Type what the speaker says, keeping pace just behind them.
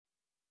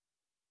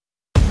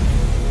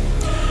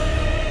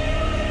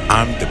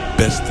I'm the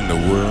best in the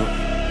world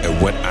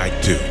at what I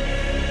do.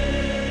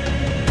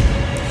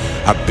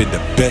 I've been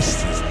the best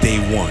since day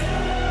one.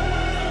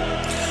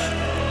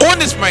 On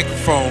this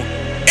microphone,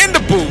 in the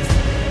booth,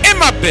 in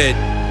my bed,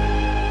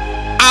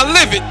 I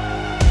live it,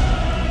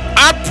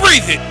 I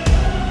breathe it,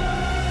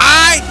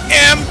 I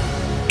am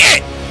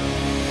it.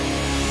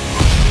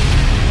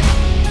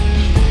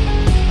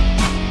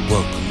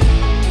 Welcome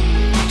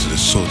to the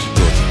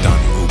Solidified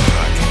Donnie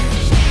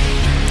podcast,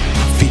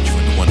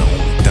 featuring the one and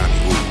only Donnie.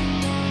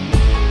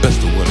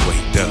 Best of what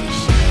he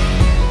does.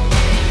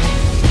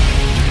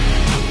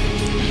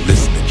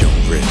 Listen to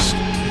Joan Risk.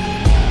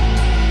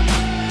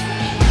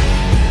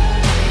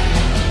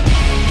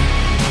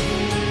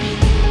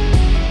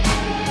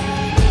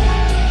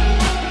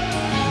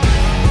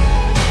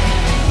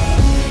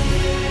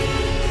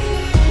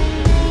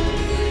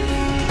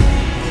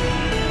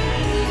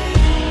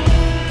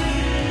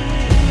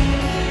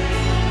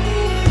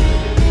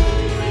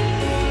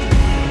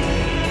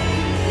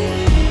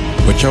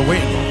 What y'all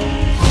waiting on?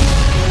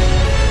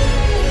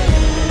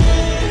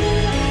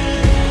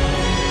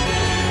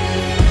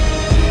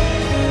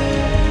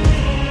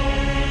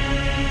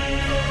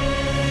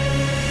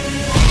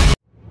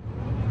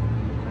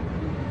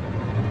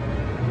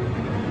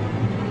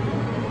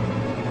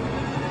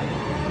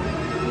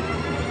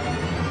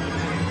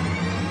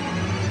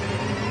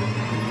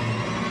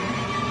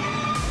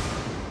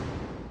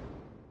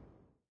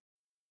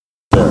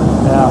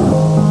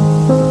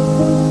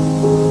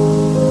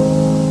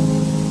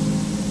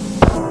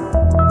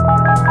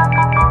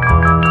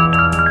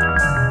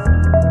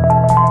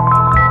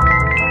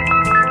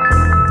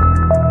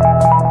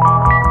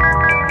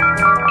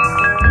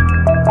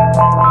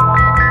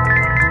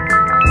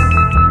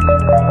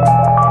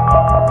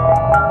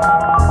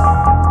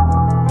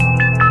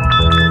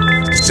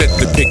 Set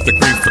to pick the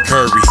green for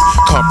curry,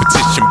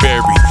 competition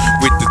berry,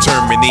 with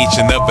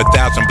determination of 1,000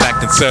 black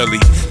and surly.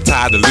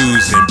 Tired of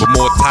losing, but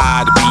more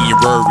tired of being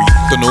worried.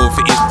 Don't know if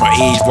it is my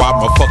age, why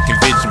my fucking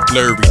vision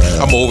blurry.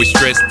 I'm always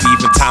stressed,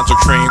 even times of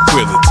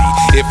tranquility.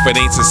 If it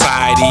ain't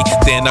society,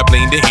 then I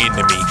blame the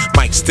enemy.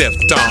 Mike, Steph,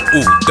 Don,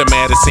 the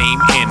matter, same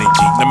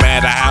energy. No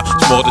matter how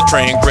small the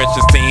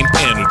transgression, same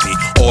penalty.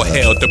 All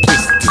hell,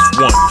 duplicitous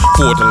one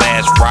for the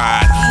last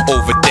ride.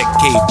 Over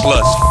decade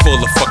plus, full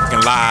of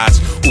fucking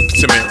lies.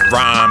 Cement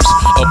rhymes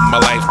of my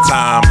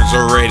lifetime is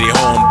already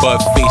home,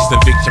 but face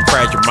the eviction,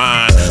 fragile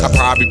mind. I'd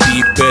probably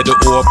be better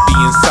off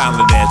being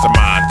silent as a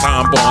mind.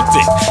 Time bomb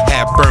tick,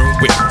 half burned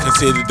wick,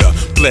 considered a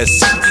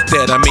blessing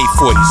that I made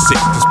 46,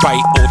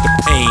 despite all the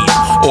pain,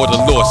 all the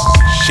losses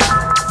and shit.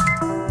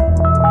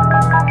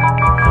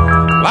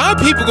 A lot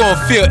of people gonna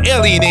feel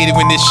alienated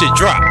when this shit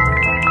drop.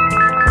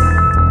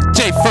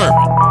 Jay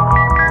Furman,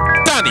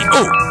 Donnie,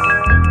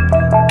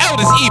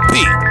 Elders EP,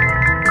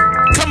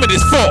 coming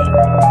this fall.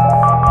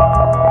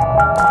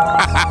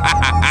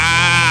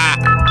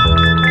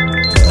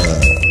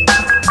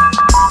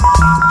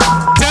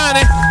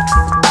 Donnie.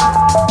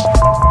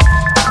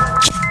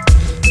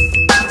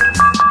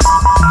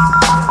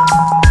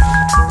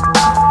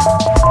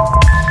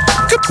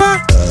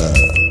 Goodbye.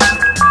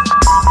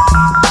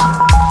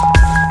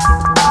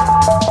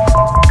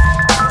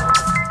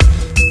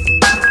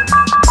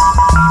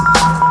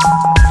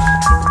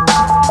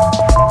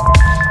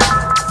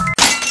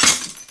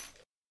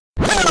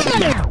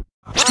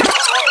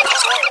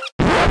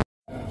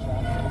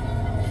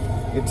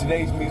 In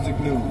today's music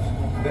news,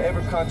 the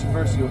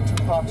ever-controversial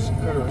Tupac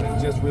Shakur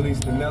has just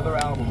released another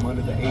album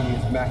under the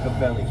alias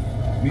Machiavelli.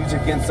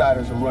 Music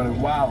insiders are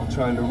running wild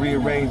trying to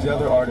rearrange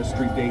other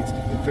artistry dates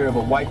in fear of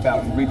a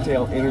wipeout in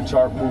retail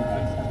inner-chart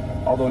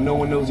movement. Although no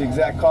one knows the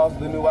exact cause of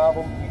the new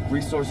album,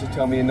 resources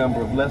tell me a number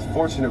of less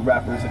fortunate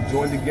rappers have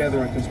joined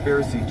together in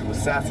conspiracy to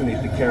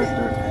assassinate the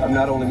character of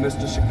not only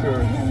Mr.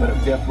 Shakur, but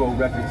of Death Row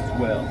Records as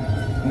well.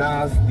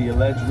 Nas, the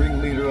alleged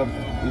ringleader of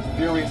is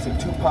furious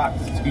at Tupac's,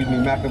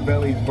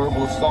 Machiavelli's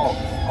verbal assault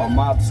on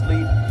Mob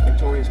Sleep,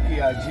 Notorious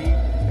P.I.G.,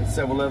 and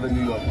several other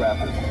New York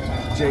rappers.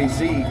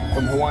 Jay-Z,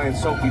 from Hawaiian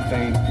Soapy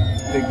fame,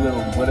 Big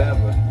Little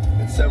Whatever,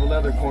 and several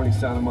other corny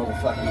sounding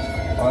motherfuckers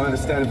are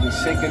understandably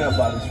shaken up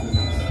by this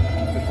release.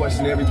 The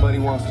question everybody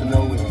wants to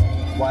know is,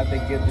 why'd they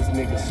get this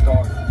nigga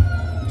started?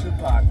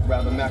 Tupac,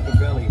 rather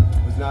Machiavelli,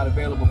 was not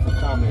available for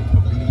comment,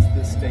 but released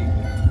this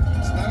statement.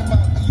 It's not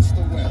about East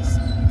or West.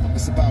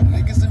 It's about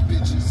niggas and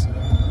bitches,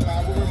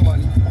 power and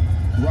money,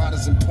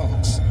 riders and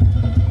punks.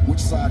 Which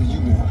side are you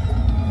on?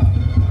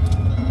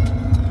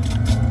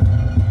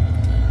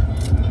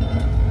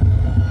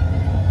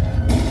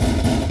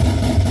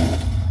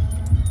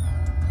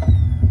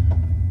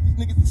 These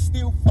niggas is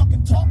still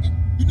fucking talking?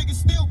 You niggas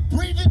still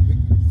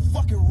breathing?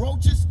 Fucking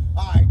roaches?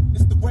 Alright,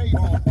 it's the way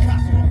on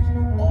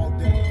all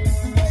day.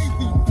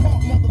 Lazy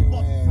punk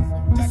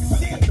motherfucker.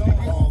 That's it.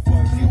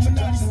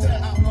 Illuminati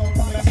said outlaw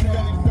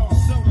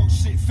solo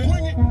shit.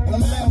 Bring it and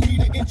allow me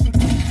to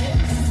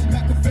introduce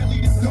Machiavelli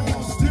is gone.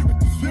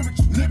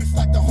 Lyrics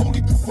like the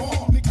Holy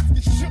Quran. Niggas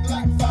get shit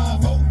like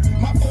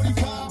 5-0. My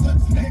 45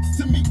 that's next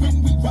to me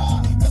when we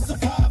ride. The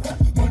survivor.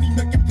 Money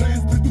making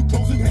plans, put them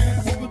closing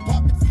hands over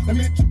pockets. Let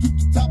me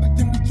introduce the topic,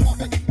 then we drop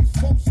it.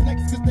 Smoke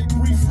snakes cause they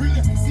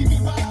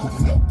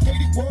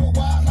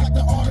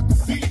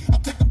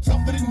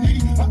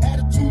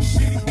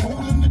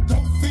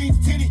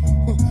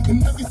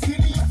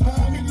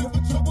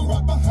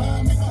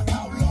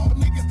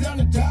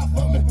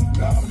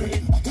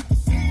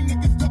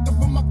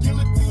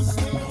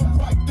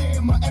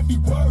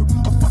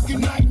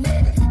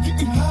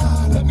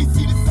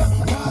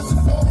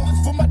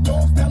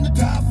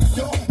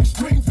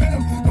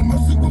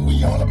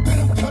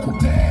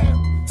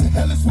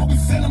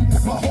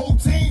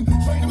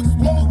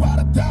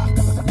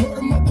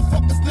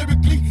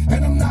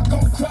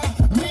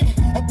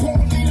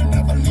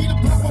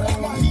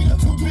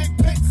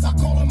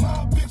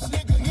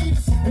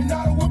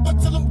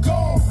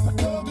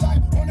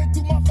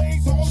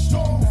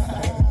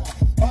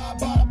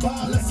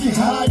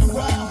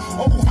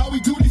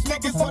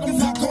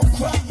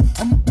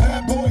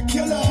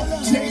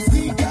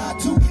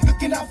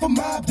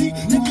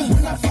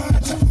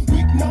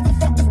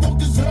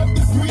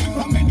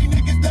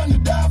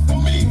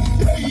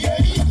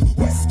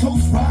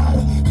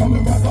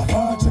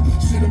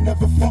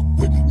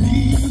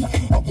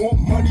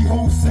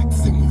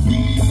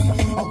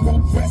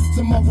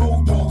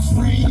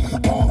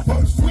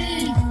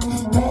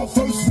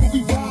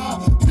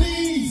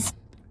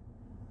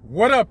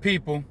What up,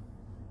 people?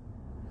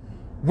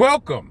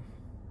 Welcome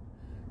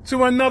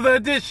to another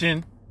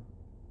edition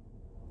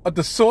of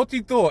the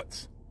Salty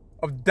Thoughts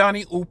of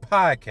Donnie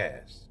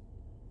podcast,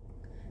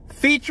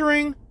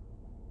 featuring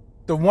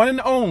the one and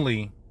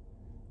only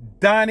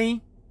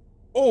Donnie,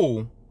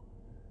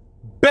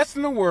 best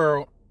in the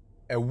world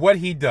at what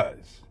he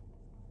does.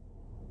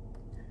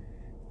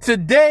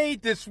 Today,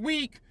 this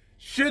week,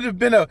 should have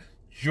been a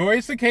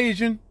joyous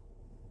occasion.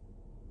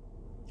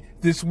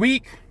 This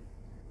week,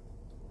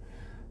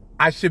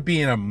 I should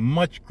be in a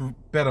much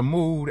better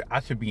mood. I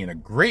should be in a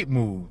great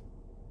mood,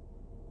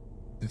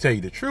 to tell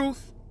you the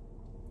truth.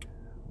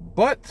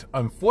 But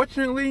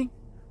unfortunately,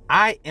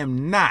 I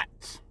am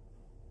not.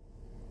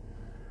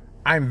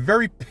 I'm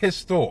very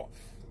pissed off.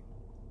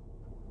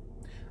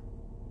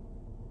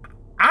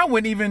 I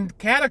wouldn't even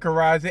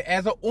categorize it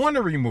as an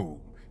ornery mood,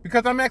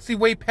 because I'm actually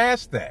way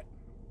past that.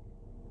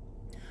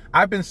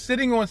 I've been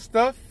sitting on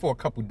stuff for a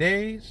couple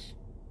days,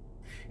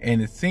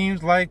 and it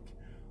seems like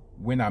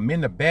when I'm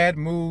in a bad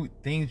mood,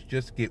 things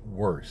just get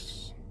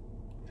worse.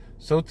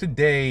 So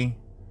today,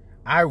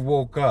 I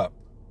woke up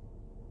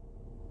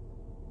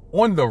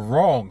on the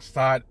wrong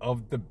side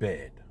of the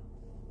bed.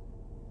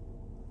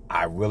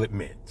 I will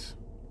admit.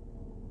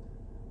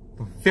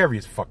 For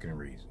various fucking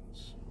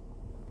reasons.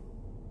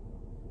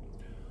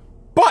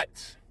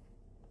 But,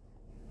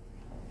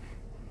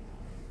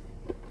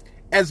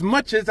 as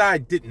much as I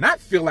did not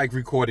feel like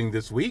recording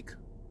this week,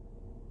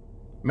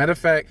 matter of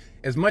fact,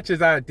 as much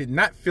as I did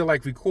not feel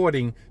like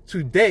recording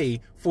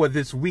today for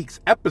this week's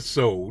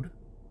episode,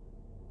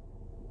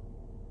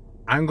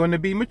 I'm going to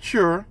be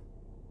mature,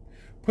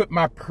 put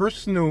my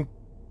personal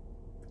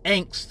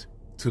angst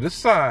to the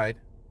side,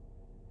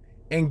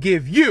 and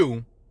give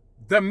you,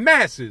 the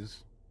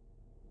masses,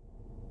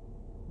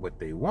 what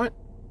they want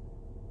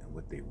and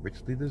what they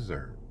richly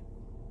deserve.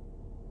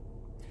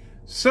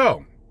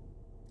 So,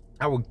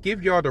 I will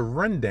give y'all the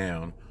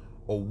rundown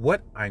of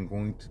what I'm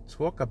going to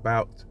talk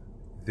about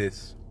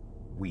this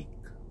week.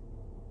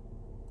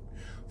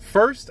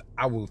 First,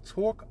 I will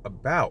talk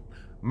about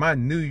my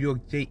New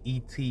York Jets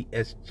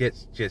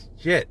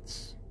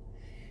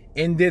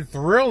and their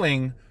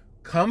thrilling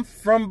come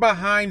from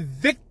behind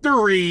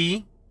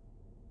victory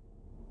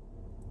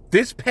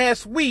this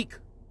past week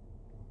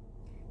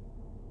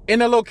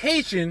in a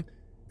location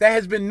that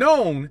has been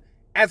known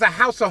as a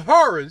house of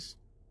horrors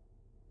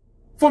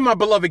for my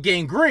beloved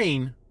Gang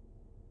Green.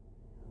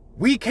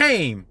 We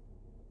came,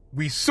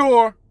 we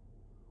saw,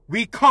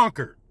 we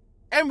conquered,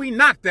 and we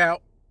knocked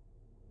out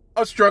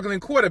a struggling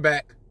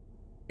quarterback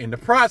in the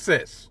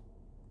process.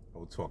 I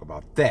will talk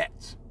about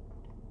that.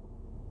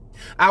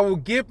 I will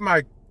give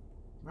a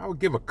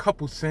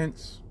couple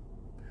cents,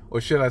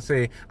 or should I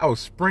say, I will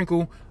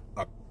sprinkle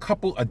a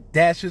couple of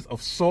dashes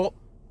of salt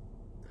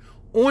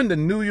on the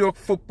New York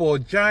Football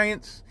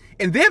Giants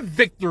and their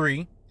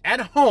victory at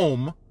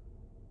home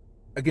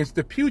against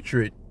the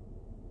putrid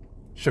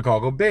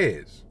Chicago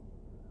Bears.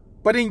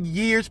 But in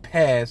years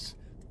past,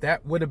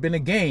 that would have been a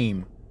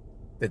game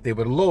that they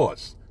would have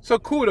lost. So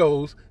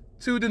kudos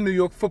to the New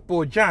York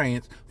Football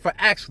Giants for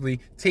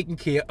actually taking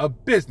care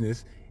of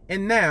business.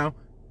 And now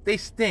they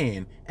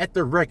stand at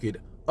the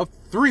record of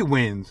 3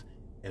 wins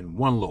and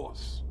 1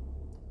 loss.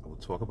 I will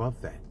talk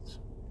about that.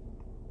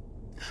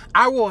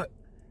 I will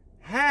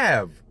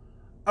have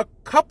a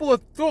couple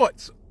of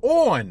thoughts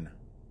on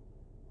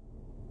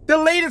the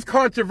latest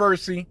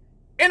controversy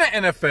in the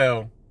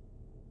NFL.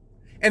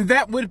 And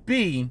that would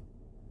be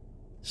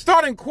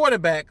starting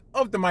quarterback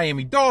of the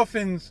Miami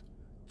Dolphins,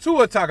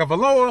 Tua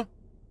Tagovailoa.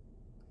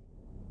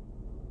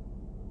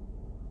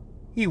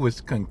 He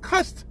was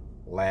concussed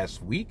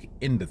last week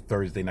in the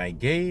Thursday night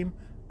game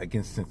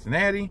against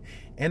Cincinnati,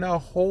 and a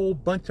whole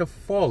bunch of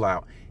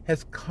fallout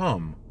has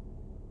come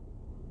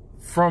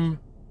from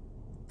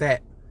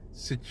that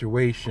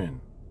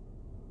situation.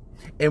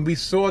 And we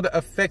saw the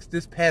effects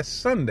this past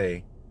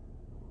Sunday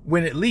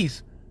when at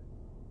least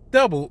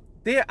double,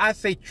 dare I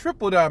say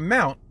triple the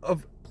amount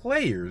of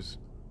players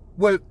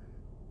were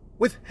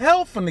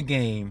withheld from the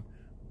game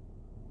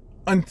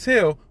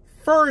until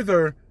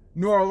further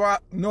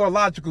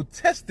neurological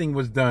testing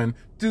was done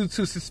due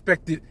to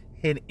suspected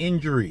head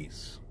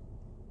injuries.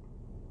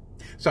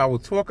 So I will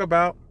talk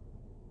about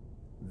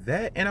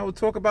that, and I will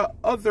talk about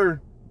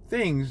other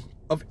things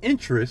of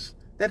interest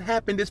that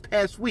happened this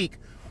past week,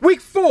 week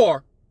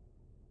 4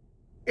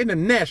 in the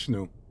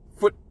National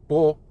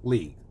Football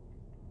League.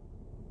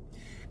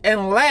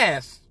 And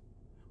last,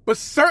 but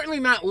certainly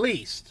not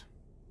least,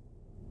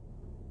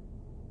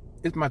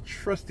 is my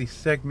trusty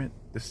segment,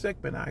 the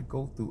segment I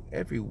go through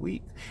every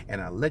week,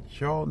 and I let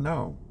y'all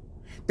know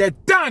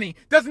that Donnie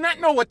does not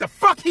know what the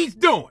fuck he's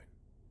doing.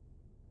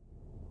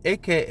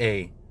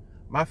 AKA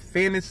my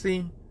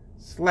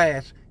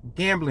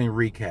fantasy/gambling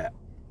recap.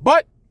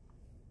 But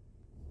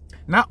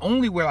not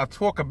only will I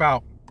talk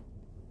about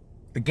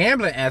the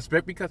gambling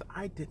aspect, because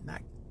I did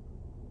not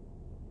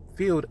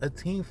field a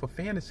team for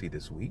fantasy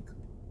this week,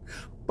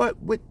 but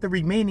with the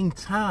remaining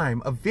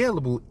time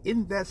available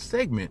in that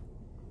segment,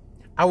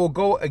 I will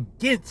go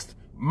against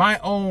my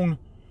own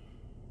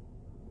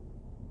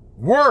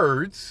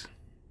words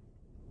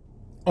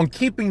on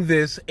keeping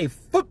this a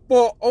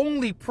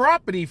football-only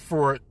property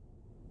for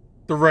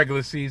the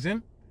regular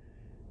season.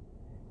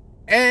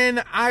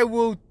 And I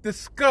will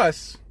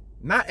discuss,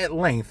 not at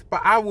length,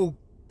 but I will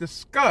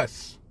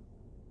discuss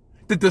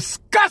the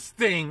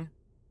disgusting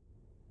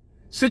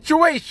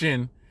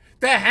situation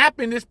that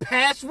happened this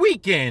past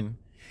weekend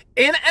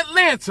in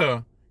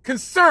Atlanta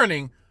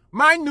concerning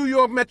my New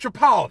York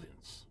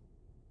Metropolitans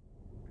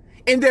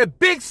in their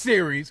big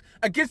series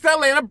against the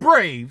Atlanta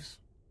Braves,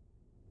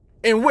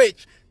 in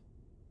which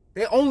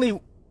they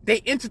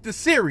entered the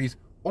series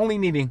only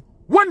needing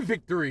one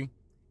victory,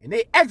 and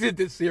they exited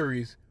the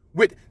series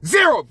with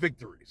 0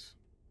 victories.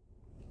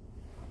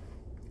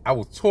 I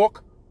will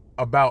talk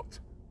about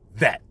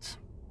that.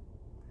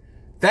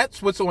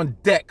 That's what's on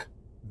deck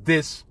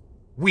this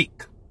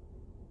week.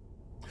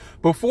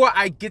 Before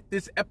I get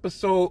this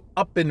episode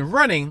up and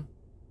running,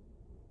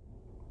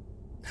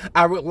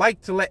 I would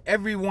like to let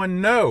everyone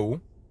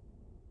know,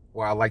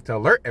 or I'd like to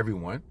alert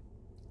everyone,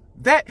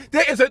 that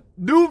there is a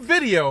new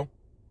video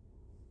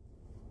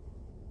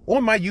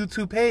on my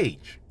YouTube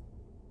page.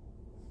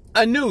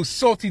 A new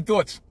Salty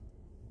Thoughts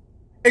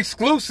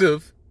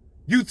exclusive,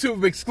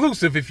 YouTube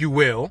exclusive, if you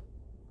will,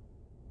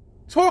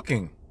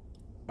 talking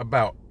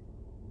about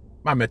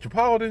my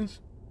Metropolitans,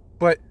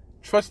 but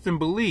trust and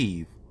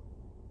believe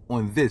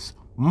on this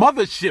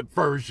mothership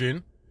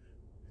version,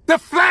 the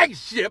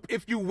flagship,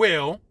 if you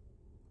will,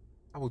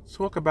 I will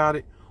talk about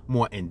it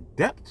more in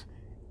depth,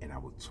 and I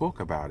will talk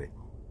about it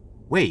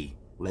way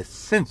less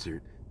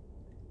censored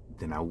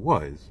than I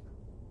was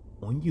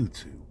on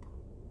YouTube.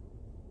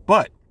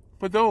 But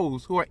for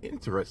those who are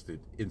interested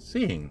in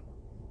seeing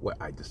what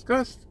I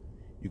discussed,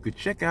 you could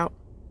check out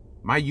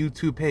my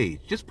YouTube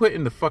page. Just put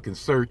in the fucking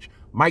search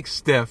Mike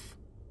Steph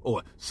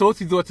or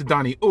Salty Thoughts of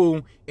Donnie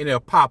Ooh, and it'll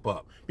pop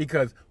up.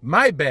 Because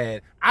my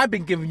bad, I've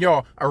been giving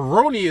y'all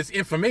erroneous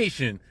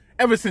information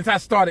ever since I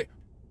started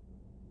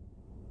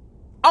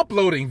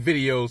uploading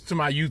videos to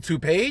my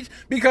YouTube page,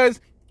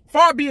 because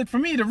far be it for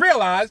me to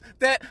realize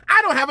that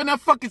I don't have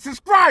enough fucking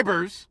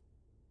subscribers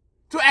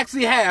to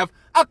actually have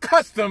a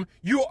custom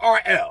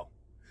URL.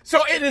 So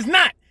it is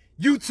not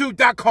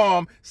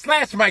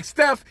youtube.com/Mike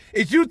Steph.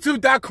 It's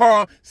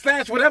youtube.com/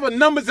 whatever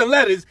numbers and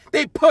letters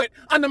they put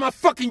under my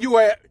fucking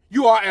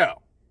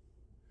URL.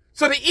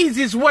 So the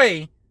easiest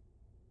way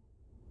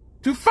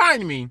to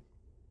find me,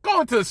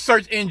 go into the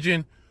search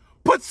engine,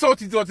 put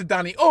Salty Thoughts of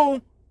Donnie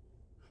O,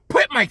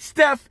 put Mike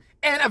Steph,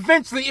 and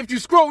eventually, if you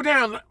scroll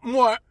down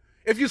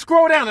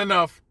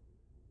enough,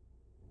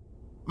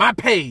 my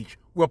page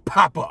will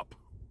pop up.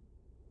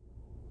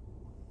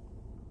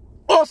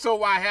 Also,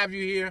 while I have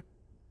you here,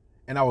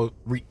 and I will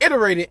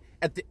reiterate it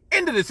at the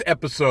end of this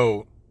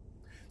episode,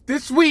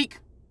 this week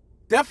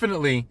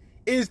definitely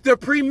is the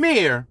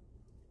premiere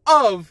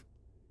of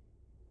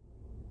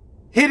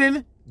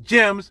Hidden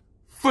Gems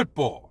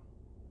Football.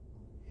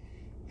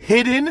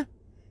 Hidden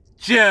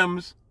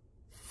Gems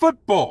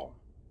Football,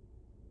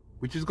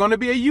 which is going to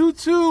be a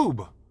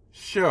YouTube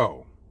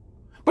show.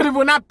 But it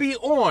will not be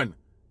on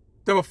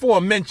the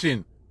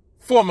aforementioned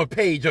former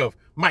page of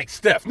Mike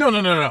Steph.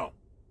 No.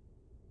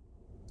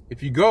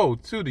 If you go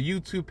to the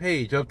YouTube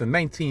page of the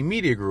 19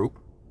 Media Group,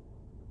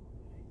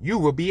 you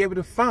will be able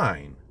to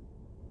find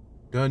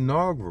the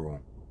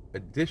inaugural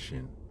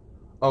edition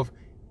of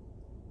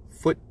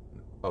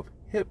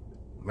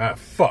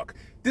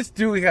This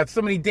dude got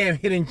so many damn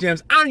hidden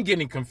gems, I'm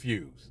getting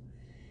confused.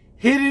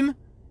 Hidden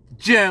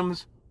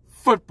Gems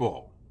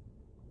Football,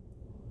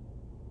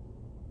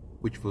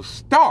 which will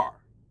star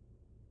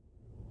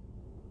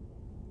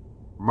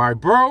my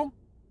bro,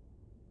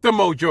 the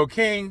Mojo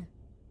King,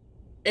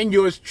 and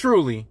yours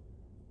truly,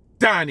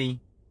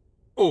 Donnie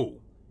O.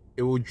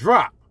 It will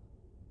drop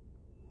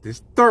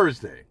this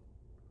Thursday.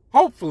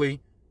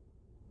 Hopefully,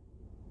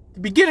 the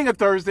beginning of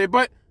Thursday,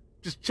 but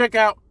just check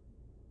out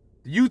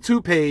the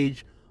YouTube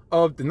page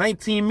of the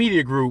 19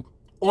 Media Group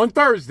on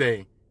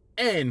Thursday,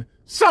 and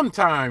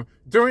sometime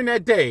during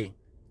that day,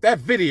 that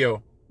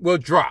video will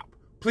drop.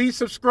 Please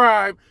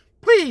subscribe.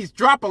 Please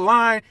drop a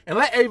line and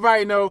let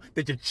everybody know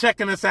that you're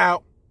checking us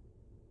out.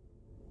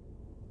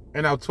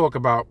 And I'll talk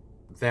about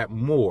that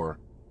more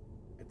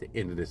at the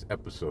end of this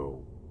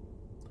episode.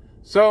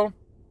 So,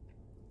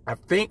 I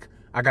think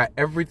I got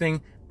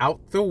everything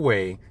out the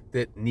way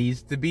that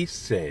needs to be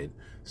said.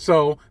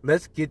 So,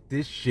 let's get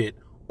this shit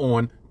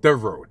on the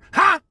road.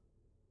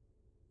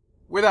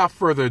 Without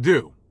further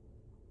ado,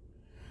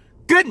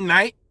 good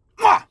night,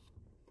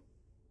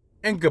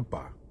 and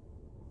goodbye.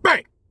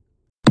 Bang!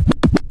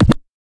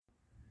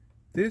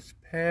 This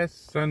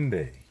past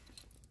Sunday,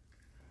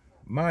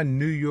 my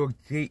New York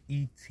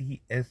Jets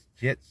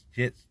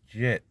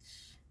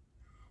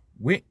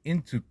went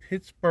into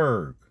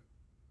Pittsburgh,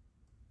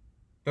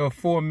 the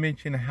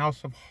aforementioned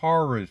House of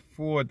Horrors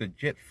for the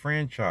Jet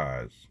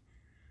franchise.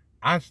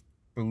 I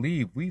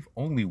believe we've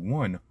only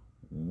won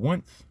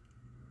once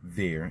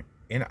there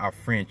in our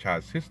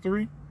franchise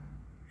history,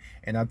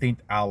 and I think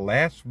our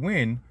last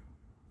win,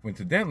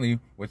 coincidentally,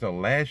 was the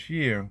last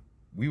year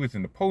we was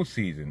in the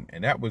postseason,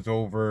 and that was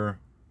over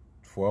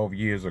 12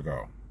 years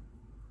ago.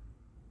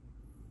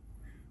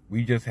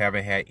 We just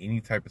haven't had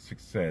any type of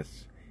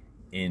success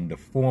in the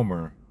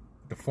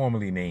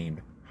formerly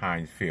named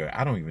Heinz Field.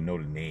 I don't even know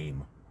the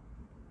name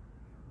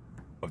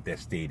of that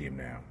stadium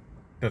now.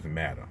 Doesn't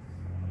matter.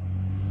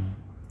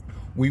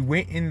 We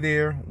went in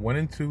there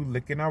 1-2,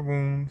 licking our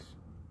wounds,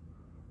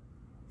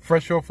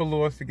 fresh off a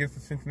loss against the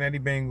Cincinnati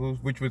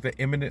Bengals, which was an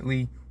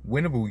eminently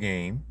winnable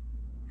game.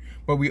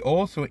 But we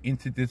also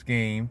entered this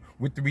game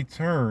with the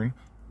return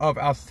of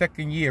our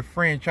second-year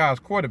franchise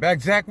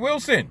quarterback, Zach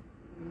Wilson.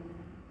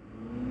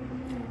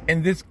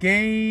 And this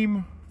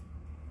game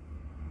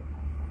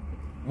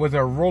was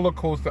a roller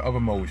coaster of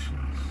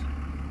emotions.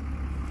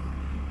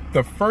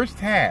 The first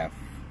half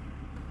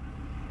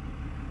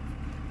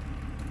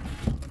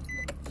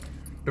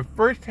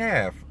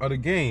of the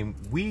game,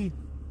 we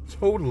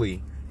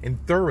totally and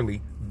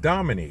thoroughly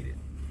dominated.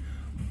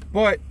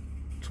 But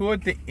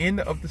toward the end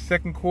of the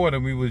second quarter,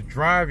 we was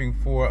driving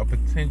for a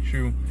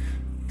potential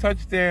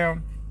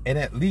touchdown, and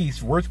at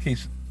least worst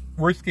case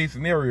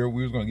scenario,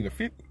 we was going to get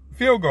a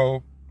field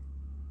goal.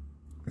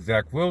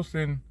 Zach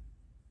Wilson,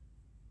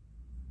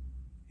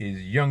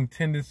 his young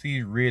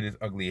tendencies reared his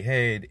ugly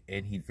head,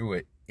 and he threw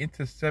an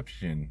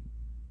interception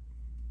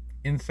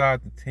inside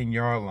the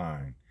 10-yard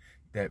line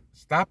that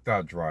stopped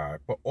our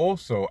drive, but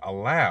also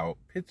allowed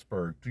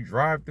Pittsburgh to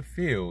drive the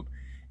field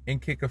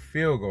and kick a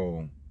field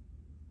goal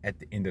at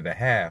the end of the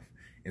half.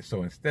 And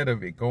so instead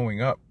of the Jets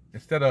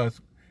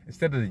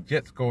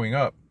going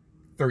up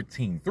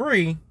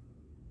 13-3,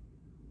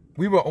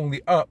 we were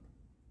only up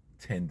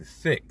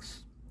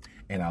 10-6.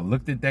 And I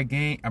looked at that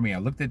game. I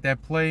looked at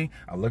that play.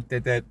 I looked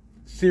at that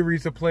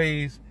series of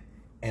plays,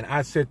 and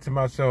I said to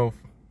myself,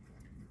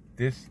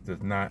 this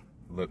does not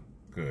look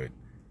good.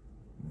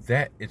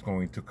 That is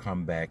going to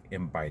come back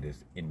and bite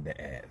us in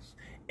the ass.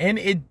 And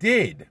it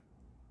did,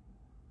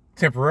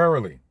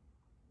 temporarily.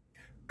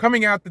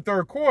 Coming out the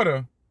third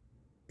quarter,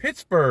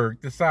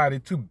 Pittsburgh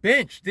decided to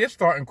bench their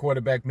starting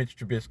quarterback, Mitch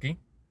Trubisky.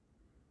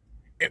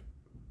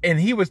 And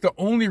he was the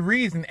only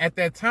reason at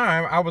that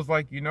time I was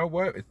like, you know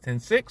what, it's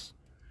 10-6.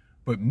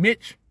 But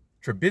Mitch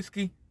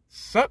Trubisky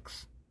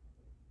sucks.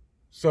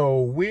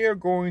 So we're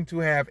going to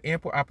have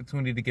ample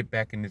opportunity to get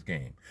back in this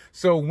game.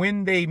 So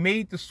when they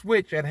made the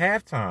switch at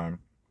halftime,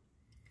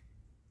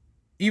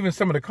 even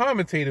some of the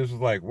commentators was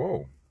like,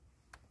 whoa,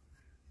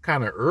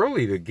 kind of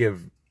early to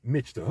give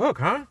Mitch the hook,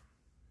 huh?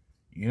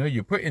 You know,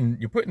 you're putting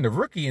the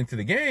rookie into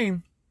the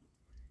game.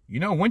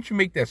 You know, once you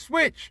make that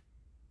switch,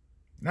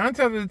 9 times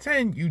out of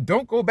 10, you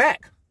don't go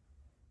back.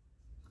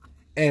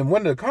 And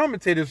one of the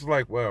commentators was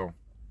like, well,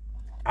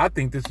 I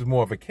think this is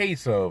more of a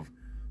case of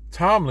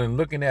Tomlin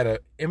looking at an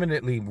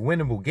eminently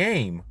winnable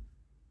game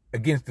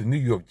against the New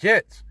York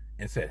Jets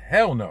and said,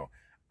 hell no,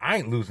 I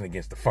ain't losing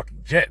against the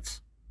fucking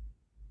Jets.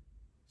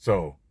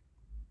 So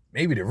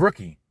maybe the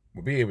rookie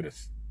will be able to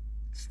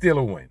steal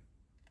a win.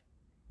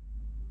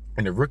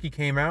 And the rookie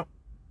came out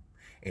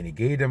and he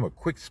gave them a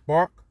quick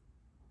spark.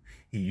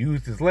 He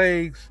used his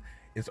legs.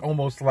 It's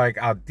almost like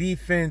our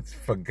defense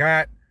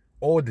forgot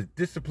all the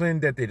discipline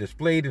that they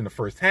displayed in the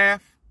first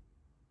half.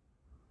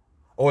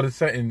 All of a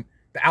sudden,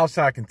 the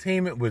outside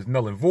containment was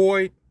null and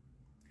void.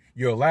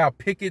 You allow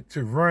Pickett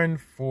to run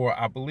for,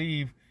 I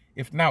believe,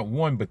 if not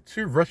 1, but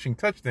 2 rushing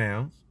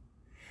touchdowns.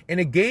 And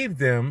it gave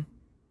them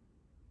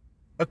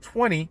a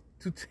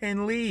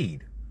 20-10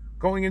 lead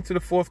going into the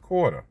fourth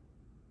quarter.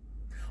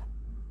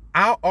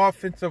 Our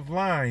offensive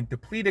line,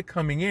 depleted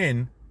coming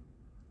in,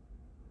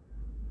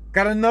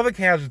 got another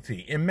casualty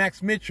in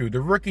Max Mitchell,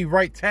 the rookie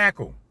right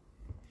tackle.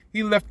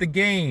 He left the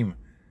game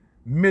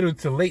middle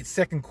to late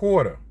second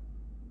quarter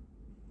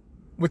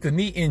with a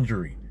knee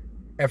injury.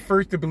 At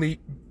first to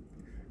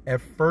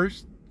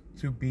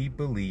be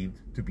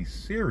believed to be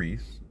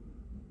serious,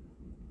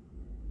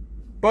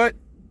 but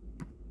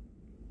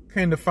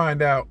came to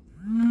find out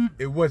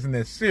it wasn't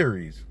as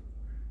serious.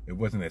 It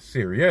wasn't as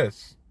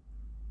serious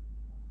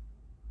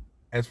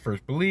as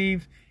first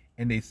believed,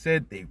 and they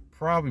said they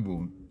probably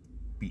will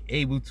be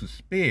able to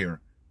spare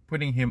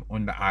putting him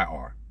on the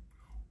IR.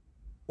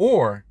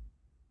 Or,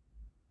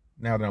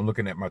 now that I'm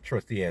looking at my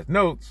trusty ass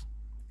notes,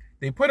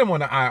 they put him on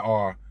the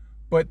IR,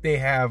 but they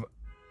have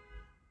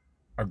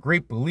a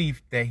great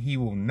belief that he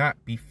will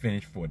not be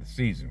finished for the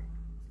season.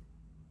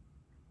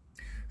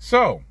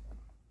 So,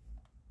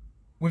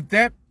 with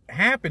that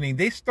happening,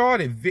 they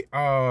started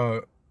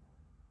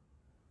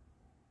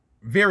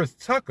Varys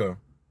Tucker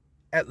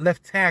at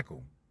left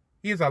tackle.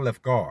 He is our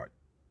left guard.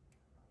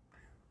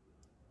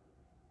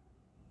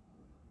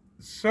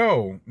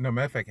 So, no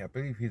matter of fact, I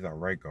believe he's our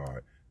right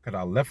guard, because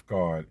our left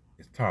guard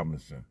is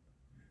Tomlinson.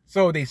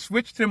 So they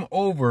switched him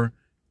over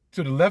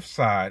to the left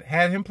side,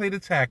 had him play the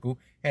tackle,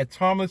 had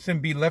Tomlinson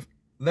be left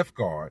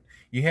guard.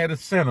 You had a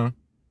center.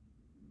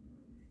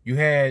 You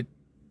had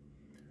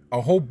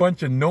a whole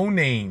bunch of no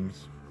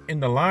names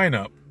in the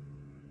lineup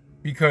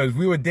because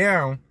we were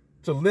down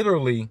to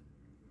literally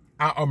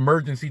our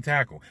emergency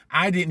tackle.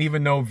 I didn't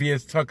even know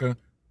Varys Tucker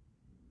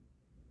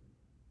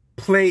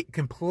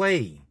can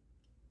play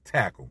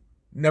tackle.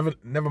 Never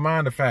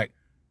mind the fact,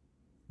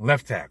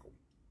 left tackle.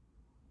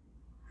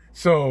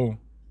 So,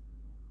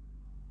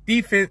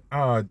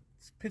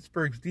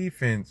 Pittsburgh's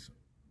defense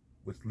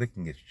was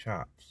licking its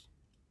chops.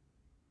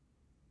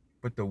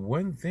 But the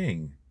one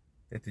thing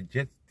that the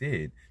Jets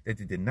did that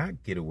they did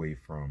not get away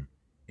from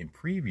in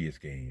previous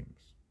games,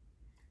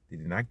 they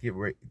did not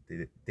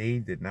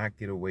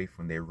get away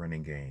from their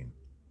running game.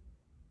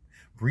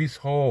 Breece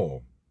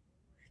Hall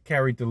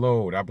carried the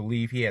load. I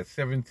believe he had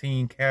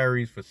 17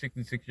 carries for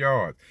 66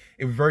 yards.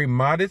 It was very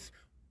modest,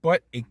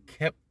 but it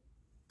kept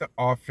the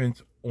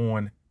offense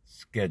on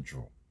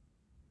schedule.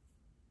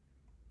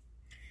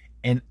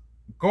 And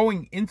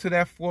going into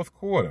that fourth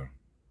quarter,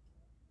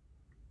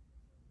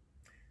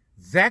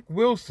 Zach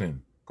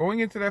Wilson, going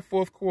into that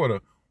fourth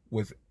quarter,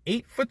 was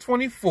 8 for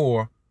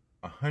 24,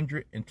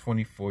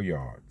 124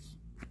 yards.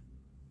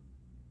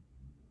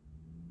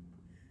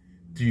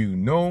 Do you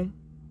know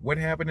what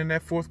happened in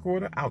that fourth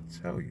quarter? I'll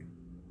tell you.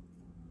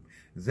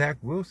 Zach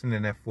Wilson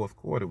in that fourth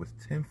quarter was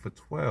 10 for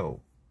 12,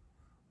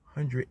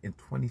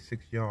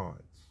 126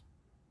 yards.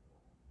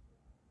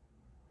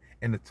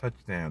 And a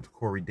touchdown to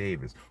Corey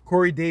Davis.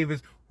 Corey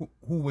Davis,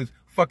 who was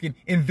fucking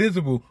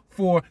invisible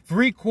for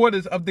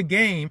 3/4 of the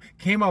game,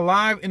 came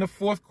alive in the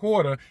fourth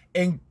quarter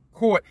and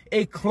caught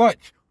a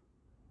clutch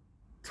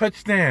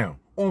touchdown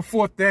on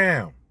fourth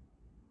down.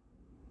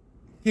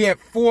 He had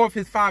 4 of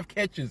his 5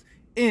 catches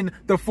in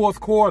the fourth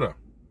quarter.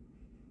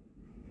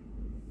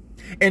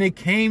 And it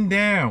came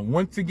down,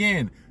 once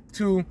again,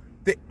 to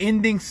the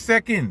ending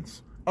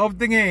seconds of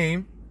the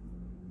game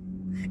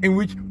in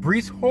which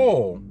Breece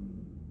Hall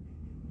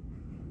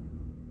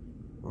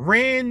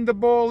ran the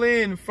ball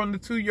in from the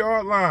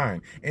 2-yard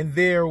line. And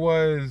there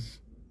was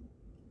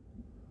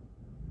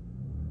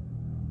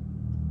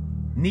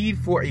need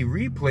for a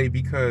replay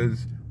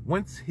because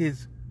once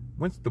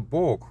the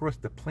ball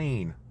crossed the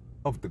plane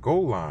of the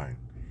goal line,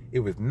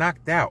 it was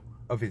knocked out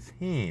of his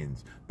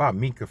hands by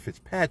Minkah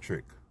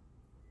Fitzpatrick,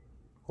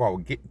 who I will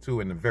get to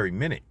in a very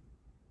minute.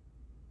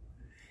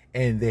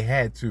 And they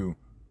had to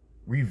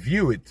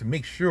review it to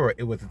make sure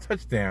it was a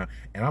touchdown.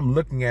 And I'm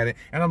looking at it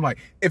and I'm like,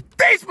 if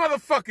these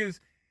motherfuckers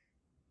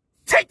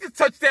take this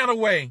touchdown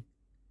away,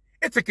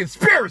 it's a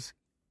conspiracy.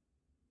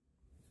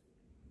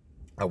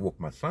 I woke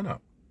my son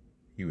up.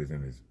 He was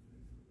in his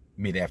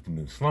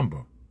mid-afternoon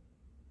slumber.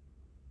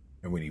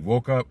 And when he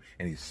woke up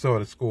and he saw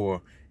the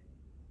score,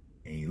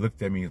 and he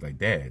looked at me, he's like,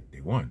 Dad,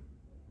 they won.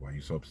 Why are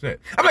you so upset?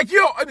 I'm like, you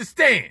don't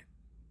understand.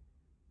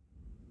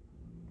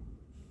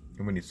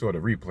 And when he saw the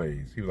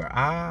replays, he was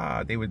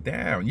like, they were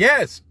down.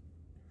 Yes.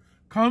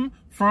 Come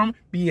from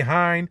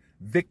behind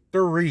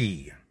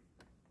victory.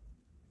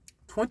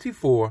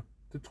 24-20.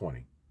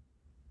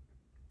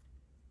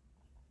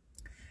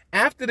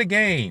 After the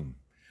game,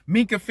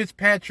 Minkah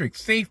Fitzpatrick,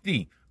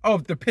 safety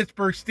of the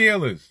Pittsburgh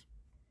Steelers,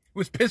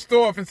 was pissed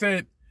off and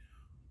said,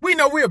 we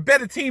know we're a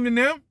better team than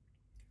them.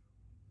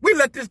 We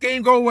let this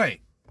game go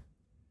away.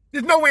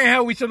 There's no way in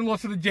hell we should have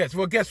lost to the Jets.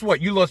 Well, guess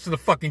what? You lost to the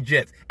fucking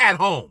Jets at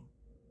home.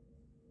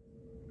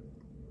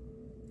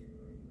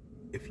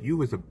 If you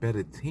was a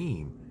better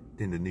team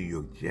than the New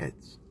York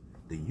Jets,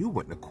 then you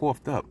wouldn't have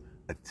coughed up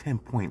a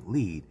 10-point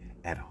lead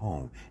at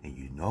home. And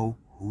you know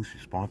whose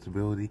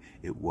responsibility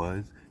it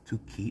was to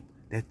keep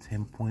that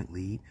 10-point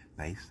lead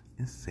nice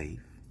and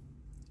safe?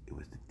 It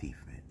was the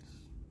defense.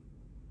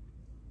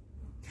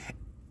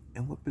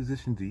 And what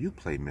position do you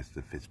play,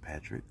 Mr.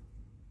 Fitzpatrick?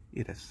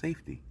 Yeah, that's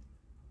safety.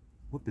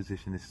 What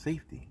position is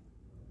safety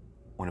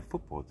on a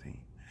football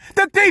team?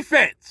 The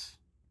defense!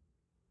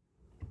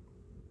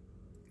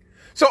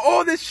 So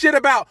all this shit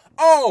about,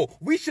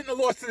 we shouldn't have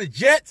lost to the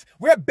Jets.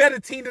 We're a better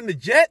team than the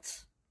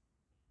Jets.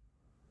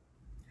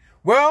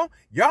 Well,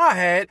 y'all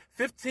had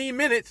 15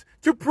 minutes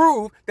to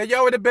prove that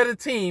y'all were the better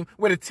team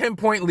with a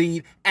 10-point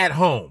lead at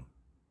home.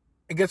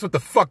 And guess what the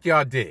fuck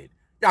y'all did?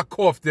 Y'all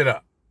coughed it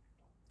up.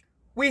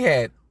 We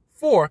had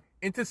 4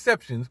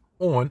 interceptions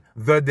on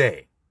the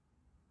day.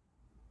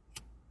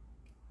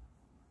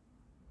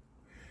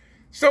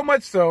 So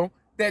much so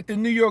that the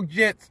New York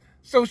Jets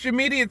social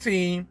media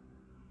team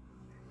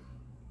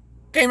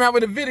came out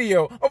with a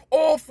video of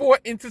all 4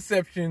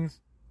 interceptions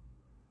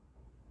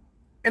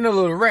and a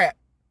little rap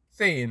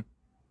saying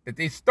that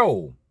they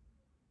stole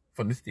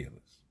from the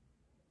Steelers.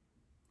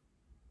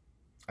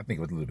 I think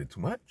it was a little bit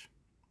too much.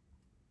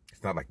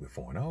 It's not like we're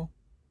 4-0.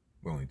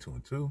 We're only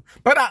 2-2.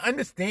 But I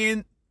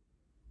understand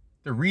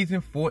the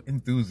reason for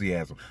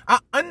enthusiasm. I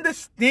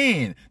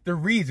understand the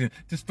reason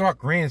to start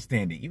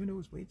grandstanding, even though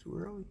it's way too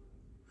early.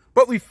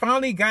 But we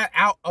finally got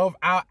out of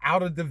our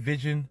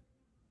out-of-division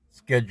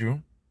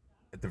schedule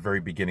at the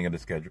very beginning of the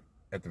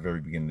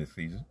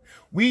season.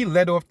 We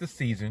led off the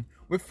season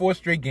with 4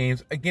 straight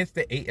games against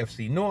the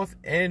AFC North,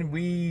 and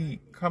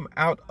we come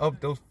out of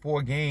those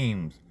 4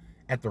 games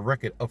at the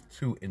record of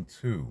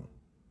 2-2.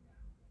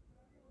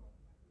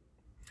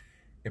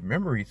 If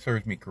memory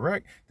serves me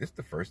correct, this is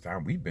the first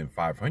time we've been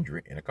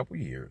 500 in a couple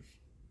years.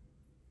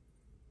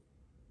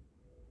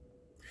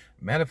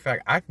 Matter of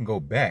fact, I can go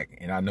back,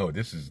 and I know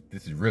this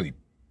is really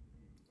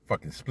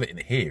fucking splitting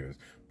the hairs,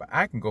 but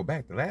I can go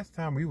back. The last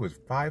time we was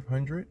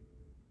 500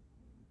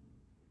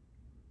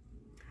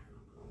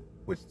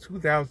 was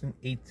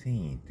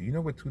 2018. Do you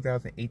know what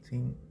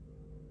 2018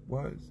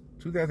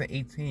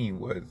 2018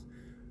 was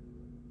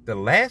the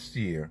last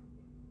year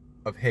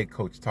of head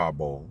coach Todd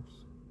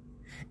Bowles,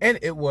 and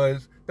it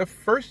was the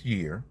first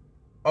year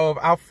of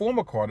our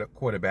former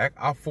quarterback,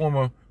 our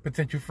former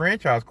potential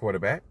franchise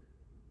quarterback,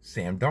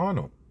 Sam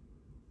Darnold.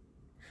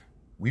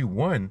 We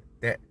won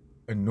that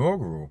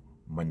inaugural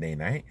Monday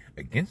night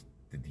against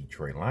the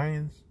Detroit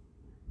Lions,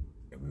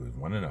 and we was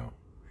 1-0.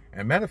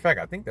 And matter of fact,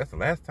 I think that's the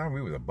last time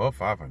we was above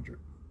 500.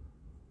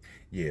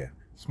 Yeah,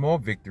 small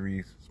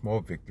victories, small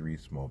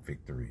victories, small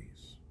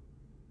victories.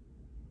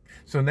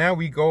 So now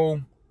we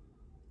come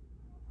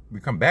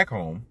back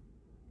home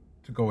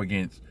to go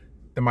against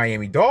the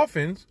Miami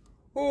Dolphins,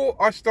 who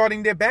are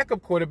starting their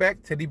backup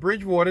quarterback, Teddy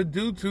Bridgewater,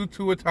 due to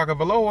Tua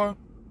Tagovailoa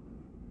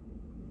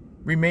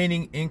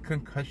remaining in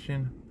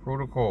concussion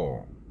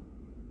protocol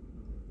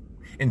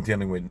and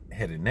dealing with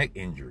head and neck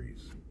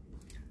injuries.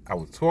 I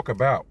will talk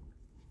about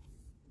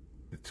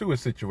the Tua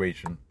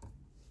situation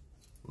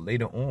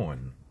later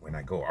on when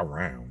I go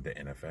around the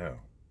NFL.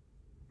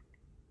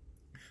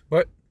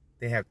 But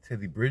they have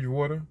Teddy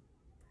Bridgewater,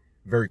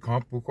 very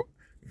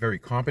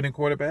competent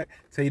quarterback.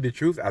 Tell you the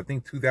truth, I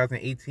think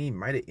 2018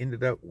 might have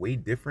ended up way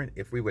different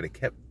if we would have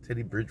kept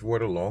Teddy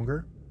Bridgewater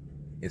longer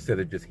instead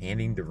of just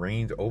handing the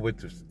reins over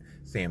to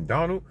Sam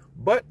Darnold.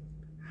 But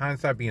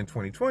hindsight being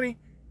 2020,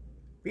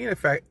 being a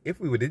fact, if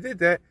we would have did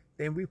that,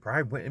 then we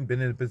probably wouldn't have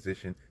been in a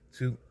position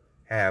to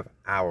have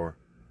our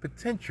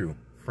potential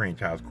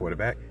franchise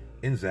quarterback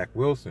in Zach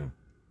Wilson.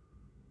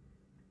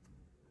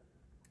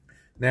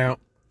 Now,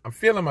 I'm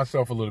feeling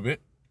myself a little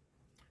bit,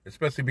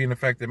 especially being the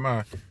fact that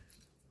my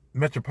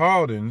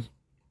Metropolitans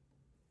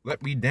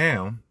let me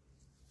down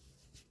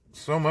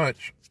so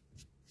much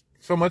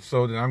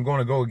so that I'm going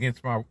to go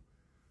against my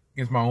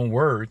own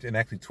words and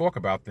actually talk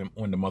about them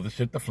on the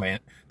mothership, the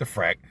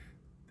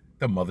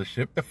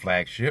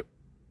flagship,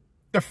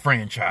 the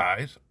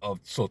franchise of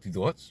Salty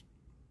Thoughts.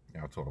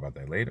 I'll talk about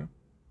that later.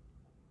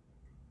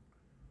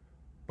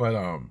 But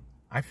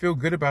I feel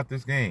good about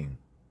this game.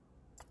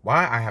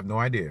 Why? I have no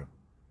idea.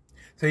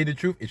 Tell you the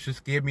truth, it just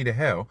scared me to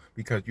hell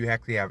because you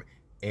actually have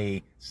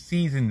a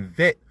seasoned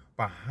vet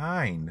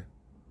behind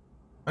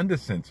under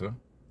center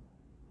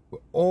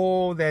with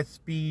all that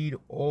speed,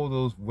 all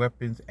those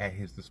weapons at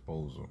his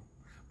disposal.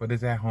 But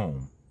it's at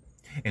home.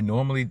 And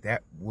normally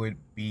that would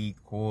be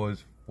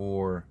cause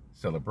for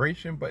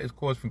celebration, but it's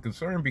cause for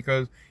concern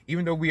because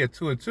even though we are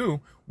 2-2,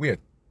 we are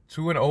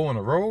 2-0 on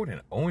the road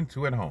and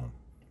 0-2 at home.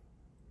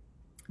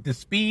 The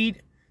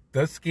speed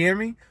does scare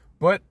me,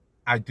 but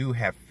I do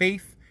have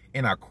faith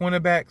in our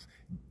cornerbacks,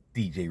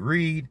 DJ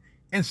Reed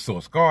and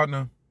Sauce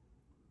Gardner,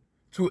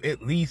 to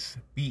at least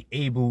be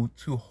able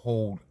to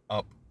hold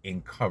up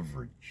in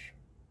coverage.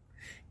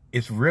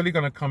 It's really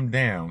going to come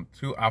down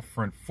to our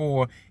front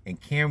four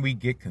and can we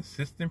get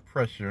consistent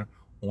pressure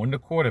on the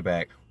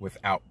quarterback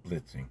without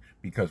blitzing,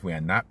 because we are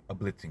not a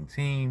blitzing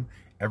team.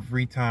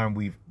 Every time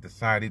we've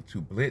decided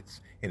to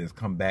blitz, it has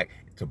come back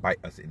to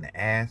bite us in the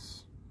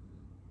ass.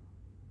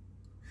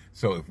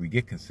 So if we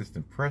get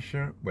consistent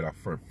pressure with our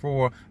front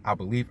four, I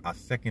believe our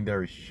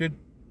secondary should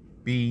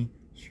be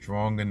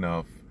strong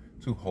enough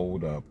to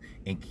hold up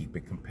and keep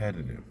it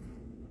competitive.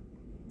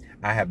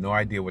 I have no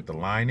idea what the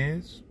line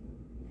is.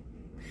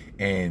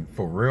 And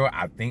for real,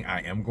 I think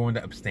I am going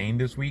to abstain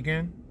this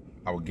weekend.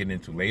 I will get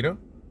into later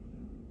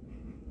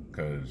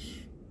because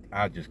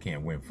I just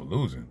can't win for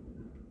losing.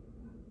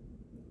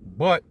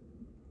 But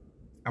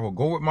I will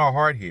go with my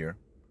heart here.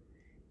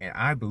 And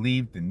I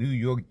believe the New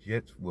York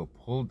Jets will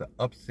pull the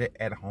upset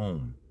at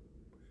home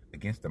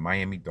against the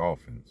Miami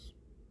Dolphins.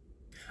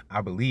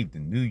 I believe the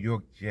New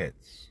York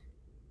Jets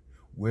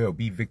will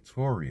be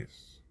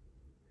victorious.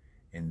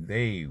 And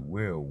they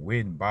will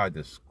win by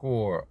the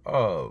score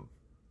of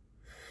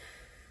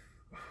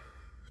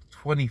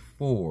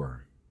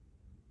 24-21.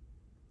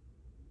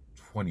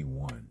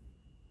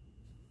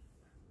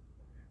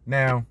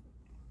 Now,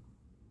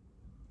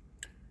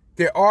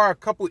 there are a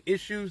couple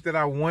issues that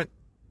I want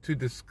to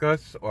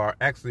discuss, or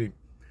actually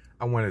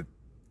I want to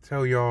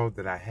tell y'all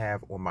that I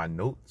have on my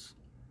notes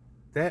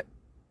that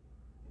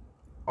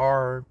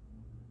are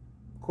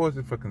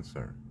causing for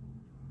concern.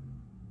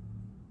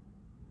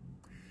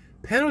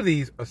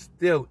 Penalties are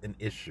still an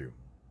issue.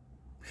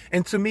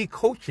 And to me,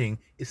 coaching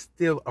is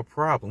still a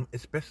problem,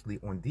 especially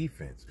on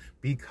defense,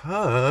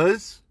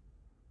 because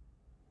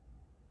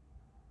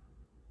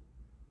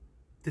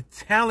the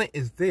talent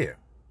is there.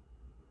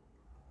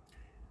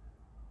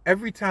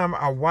 Every time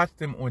I watch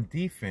them on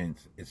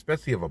defense,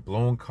 especially of a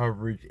blown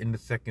coverage in the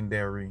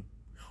secondary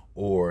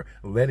or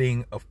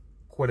letting a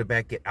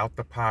quarterback get out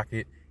the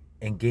pocket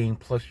and gain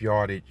plus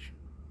yardage,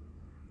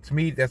 to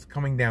me, that's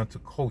coming down to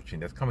coaching.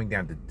 That's coming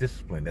down to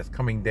discipline. That's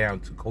coming down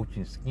to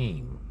coaching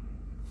scheme.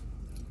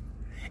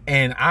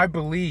 And I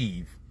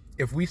believe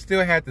if we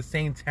still had the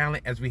same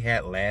talent as we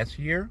had last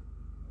year,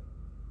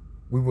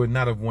 we would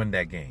not have won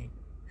that game.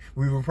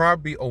 We would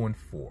probably be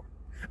 0-4.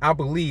 I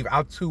believe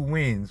our 2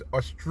 wins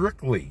are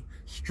strictly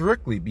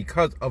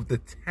because of the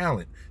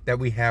talent that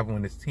we have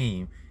on this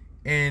team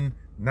and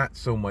not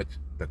so much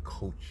the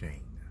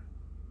coaching.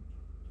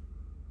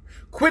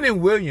 Quentin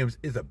Williams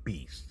is a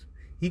beast.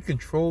 He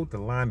controlled the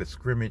line of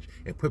scrimmage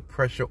and put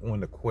pressure on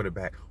the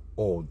quarterback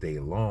all day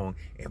long,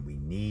 and we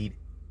need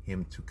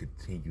him to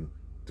continue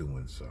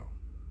doing so.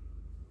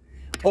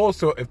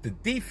 Also, if the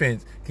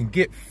defense can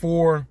get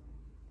 4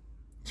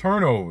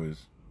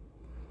 turnovers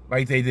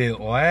like they did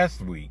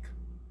last week,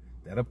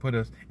 that'll put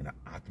us in an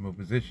optimal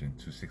position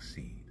to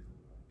succeed.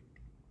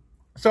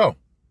 So,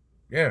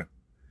 yeah,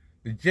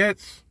 the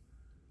Jets,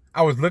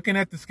 I was looking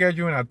at the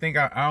schedule, and I think,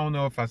 I don't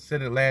know if I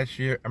said it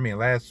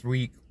last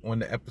week on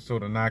the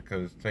episode or not,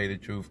 because to tell you the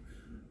truth,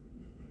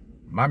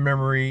 my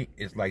memory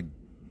is like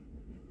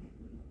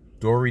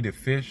Dory the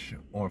fish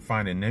on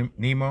Finding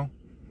Nemo.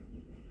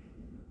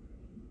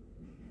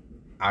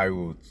 I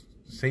will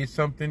say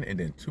something, and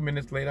then 2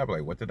 minutes later, I'll be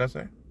like, what did I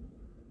say?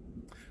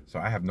 So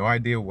I have no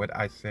idea what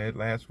I said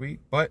last week,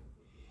 but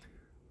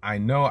I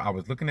know I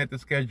was looking at the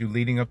schedule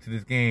leading up to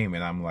this game,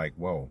 and I'm like,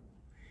 whoa,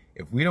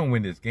 if we don't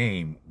win this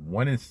game,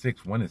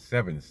 1-6,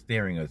 1-7 is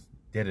staring us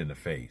dead in the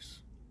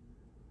face.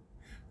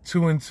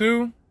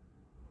 2-2,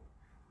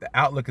 the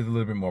outlook is a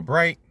little bit more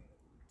bright.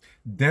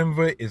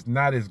 Denver is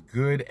not as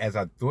good as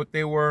I thought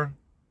they were.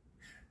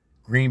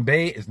 Green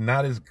Bay is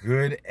not as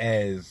good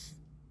as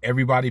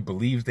everybody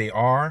believes they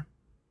are.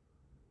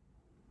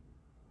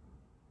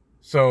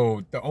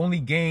 So the only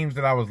games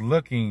that I was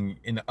looking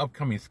in the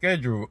upcoming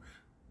schedule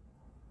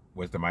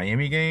was the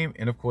Miami game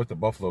and, of course, the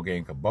Buffalo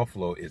game, because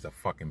Buffalo is a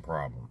fucking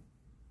problem.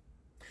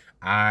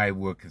 I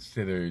would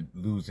consider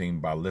losing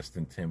by less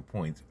than 10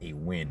 points a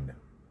win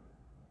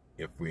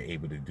if we're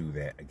able to do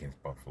that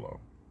against Buffalo.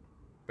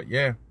 But,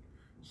 yeah,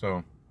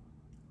 so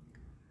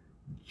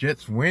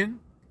Jets win.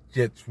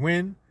 Jets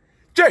win.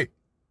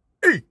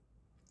 J-E-T-S.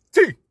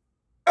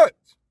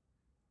 Jets.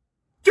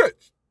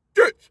 Jets.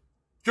 Jets.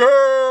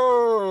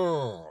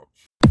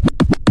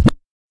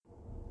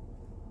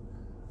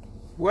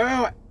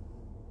 Well,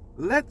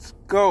 let's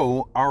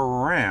go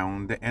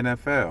around the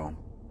NFL,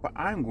 but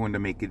I'm going to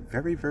make it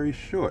very, very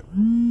short.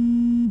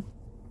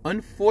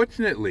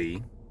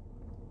 Unfortunately,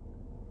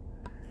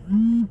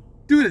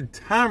 due to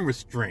time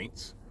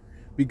restraints,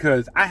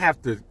 because I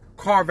have to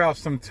carve out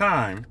some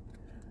time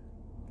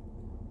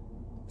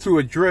to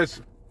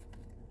address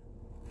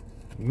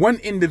one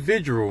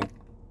individual,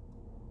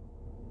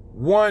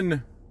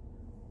 one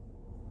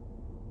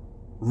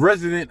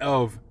resident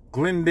of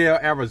Glendale,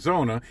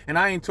 Arizona, and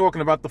I ain't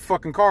talking about the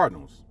fucking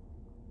Cardinals.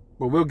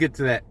 But we'll get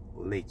to that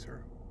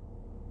later.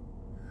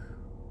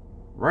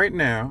 Right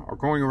now, or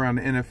going around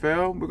the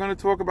NFL, we're going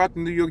to talk about the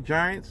New York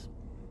Giants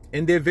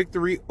and their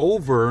victory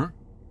over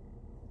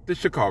the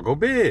Chicago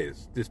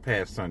Bears this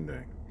past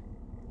Sunday.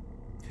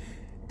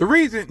 The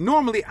reason,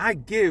 normally I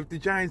give the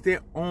Giants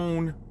their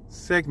own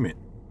segment,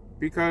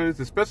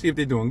 because especially if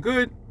they're doing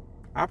good,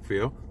 I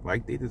feel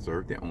like they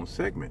deserve their own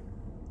segment.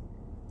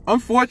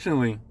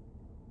 Unfortunately,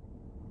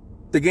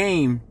 the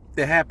game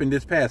that happened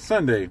this past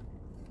Sunday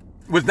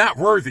was not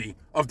worthy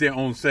of their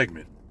own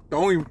segment. The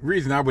only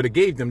reason I would have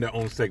gave them their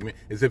own segment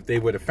is if they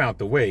would have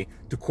found a way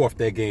to cough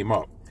that game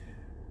up.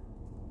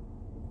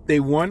 They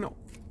won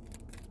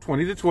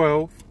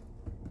 20-12,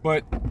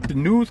 but the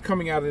news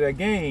coming out of that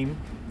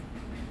game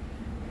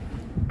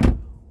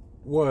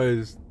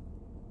was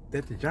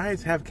that the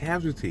Giants have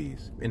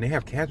casualties, and they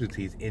have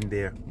casualties in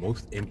their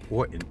most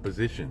important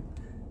position,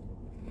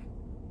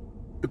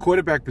 the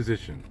quarterback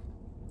position.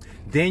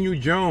 Daniel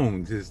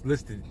Jones is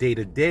listed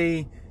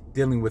day-to-day,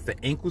 dealing with the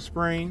ankle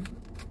sprain.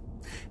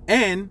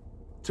 And,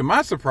 to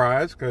my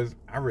surprise, because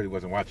I really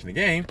wasn't watching the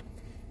game,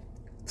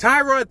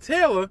 Tyrod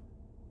Taylor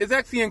is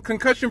actually in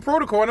concussion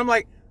protocol. And I'm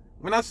like,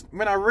 when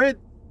I read,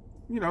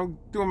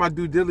 doing my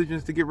due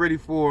diligence to get ready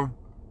for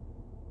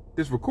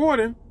this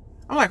recording,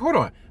 I'm like, hold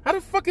on, how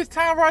the fuck is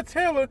Tyrod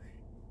Taylor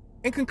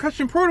in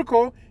concussion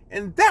protocol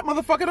and that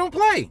motherfucker don't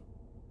play?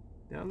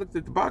 Then I looked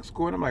at the box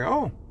score and I'm like,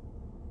 oh,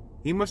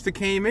 he must have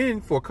came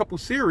in for a couple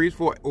series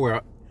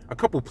or a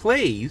couple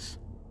plays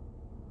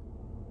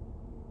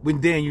when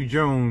Daniel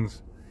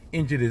Jones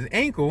injured his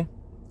ankle,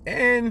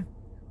 and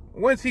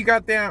once he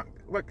got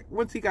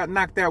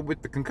knocked out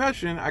with the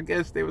concussion, I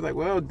guess they were like,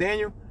 well,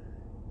 Daniel,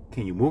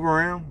 can you move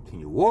around?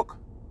 Can you walk?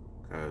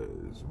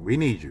 Because we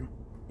need you.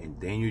 And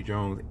Daniel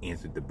Jones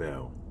answered the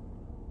bell,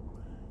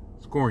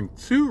 scoring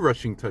 2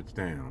 rushing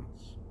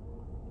touchdowns.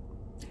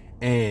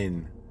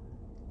 And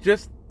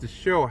just to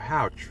show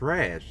how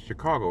trash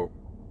Chicago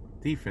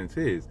defense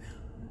is,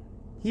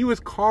 he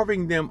was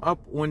carving them up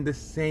on the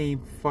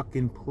same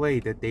fucking play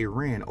that they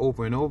ran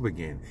over and over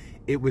again.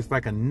 It was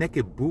like a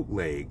naked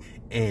bootleg.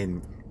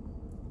 And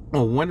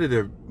on one of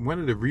the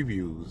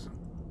reviews,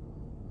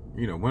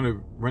 one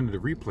of the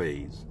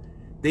replays,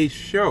 they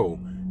show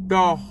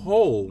the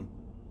whole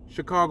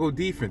Chicago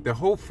defense, the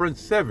whole front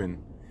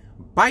seven,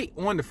 bite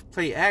on the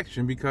play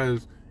action,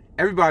 because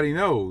everybody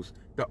knows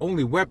the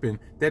only weapon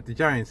that the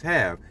Giants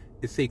have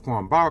is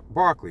Saquon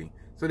Barkley.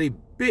 So they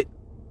bit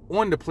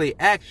on the play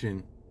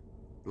action.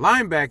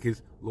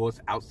 Linebackers lost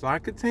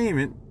outside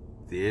containment,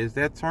 there's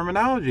that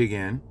terminology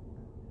again,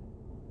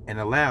 and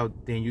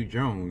allowed Daniel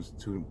Jones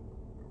to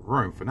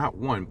run for not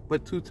 1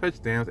 but 2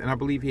 touchdowns. And I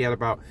believe he had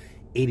about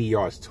 80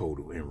 yards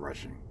total in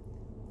rushing.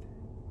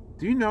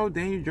 Do you know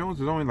Daniel Jones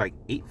was only like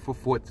 8 for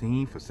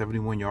 14 for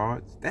 71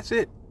 yards? That's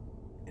it.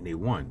 And they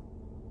won.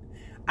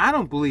 I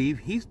don't believe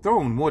he's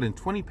thrown more than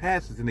 20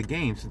 passes in the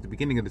game since the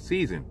beginning of the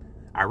season.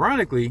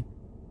 Ironically,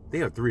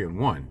 they are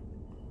 3-1.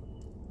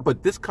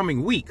 But this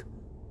coming week,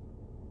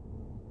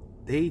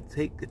 they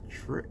take a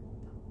trip.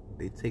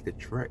 They take a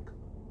trek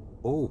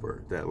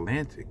over the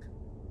Atlantic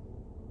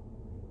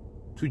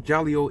to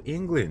jolly old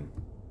England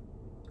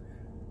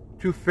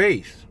to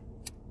face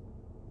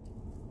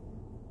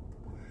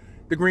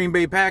the Green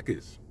Bay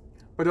Packers.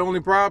 But the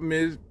only problem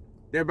is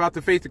they're about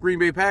to face the Green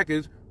Bay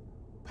Packers,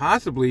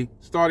 possibly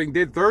starting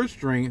their third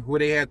string, who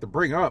they had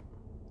to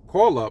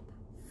call up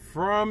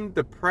from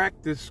the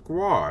practice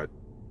squad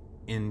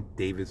in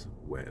Davis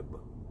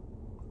Webb.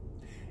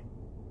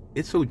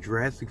 It's so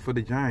drastic for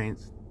the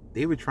Giants.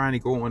 They were trying to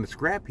go on the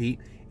scrap heap,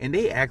 and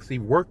they actually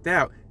worked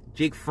out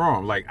Jake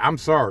Fromm. Like, I'm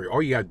sorry,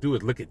 all you got to do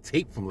is look at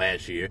tape from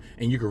last year,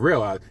 and you can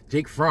realize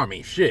Jake Fromm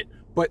ain't shit.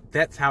 But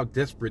that's how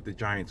desperate the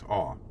Giants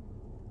are.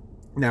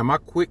 Now, my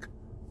quick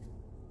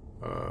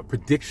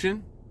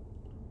prediction,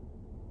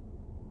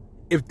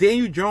 if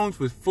Daniel Jones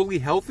was fully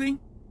healthy,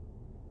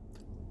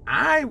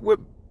 I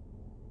would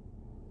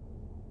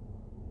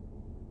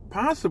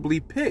possibly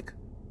pick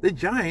the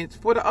Giants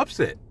for the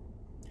upset.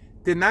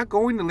 They're not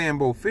going to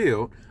Lambeau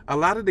Field. A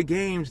lot of the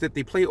games that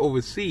they play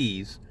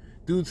overseas,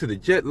 due to the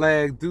jet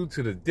lag, due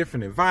to the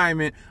different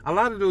environment, a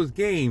lot of those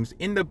games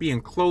end up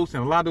being close,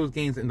 and a lot of those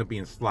games end up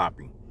being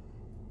sloppy.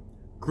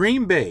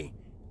 Green Bay,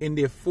 in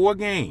their 4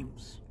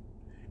 games,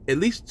 at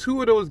least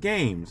 2 of those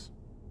games,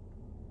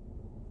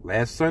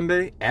 last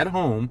Sunday at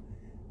home,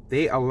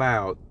 they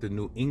allowed the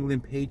New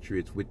England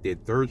Patriots with their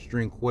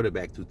third-string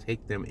quarterback to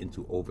take them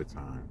into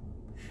overtime,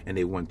 and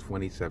they won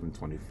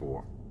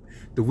 27-24.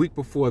 The week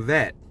before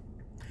that,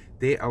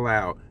 they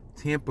allowed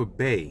Tampa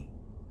Bay,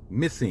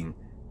 missing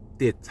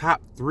their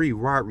top 3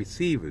 wide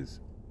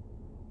receivers,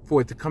 for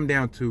it to come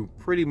down to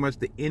pretty much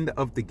the end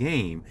of the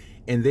game,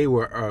 and they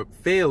were a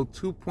failed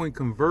 2-point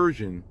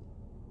conversion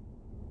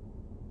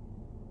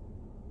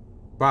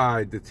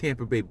by the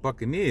Tampa Bay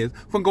Buccaneers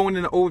from going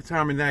into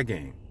overtime in that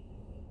game.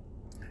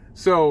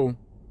 So,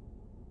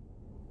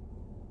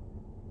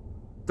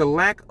 the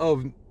lack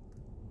of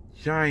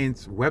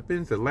Giants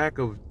weapons, the lack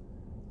of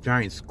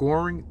Giants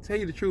scoring, to tell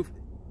you the truth,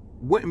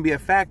 wouldn't be a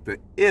factor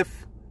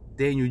if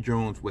Daniel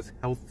Jones was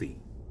healthy.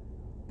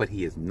 But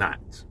he is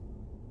not.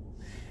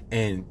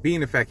 And being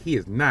the fact he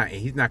is not, and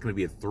he's not going to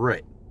be a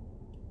threat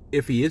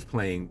if he is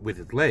playing with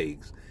his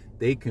legs,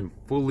 they can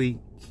fully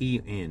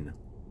key in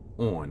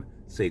on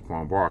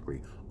Saquon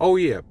Barkley. Oh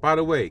yeah, by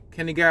the way,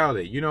 Kenny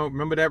Galladay,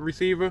 remember that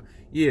receiver?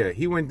 Yeah,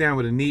 he went down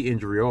with a knee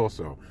injury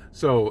also.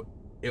 So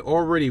they're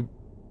already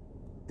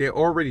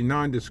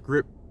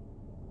nondescript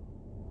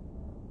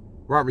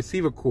wide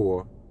receiver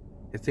core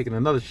has taken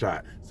another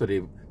shot. So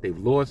they've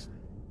lost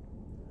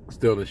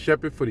Sterling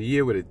Shepard for the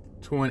year with a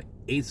torn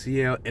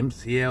ACL,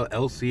 MCL,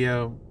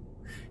 LCL,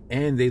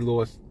 and they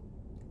lost,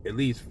 at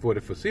least for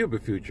the foreseeable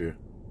future,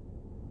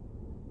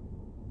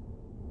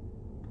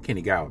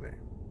 Kenny Galladay.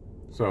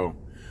 So,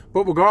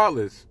 but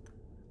regardless,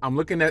 I'm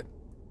looking at,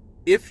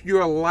 if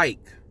you're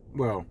like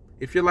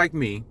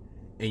me,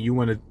 and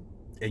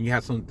you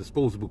have some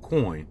disposable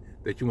coin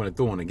that you want to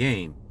throw in a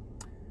game,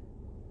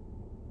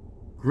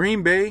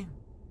 Green Bay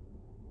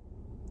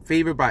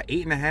favored by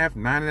 8.5,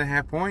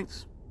 9.5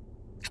 points.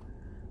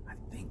 I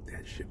think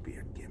that should be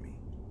a gimme,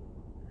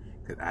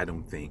 because I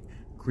don't think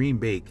Green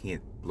Bay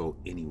can't blow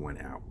anyone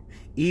out.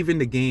 Even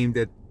the game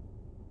that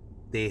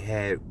they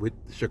had with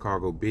the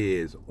Chicago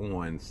Bears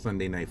on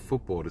Sunday Night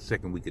Football, the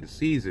second week of the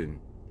season,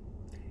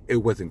 it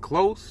wasn't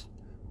close,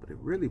 but it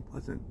really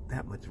wasn't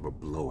that much of a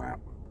blowout.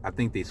 I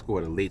think they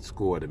scored a late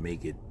score to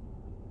make it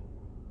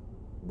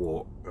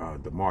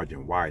the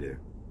margin wider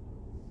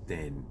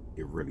than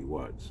it really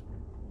was.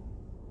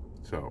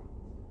 So,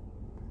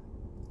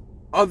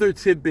 other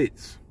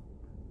tidbits.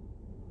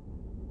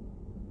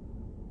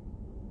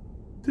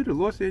 Do the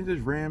Los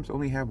Angeles Rams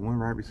only have one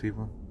wide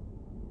receiver?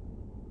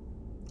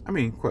 I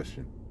mean,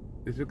 question.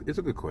 It's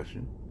a good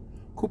question.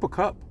 Cooper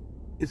Kupp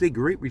is a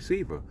great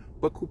receiver,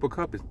 but Cooper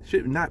Kupp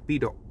should not be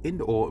the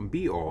end-all and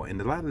be-all. And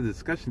a lot of the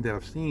discussion that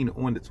I've seen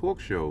on the talk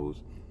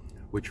shows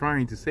were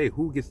trying to say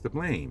who gets the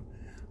blame.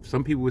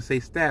 Some people would say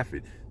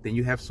Stafford. Then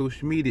you have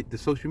the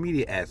social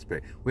media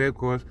aspect, where, of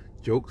course,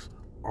 jokes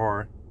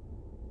are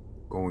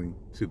going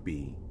to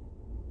be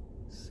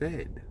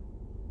said.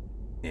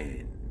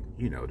 And,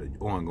 the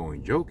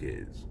ongoing joke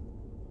is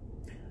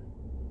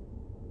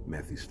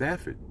Matthew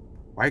Stafford,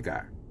 white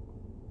guy.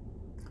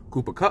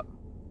 Cooper Kupp,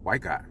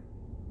 white guy.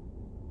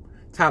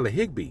 Tyler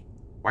Higbee,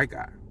 white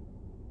guy.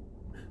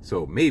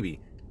 So maybe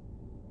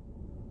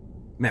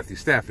Matthew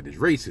Stafford is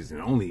racist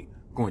and only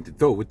going to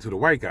throw it to the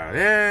white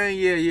guy.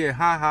 Yeah,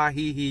 ha ha,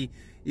 he.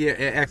 Yeah,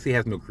 it actually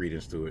has no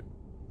credence to it.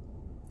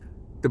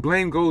 The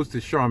blame goes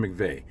to Sean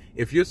McVay.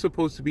 If you're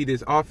supposed to be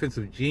this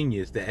offensive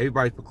genius that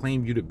everybody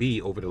proclaimed you to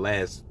be over the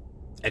last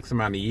X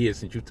amount of years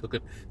since you've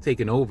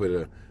taken over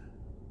the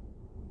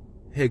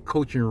head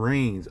coaching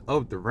reins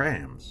of the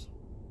Rams,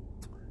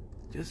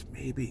 just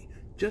maybe,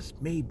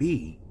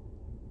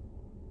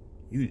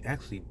 you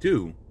actually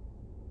do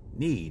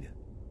need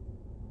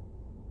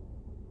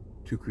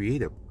to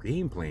create a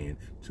game plan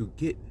to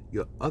get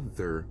your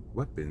other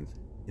weapons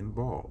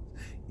involved.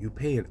 You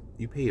paid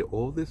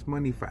all this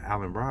money for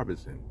Allen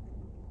Robinson.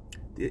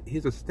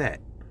 Here's a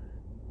stat.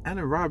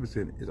 Allen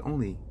Robinson is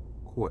only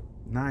caught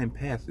 9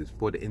 passes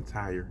for the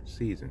entire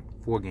season,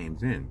 4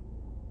 games in.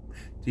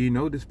 Do you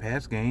know this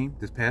past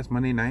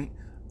Monday night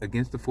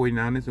against the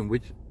 49ers, in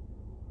which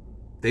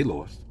they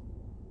lost,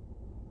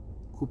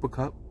 Cooper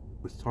Kupp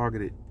was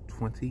targeted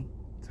 20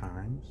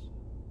 times?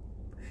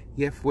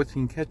 He had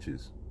 14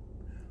 catches,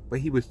 but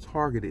he was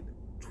targeted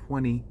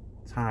 20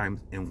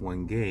 times in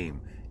one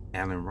game.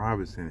 Allen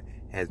Robinson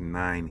has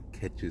 9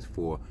 catches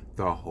for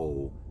the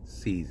whole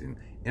season.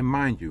 And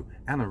mind you,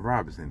 Allen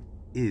Robinson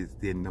is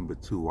their number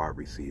 2 wide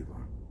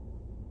receiver.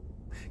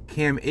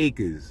 Cam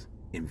Akers,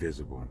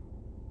 invisible.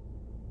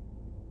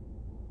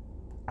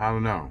 I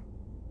don't know.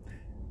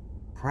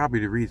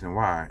 Probably the reason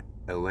why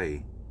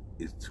LA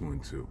is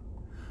 2-2.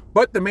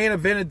 But the main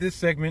event of this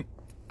segment,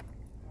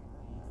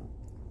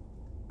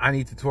 I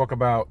need to talk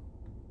about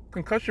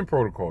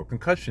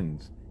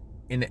concussions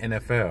in the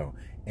NFL,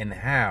 and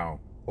how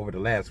over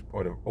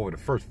the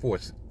first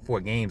four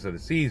games of the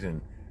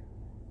season,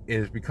 it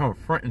has become a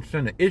front and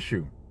center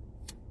issue.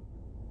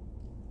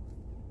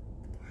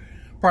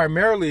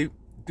 Primarily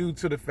due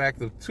to the fact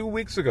that 2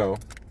 weeks ago,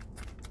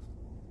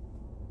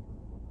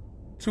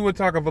 Tua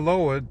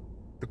Tagovailoa,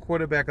 the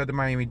quarterback of the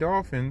Miami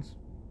Dolphins,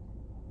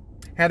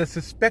 had a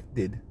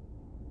suspected,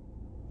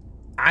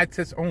 eye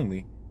test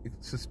only,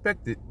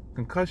 suspected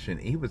concussion.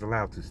 He was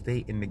allowed to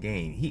stay in the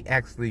game. He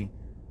actually,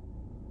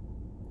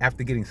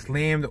 after getting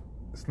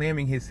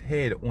slamming his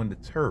head on the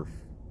turf,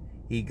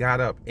 he got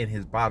up and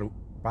his body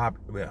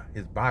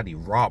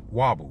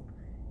wobbled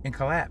and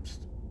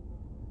collapsed.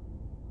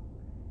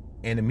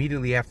 And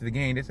immediately after the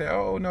game, they said,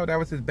 "Oh no, that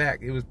was his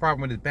back. It was a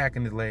problem with his back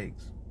and his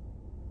legs."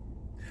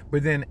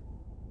 But then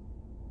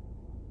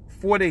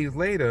 4 days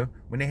later,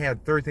 when they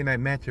had Thursday night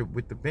matchup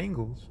with the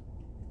Bengals,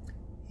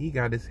 he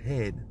got his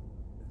head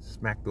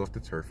smacked off the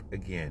turf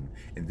again.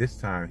 And this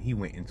time he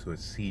went into a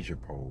seizure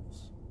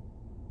pose.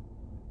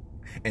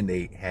 And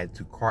they had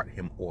to cart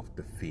him off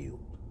the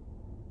field.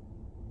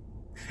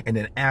 And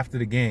then after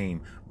the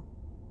game,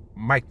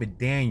 Mike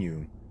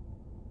McDaniel,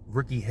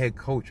 rookie head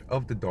coach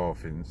of the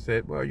Dolphins,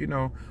 said, well,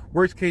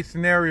 best case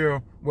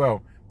scenario,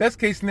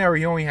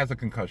 he only has a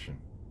concussion.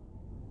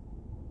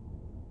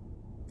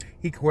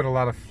 He caught a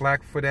lot of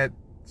flack for that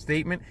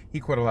statement. He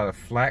caught a lot of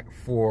flack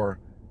for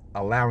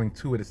allowing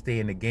Tua to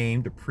stay in the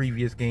game, the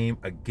previous game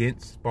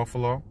against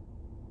Buffalo.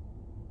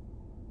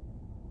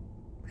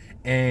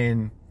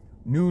 And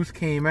news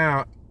came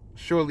out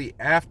shortly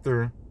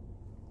after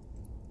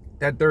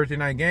that Thursday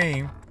night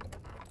game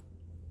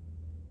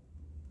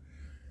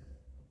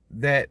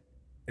that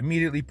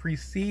immediately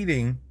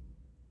preceding,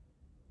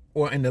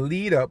 or in the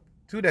lead up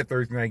to that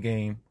Thursday night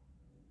game,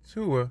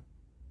 Tua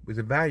was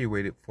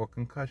evaluated for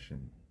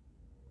concussion.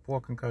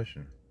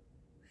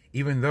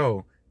 Even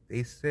though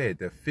they said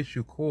the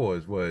official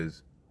cause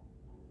was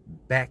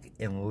back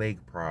and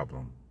leg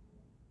problem.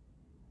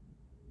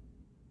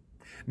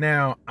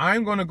 Now,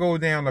 I'm going to go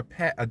down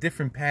a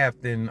different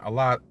path than a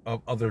lot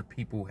of other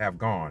people have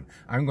gone.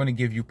 I'm going to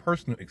give you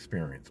personal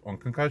experience on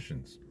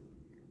concussions.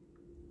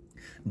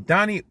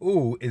 Donnie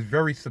is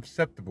very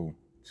susceptible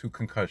to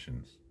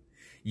concussions.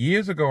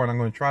 Years ago, and I'm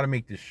going to try to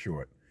make this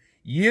short.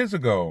 Years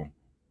ago,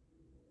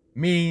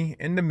 me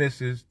and the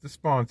missus, the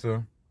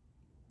sponsor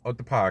of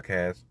the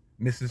podcast,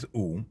 Mrs.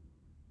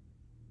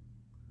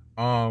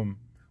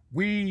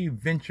 We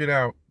ventured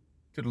out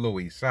to the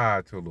Lower East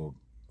Side to a little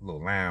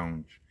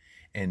lounge.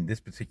 And this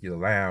particular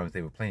lounge,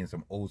 they were playing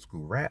some old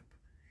school rap.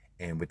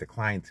 And with the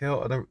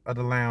clientele of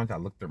the lounge, I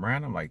looked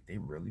around. I'm like, they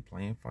really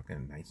playing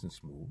fucking nice and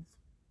smooth?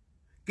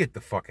 Get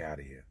the fuck out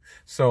of here.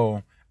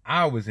 So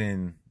I was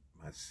in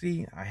my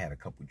seat. I had a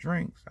couple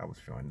drinks. I was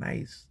feeling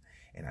nice.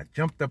 And I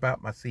jumped up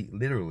out my seat,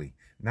 literally,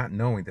 not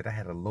knowing that I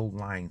had a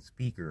low-lying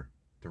speaker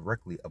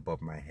directly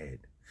above my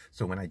head.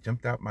 So when I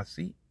jumped out my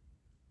seat,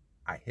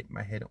 I hit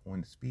my head on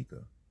the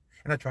speaker.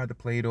 And I tried to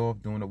play it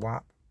off doing the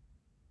wop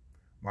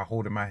while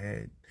holding my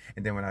head.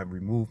 And then when I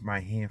removed my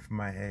hand from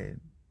my head,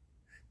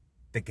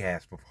 the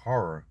gasp of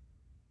horror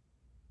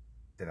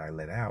that I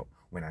let out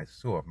when I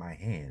saw my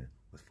hand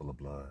was full of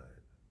blood.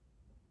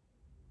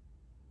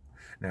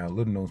 Now, a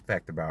little known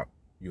fact about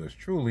yours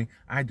truly,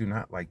 I do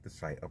not like the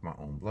sight of my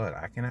own blood.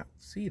 I cannot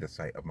see the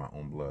sight of my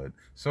own blood.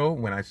 So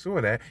when I saw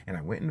that, and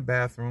I went in the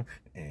bathroom,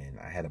 and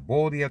I had a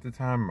baldy at the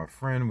time, my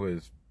friend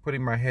was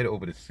putting my head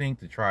over the sink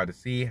to try to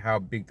see how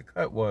big the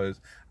cut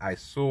was, I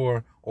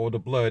saw all the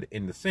blood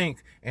in the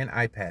sink, and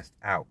I passed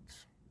out.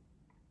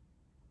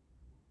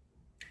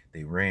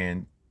 They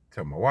ran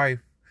to my wife.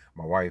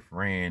 My wife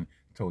ran,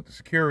 told the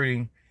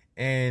security,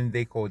 and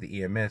they called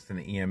the EMS, and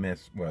the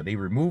EMS, they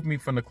removed me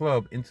from the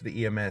club into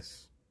the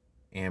EMS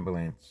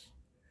ambulance,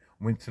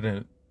 went to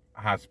the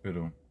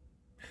hospital,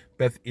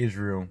 Beth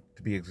Israel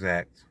to be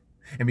exact,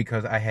 And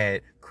because I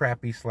had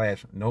crappy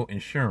 / no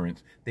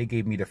insurance, they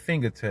gave me the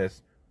finger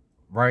test,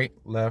 right,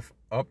 left,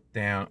 up,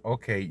 down.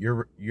 Okay,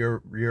 you're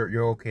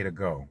okay to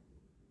go.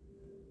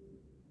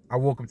 I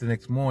woke up the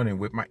next morning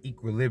with my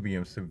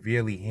equilibrium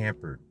severely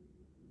hampered.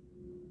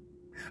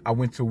 I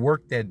went to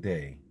work that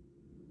day,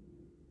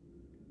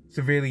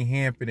 severely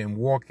hampered and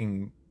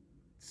walking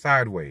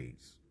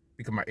sideways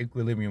because my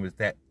equilibrium was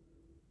that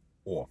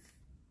off.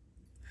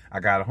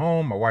 I got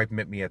home. My wife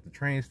met me at the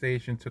train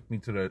station, took me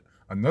to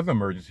another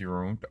emergency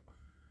room,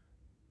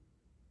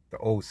 the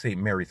old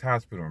St. Mary's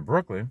Hospital in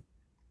Brooklyn.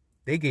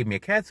 They gave me a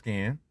CAT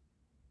scan,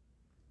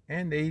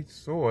 and they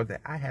saw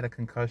that I had a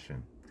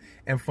concussion.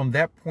 And from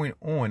that point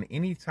on,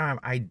 anytime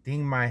I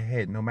ding my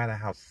head, no matter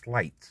how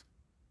slight,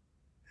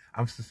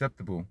 I'm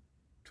susceptible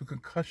to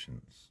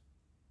concussions.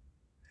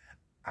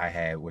 I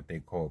had what they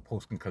call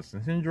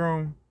post-concussion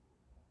syndrome.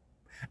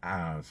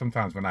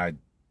 Sometimes when I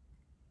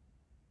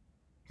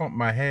bump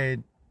my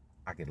head,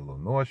 I get a little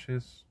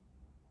nauseous.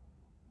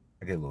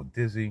 I get a little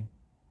dizzy.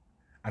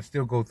 I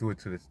still go through it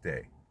to this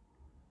day.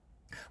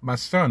 My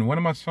son, one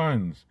of my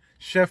sons,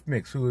 Chef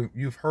Mix, who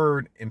you've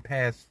heard in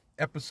past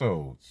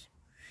episodes,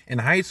 in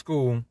high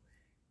school,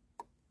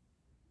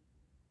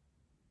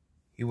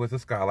 he was a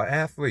scholar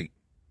athlete.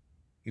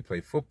 He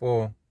played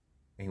football,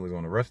 and he was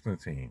on a wrestling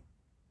team.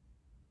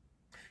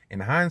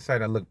 In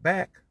hindsight, I look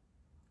back,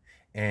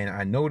 and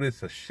I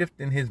noticed a shift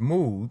in his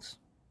moods,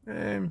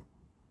 and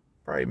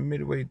probably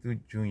midway through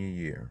junior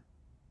year.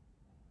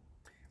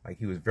 Like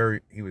he was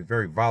very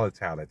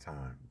volatile at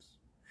times.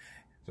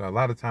 So a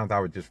lot of times I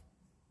would just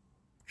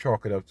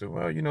chalk it up to,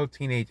 well,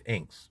 teenage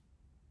angst.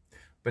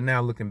 But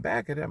now looking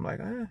back at it, I'm like,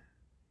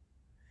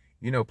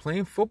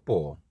 playing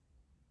football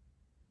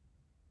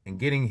and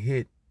getting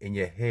hit in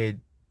your head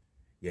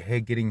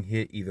getting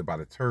hit either by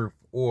the turf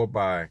or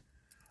by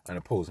an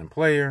opposing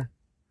player.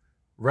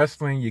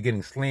 Wrestling, you're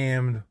getting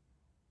slammed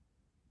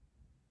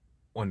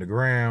on the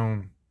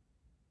ground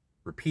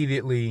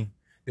repeatedly.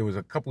 There was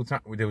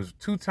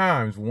 2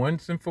 times,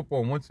 once in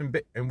football, once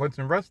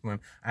in wrestling.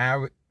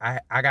 I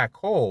got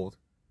called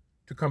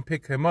to come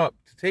pick him up,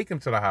 to take him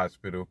to the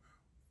hospital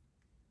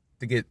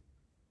to get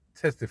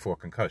tested for a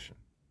concussion.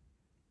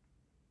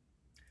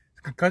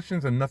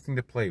 Concussions are nothing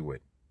to play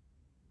with.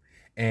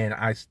 And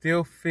I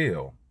still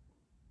feel,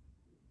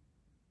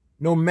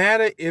 no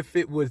matter if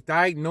it was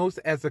diagnosed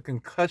as a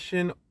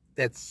concussion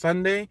that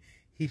Sunday,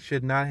 he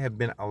should not have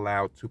been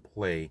allowed to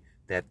play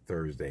that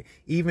Thursday.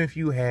 Even if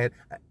you had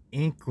an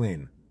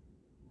inkling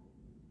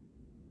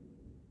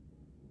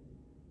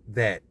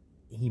that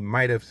he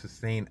might have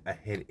sustained a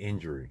head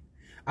injury.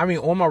 I mean,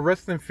 all my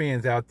wrestling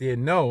fans out there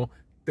know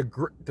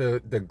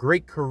the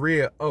great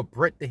career of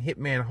Bret the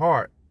Hitman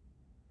Hart.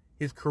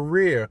 His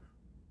career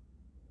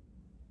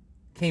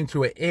came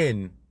to an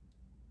end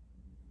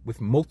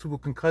with multiple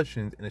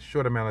concussions in a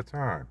short amount of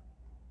time.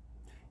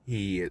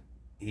 He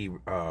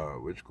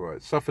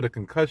suffered a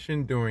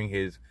concussion during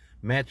his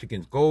match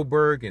against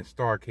Goldberg in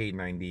Starrcade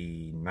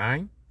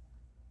 99.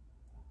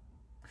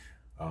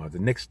 The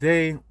next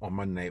day on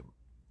Monday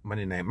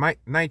Night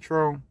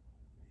Nitro,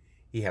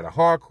 he had a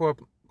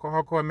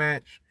hardcore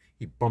match.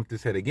 He bumped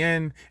his head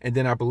again, and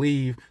then I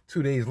believe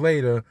 2 days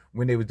later,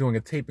 when they were doing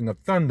a taping of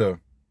Thunder,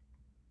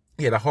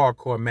 he had a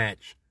hardcore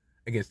match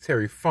against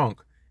Terry Funk,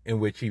 in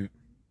which he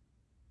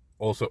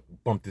also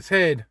bumped his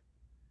head,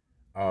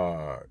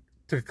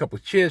 took a couple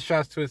chair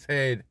shots to his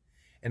head,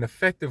 and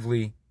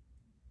effectively,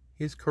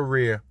 his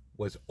career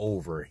was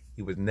over.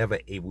 He was never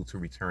able to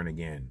return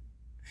again.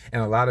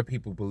 And a lot of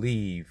people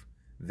believe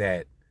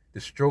that the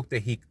stroke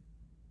that he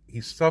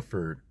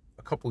suffered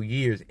a couple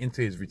years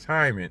into his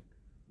retirement,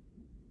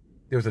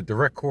 there was a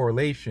direct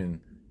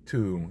correlation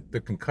to the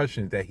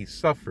concussions that he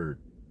suffered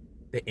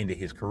that ended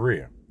his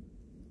career.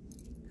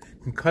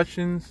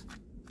 Concussions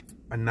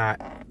are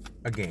not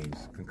a game.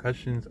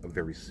 Concussions are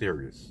very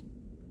serious.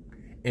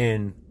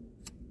 And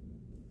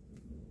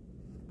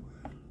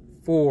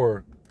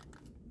for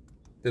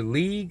the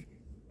league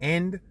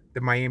and the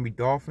Miami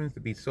Dolphins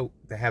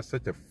to have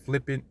such a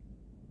flippant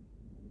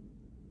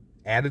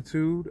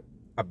attitude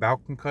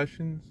about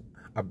concussions,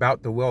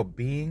 about the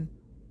well-being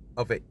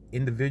of an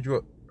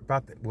individual,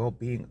 about the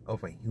well-being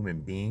of a human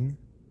being,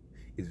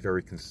 is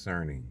very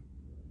concerning.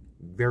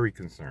 Very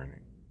concerning.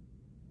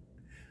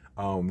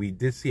 We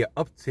did see an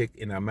uptick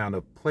in the amount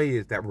of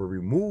players that were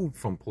removed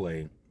from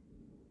play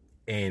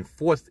and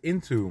forced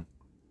into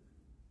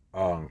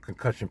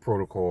concussion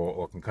protocol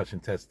or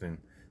concussion testing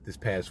this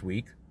past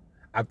week.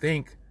 I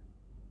think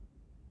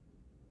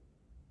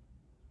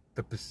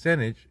the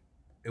percentage,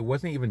 it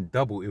wasn't even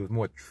double, it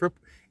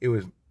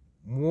was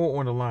more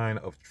on the line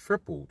of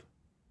tripled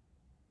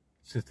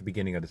since the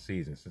beginning of the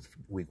season, since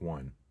week 1.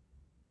 And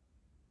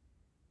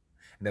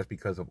that's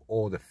because of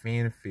all the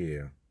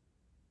fanfare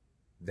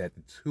that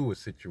the Tua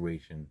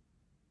situation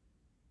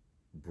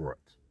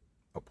brought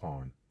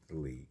upon the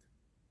league.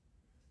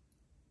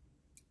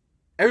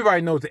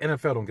 Everybody knows the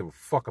NFL don't give a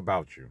fuck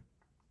about you.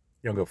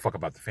 They don't give a fuck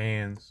about the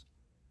fans.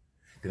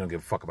 They don't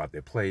give a fuck about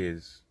their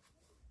players.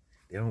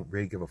 They don't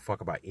really give a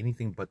fuck about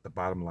anything but the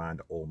bottom line,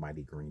 the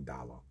almighty green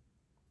dollar.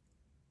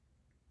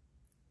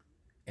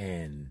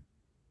 And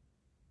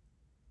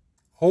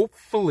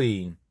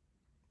hopefully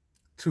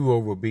Tua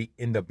will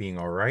end up being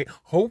all right.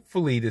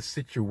 Hopefully the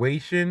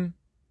situation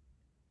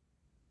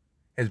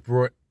has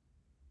brought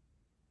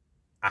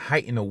a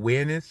heightened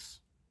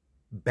awareness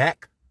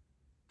back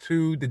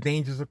to the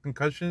dangers of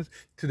concussions,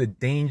 to the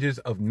dangers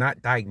of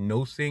not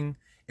diagnosing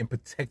and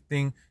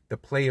protecting the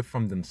player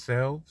from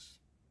themselves.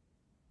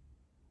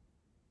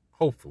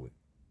 Hopefully.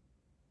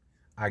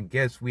 I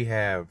guess we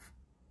have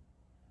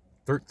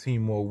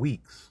 13 more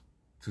weeks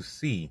to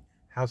see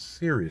how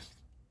serious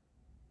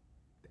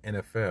the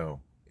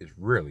NFL is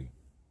really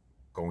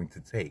going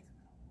to take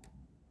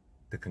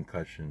the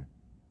concussion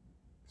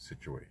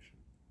situation.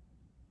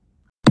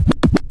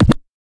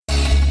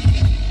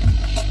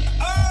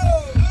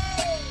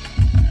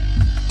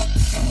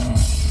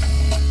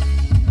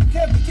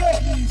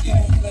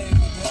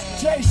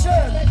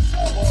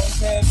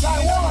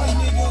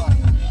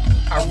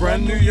 I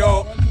run New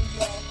York.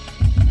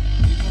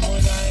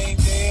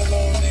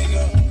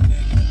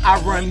 I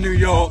run New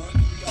York.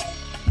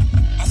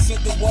 I said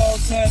the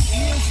walls have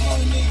ears,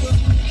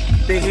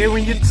 nigga. They hear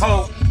when you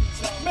talk.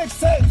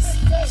 Mixtapes,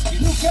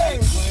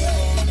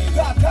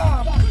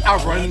 UK.com.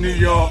 I run New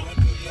York.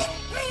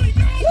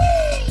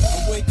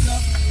 I wake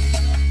up,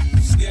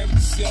 scared of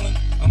the ceiling,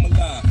 I'm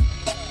alive.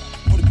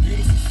 What a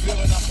beautiful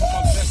feeling, I put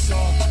my vest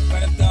on,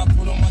 right after I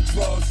put on my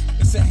drawers.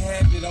 It's a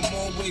habit, I'm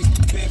always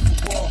prepared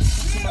for war.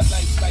 See my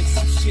life like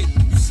some shit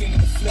you seen in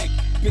the flick.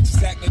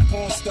 Bitches act like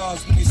porn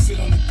stars when they sit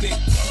on the dick.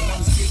 When I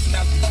was getting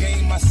out the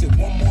game, I said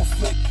one more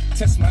flick.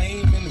 Test my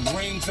aim in the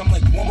range, I'm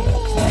like one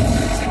more click.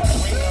 It's my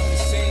brain, I'm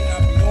insane, I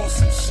be on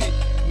some shit.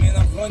 Man,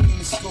 I run in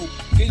the scope,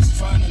 they just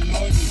trying to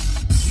annoy me.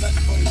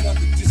 Nothing but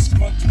another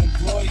disgruntled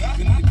employee.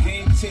 Been in the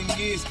game 10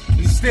 years, but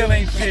he Still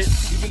ain't shit.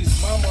 Even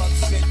his mama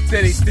upset.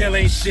 Said he still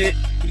ain't shit.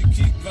 But he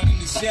keep running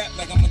the zap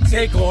like I'ma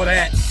Take all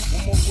that.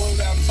 One more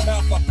word out his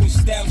mouth, I push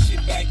style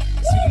shit back.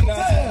 See the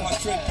knife on my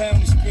tread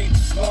pound, the screen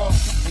too long.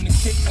 And the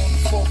kick on the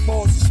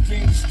 4-4s, the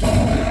stream is strong.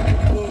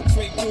 The little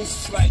Trey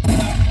Goose is like,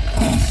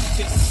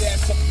 takes his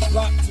ass up the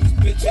block to his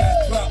bitch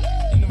ass drop.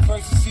 In the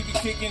verses he be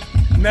kicking,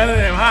 None of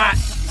them hot.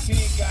 he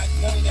ain't got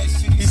none of that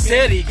shit He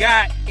said he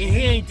got, and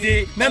he ain't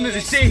did. None of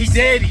the shit he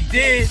did, he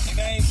did. And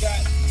I ain't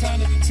got time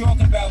to be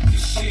talking about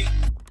this shit.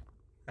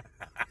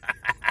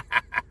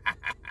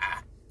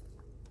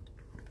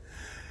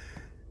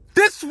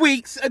 This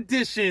week's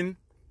edition,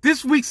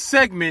 this week's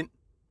segment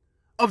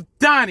of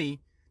Donnie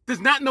does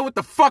not know what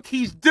the fuck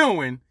he's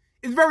doing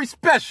is very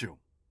special.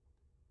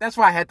 That's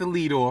why I had to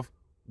lead off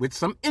with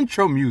some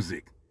intro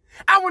music.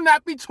 I will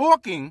not be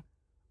talking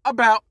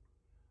about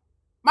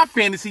my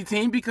fantasy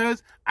team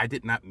because I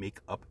did not make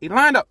up a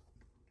lineup.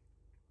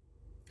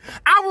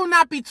 I will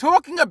not be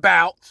talking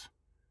about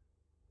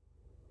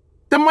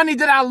the money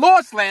that I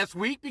lost last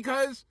week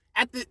because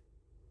at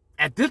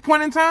this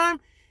point in time,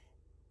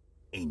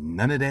 ain't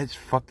none of that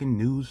fucking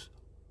news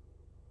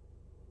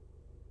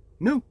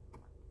new.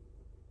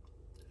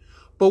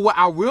 But what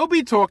I will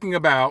be talking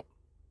about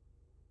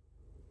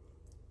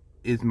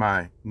is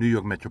my New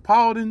York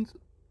Metropolitans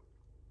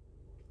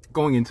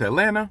going into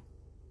Atlanta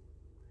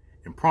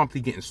and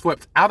promptly getting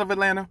swept out of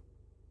Atlanta.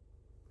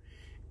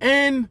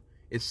 And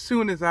as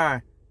soon as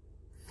I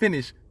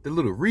finish the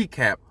little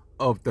recap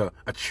of the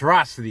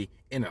atrocity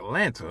in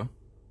Atlanta,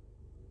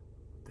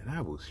 then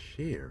I will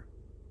share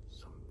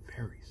some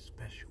very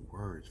special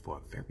words for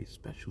a very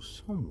special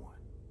someone.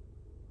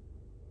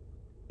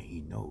 And he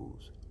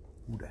knows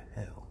who the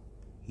hell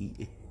he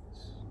is.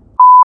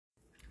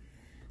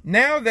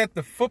 Now that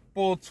the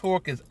football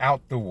talk is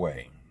out the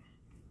way,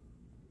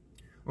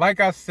 like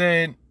I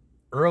said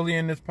earlier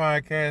in this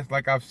podcast,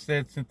 like I've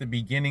said since the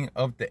beginning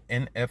of the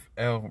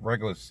NFL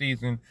regular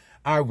season,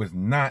 I was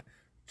not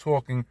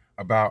talking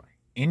about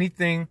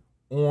anything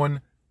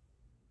on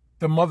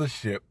the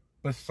mothership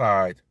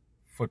besides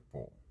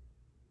football.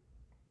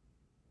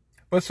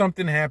 But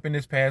something happened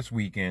this past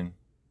weekend,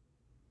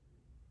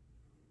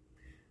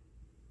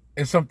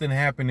 and something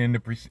happened in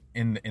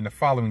the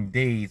following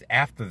days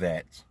after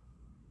that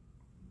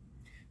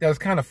was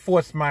kind of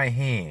forced my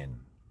hand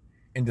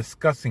in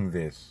discussing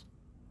this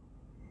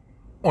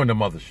on the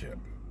mothership.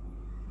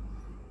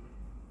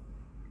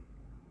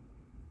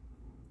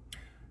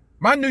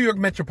 My New York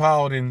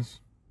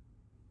Metropolitans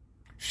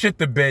shit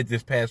the bed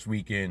this past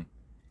weekend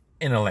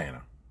in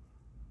Atlanta.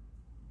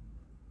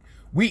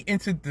 We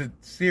entered the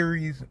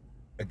series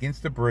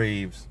against the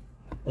Braves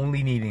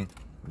only needing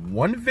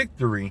one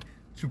victory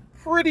to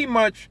pretty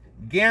much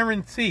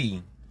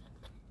guarantee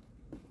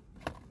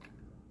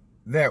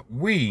that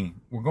we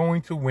were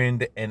going to win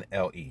the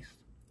NL East.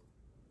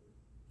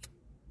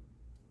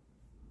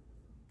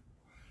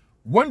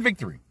 One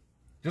victory.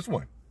 Just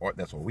one. Or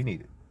that's all we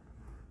needed.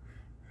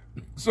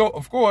 So,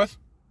 of course,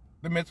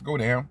 the Mets go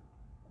down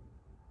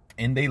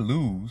and they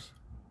lose.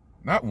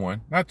 Not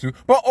one, not two,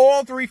 but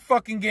all three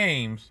fucking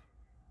games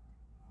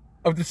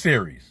of the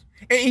series.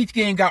 And each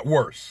game got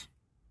worse.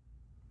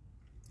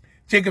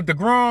 Jacob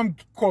deGrom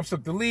coughs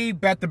up the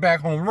lead, back-to-back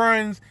home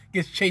runs,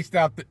 gets chased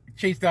out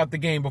the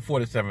game before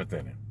the seventh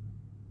inning.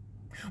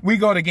 We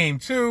go to game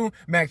 2.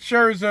 Max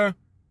Scherzer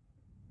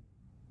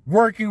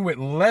working with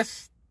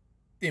less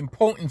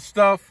important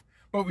stuff,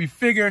 but we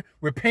figure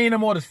we're paying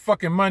him all this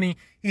fucking money.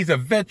 He's a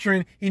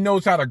veteran. He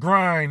knows how to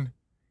grind.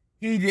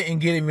 He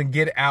didn't even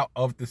get out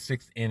of the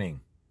 6th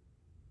inning.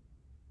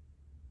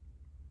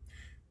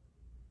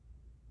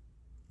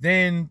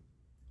 Then,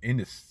 in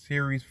the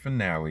series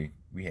finale,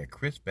 we had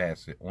Chris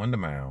Bassett on the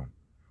mound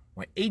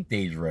on 8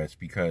 days rest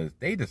because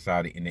they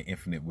decided in their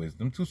infinite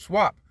wisdom to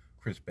swap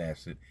Chris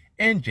Bassett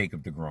and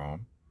Jacob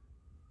deGrom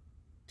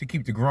to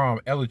keep deGrom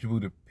eligible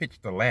to pitch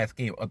the last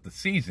game of the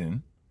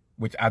season,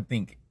 which I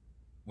think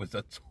was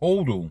a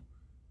total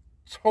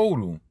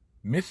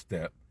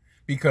misstep.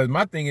 Because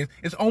my thing is,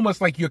 it's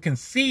almost like you're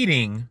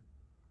conceding,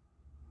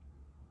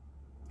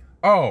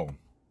 oh,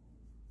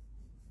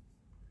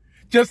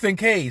 just in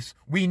case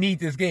we need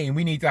this game,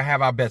 we need to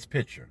have our best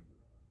pitcher.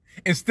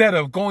 Instead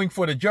of going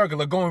for the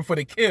jugular, going for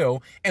the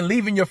kill, and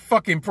leaving your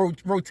fucking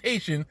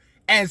rotation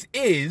as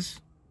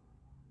is.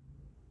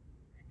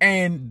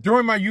 And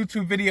during my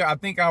YouTube video, I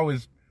think I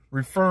was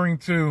referring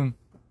to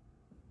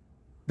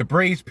the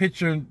Braves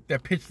pitcher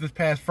that pitched this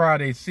past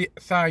Friday,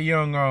 Cy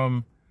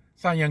Young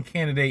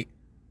candidate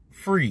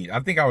Fried. I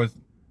think I was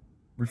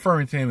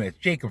referring to him as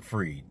Jacob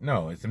Fried.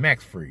 No, it's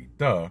Max Fried.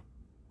 Duh.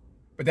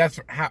 But that's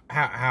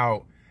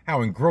how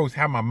engrossed,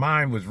 how my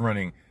mind was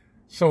running.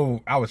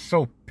 So I was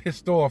so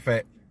pissed off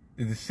at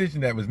the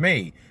decision that was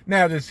made.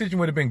 Now, the decision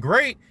would have been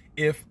great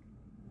if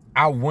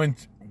our 1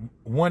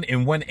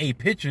 and 1A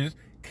pitchers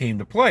came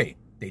to play.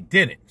 They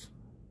didn't.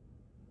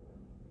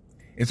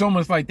 It's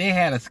almost like they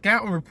had a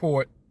scouting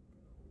report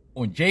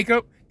on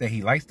Jacob that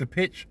he likes to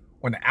pitch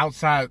on the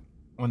outside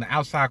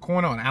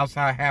corner, on the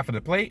outside half of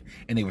the plate,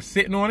 and they were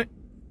sitting on it.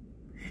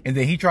 And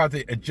then he tried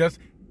to adjust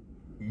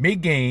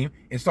mid-game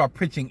and start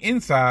pitching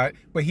inside,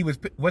 but he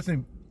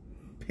wasn't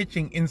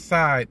pitching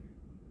inside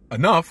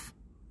enough,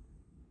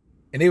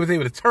 and they was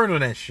able to turn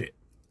on that shit.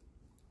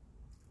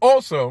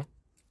 Also,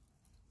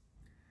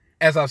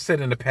 as I've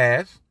said in the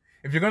past,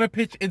 if you're gonna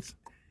pitch,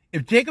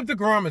 if Jacob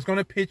deGrom is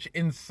gonna pitch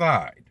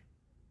inside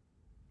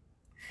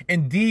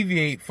and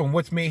deviate from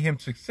what's made him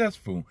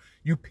successful,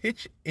 you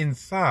pitch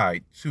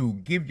inside to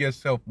give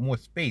yourself more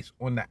space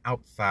on the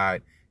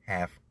outside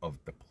half of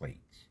the plate.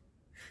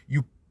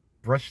 You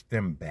brush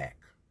them back.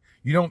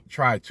 You don't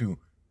try to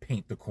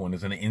paint the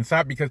corners on the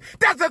inside because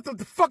that's not what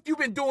the fuck you've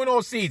been doing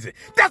all season.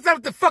 That's not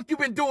what the fuck you've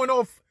been doing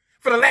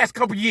for the last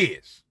couple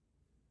years.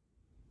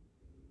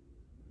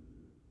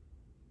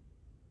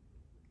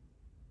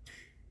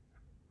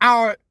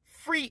 Our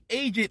free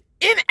agent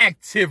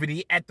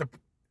inactivity at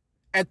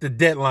the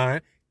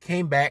deadline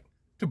came back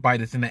to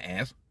bite us in the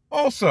ass.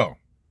 Also,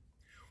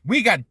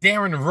 we got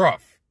Darren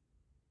Ruff.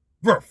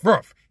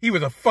 He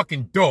was a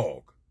fucking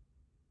dog.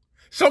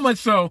 So much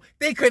so,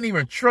 they couldn't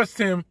even trust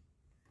him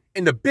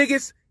in the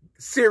biggest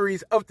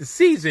series of the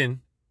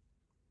season.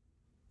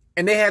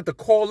 And they had to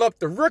call up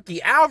the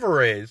rookie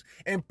Alvarez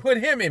and put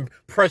him in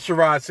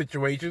pressurized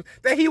situations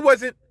that he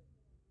wasn't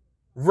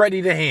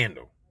ready to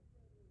handle.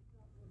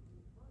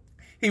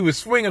 He was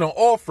swinging on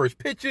all first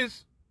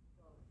pitches.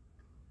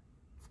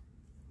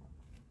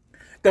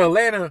 The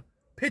Atlanta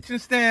pitching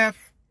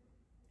staff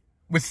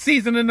was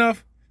seasoned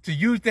enough to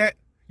use that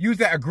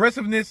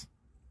aggressiveness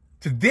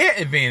to their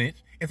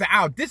advantage and to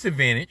our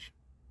disadvantage,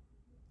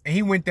 and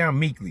he went down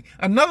meekly.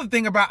 Another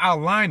thing about our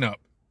lineup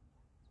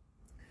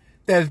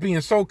that is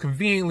being so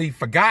conveniently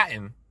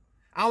forgotten,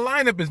 our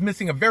lineup is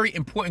missing a very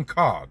important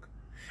cog,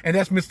 and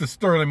that's Mr.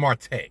 Sterling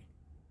Marte.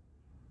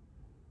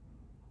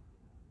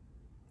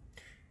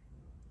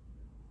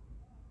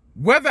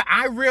 Whether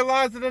I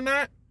realize it or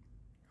not,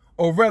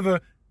 or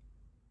whether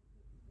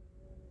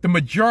the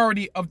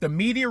majority of the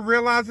media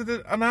realizes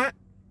it or not,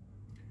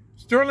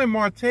 Sterling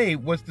Marte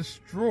was the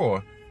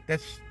straw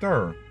that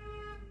stirred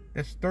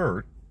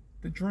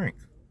the drink.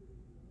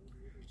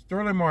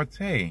 Sterling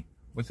Marte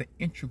was an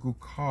integral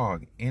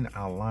cog in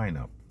our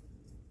lineup.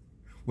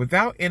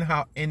 Without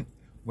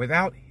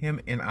him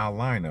in our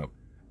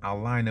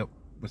lineup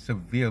was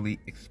severely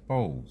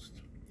exposed.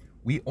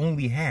 We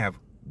only have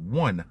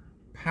one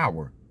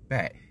power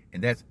bat,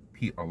 and that's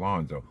Pete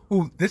Alonso,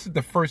 who this is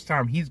the first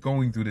time he's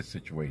going through this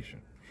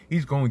situation.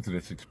 He's going through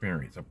this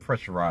experience of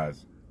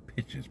pressurized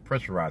pitches,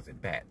 pressurized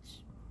at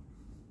bats.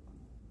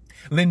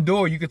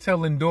 Lindor, you could tell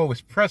Lindor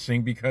was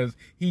pressing because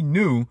he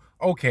knew,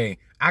 okay,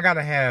 I got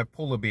to have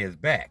Polar Bear's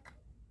back.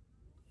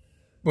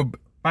 But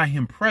by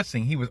him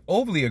pressing, he was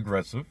overly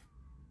aggressive,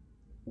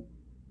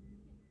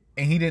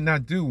 and he did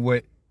not do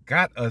what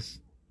got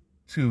us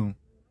to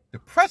the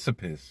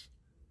precipice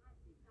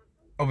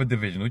of a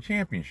divisional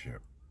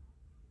championship.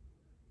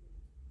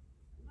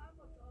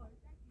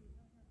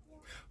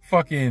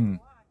 Fucking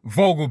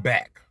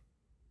Vogelbach,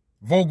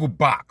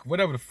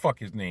 whatever the fuck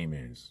his name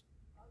is.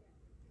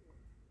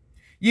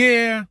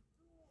 Yeah,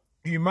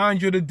 he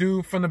reminds you of the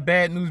dude from the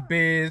Bad News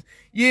Bears.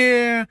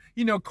 Yeah,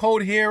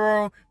 Cold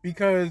Hero,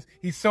 because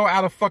he's so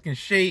out of fucking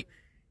shape.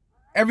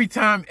 Every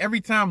time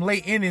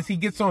late innings he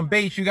gets on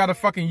base, you gotta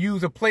fucking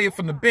use a player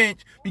from the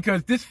bench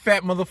because this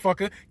fat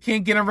motherfucker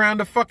can't get around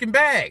the fucking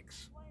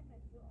bags.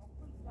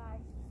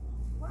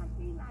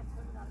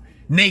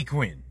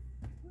 Naquin.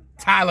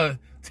 Tyler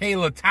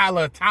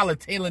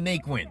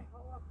Naquin.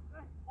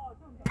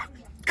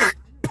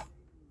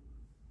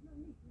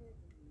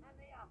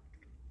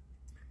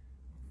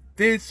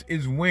 This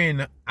is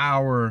when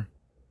our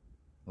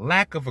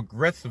lack of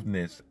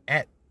aggressiveness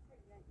at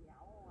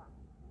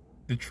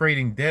the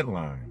trading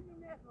deadline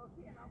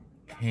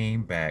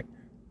came back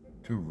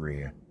to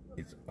rear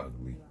its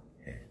ugly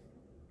head.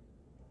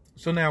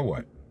 So now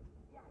what?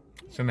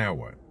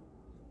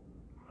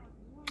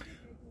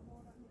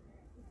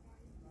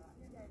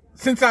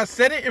 Since I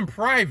said it in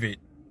private,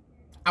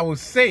 I will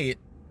say it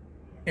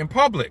in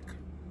public.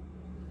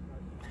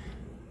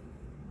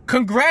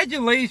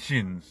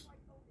 Congratulations,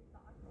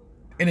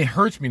 and it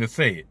hurts me to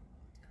say it,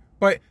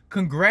 but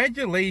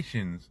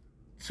congratulations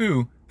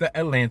to the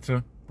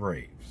Atlanta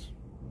Braves.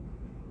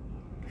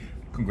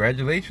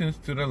 Congratulations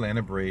to the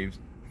Atlanta Braves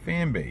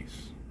fan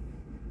base.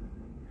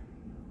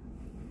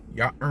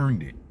 Y'all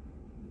earned it.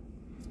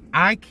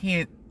 I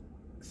can't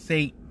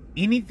say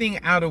anything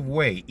out of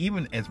way,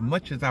 even as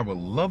much as I would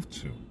love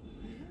to.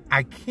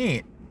 I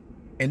can't.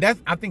 And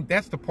I think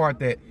that's the part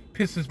that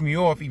pisses me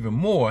off even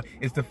more,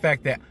 is the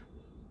fact that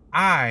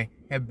I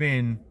have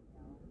been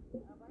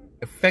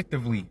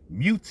effectively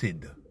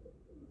muted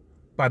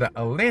by the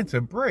Atlanta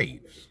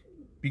Braves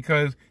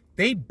because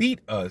they beat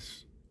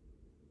us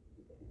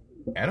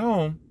at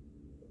home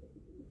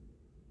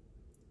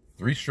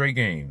 3 straight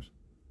games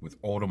with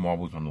all the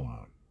marbles on the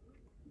line.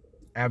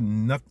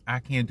 I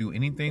can't do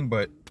anything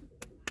but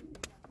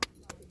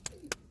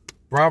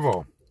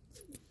bravo.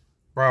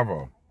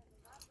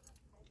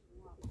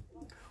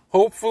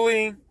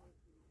 Hopefully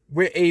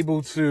we're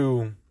able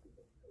to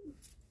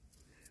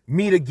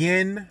meet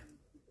again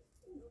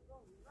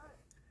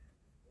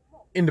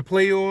in the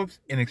playoffs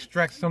and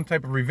extract some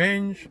type of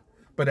revenge.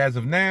 But as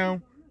of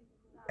now,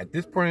 at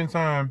this point in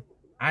time,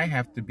 I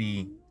have to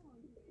be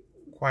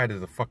quiet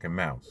as a fucking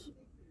mouse.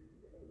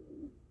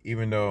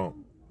 Even though,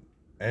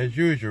 as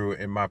usual,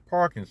 in my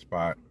parking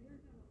spot,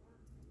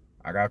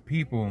 I got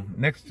people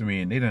next to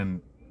me and they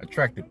done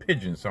attracted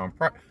pigeons. So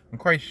I'm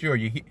quite sure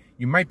you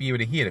might be able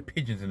to hear the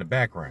pigeons in the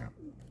background.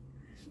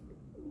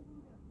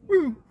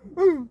 Woo,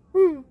 woo,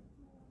 woo.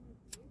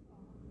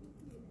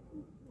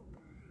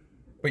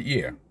 But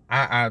yeah,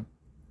 I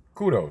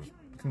kudos.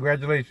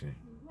 Congratulations.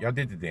 Y'all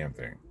did the damn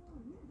thing.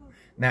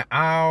 Now,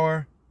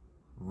 our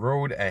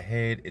road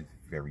ahead is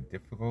very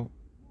difficult.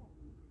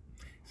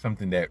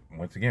 Something that,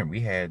 once again,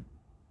 we had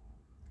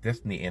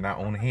destiny in our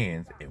own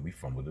hands and we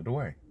fumbled it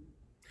away.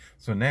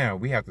 So now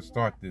we have to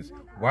start this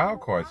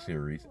wild card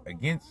series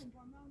against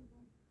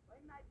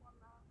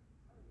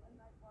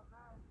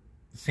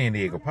the San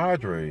Diego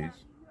Padres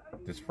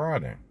this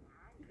Friday.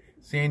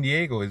 San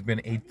Diego has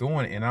been a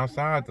thorn in our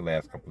side the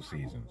last couple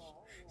seasons.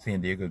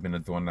 San Diego has been a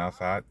thorn in our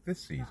side this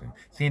season.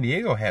 San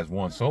Diego has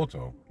Juan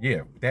Soto.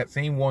 Yeah, that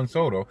same Juan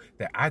Soto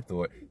that I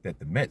thought that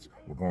the Mets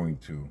were going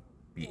to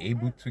be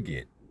able to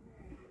get.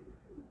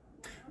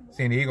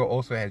 San Diego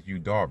also has Yu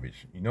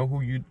Darvish. You know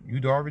who Yu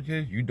Darvish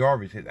is? Yu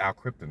Darvish is our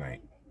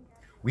kryptonite.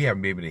 We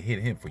haven't been able to hit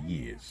him for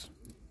years.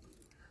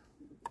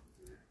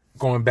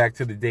 Going back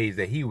to the days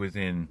that he was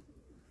in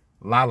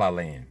La La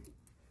Land.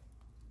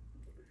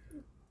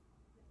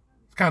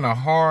 It's kind of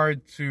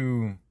hard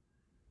to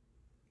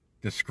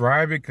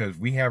describe it because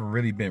we haven't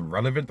really been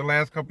relevant the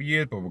last couple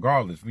years, but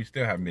regardless, we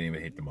still haven't been able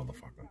to hit the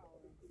motherfucker.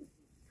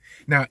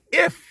 Now,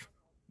 if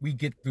we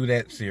get through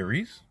that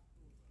series,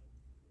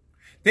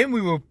 then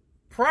we will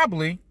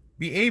probably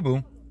be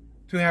able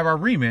to have our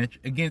rematch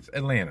against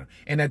Atlanta.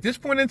 And at this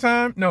point in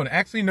time,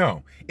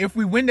 no. If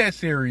we win that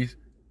series,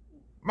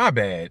 my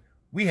bad,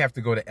 we have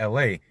to go to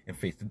LA and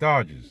face the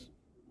Dodgers,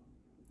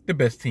 the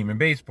best team in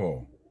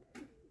baseball.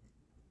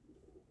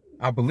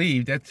 I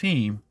believe that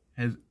team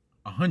has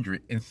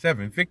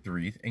 107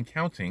 victories and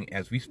counting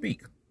as we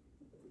speak.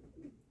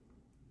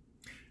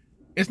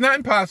 It's not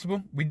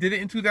impossible. We did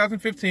it in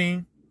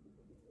 2015.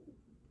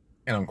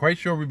 And I'm quite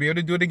sure we'll be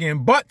able to do it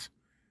again. But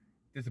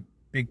there's a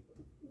big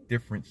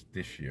difference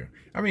this year.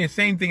 I mean, the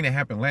same thing that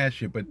happened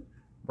last year. But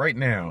right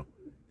now,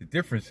 the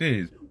difference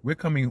is we're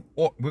going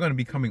to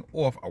be coming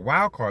off a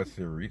wild card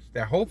series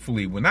that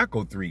hopefully will not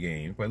go 3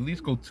 games, but at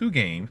least go 2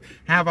 games,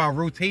 have our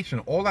rotation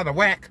all out of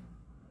whack.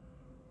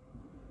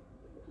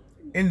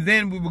 And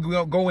then we will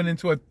go going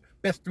into a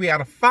best 3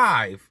 out of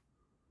 5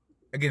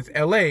 against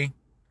LA,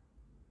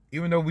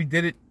 even though we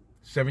did it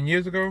 7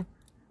 years ago.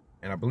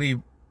 And I believe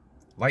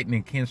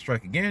lightning can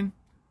strike again,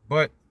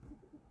 but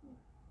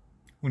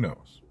who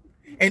knows?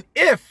 And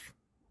if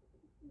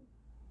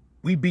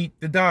we beat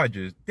the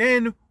Dodgers,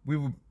 then we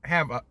will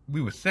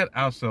set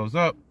ourselves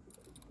up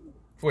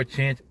for a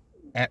chance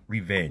at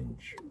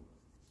revenge.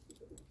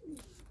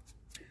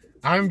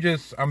 I'm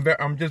just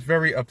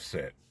very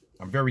upset.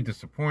 I'm very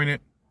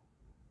disappointed.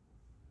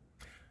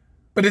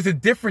 But it's a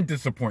different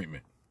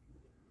disappointment.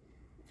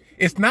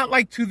 It's not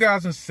like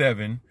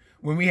 2007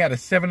 when we had a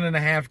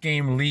 7.5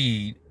 game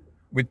lead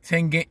with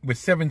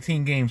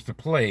 17 games to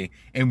play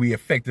and we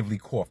effectively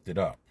coughed it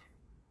up.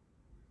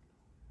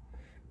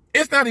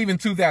 It's not even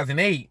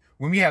 2008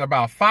 when we had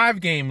about a 5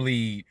 game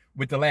lead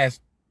with the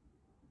last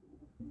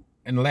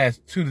in the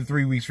last 2 to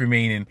 3 weeks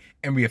remaining,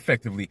 and we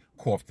effectively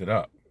coughed it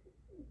up.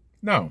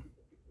 No.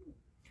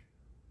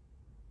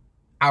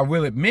 I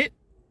will admit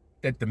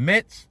that the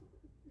Mets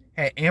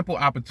had ample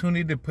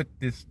opportunity to put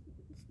this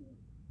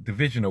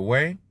division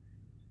away.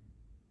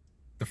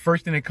 The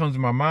first thing that comes to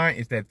my mind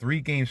is that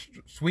 3-game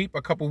sweep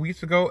a couple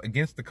weeks ago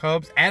against the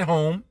Cubs at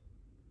home.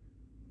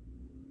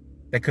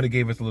 That could have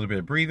gave us a little bit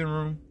of breathing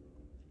room.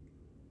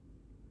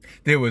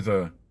 There was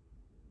a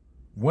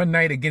one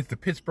night against the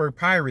Pittsburgh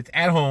Pirates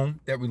at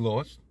home that we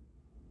lost.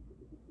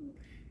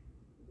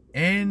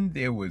 And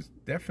there was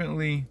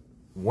definitely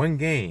one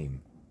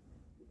game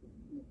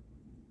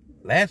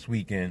last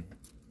weekend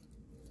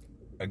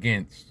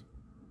against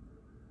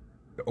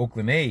the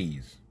Oakland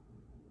A's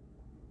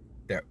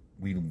that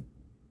we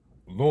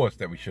lost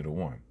that we should have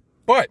won.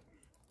 But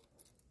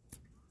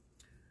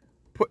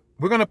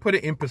we're going to put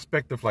it in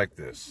perspective like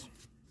this.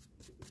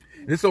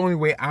 This is the only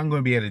way I'm going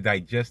to be able to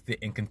digest it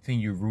and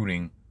continue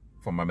rooting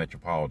for my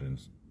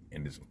Metropolitans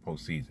in this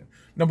postseason.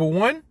 Number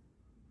one,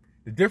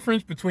 the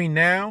difference between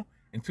now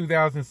and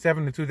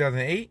 2007 to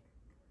 2008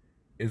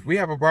 is we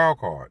have a wild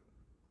card.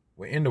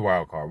 We're in the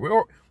wild card.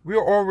 We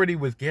already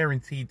was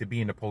guaranteed to be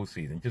in the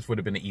postseason. Just would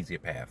have been an easier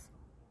path.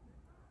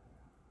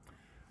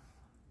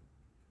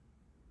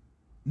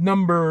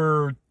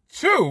 Number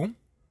two,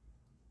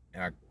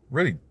 and I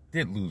really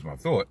did lose my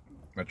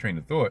train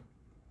of thought.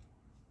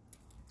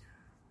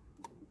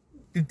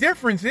 The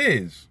difference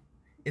is,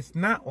 it's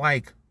not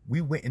like we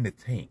went in the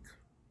tank.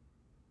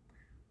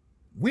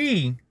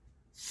 I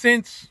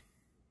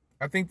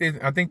think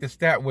the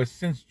stat was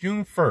since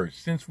June 1st,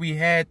 since we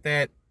had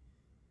that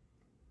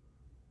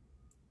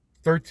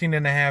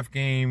 13.5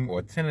 game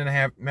or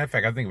 10.5, matter of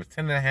fact, I think it was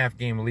 10.5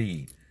 game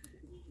lead.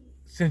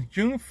 Since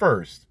June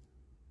 1st,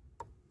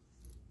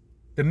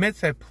 the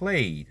Mets have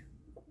played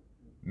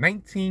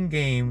 19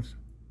 games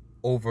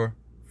over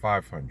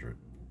 500.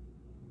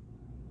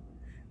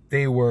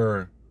 They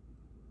were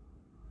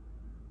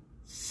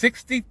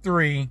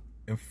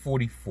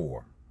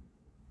 63-44.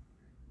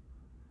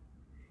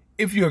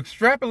 If you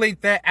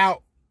extrapolate that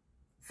out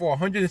for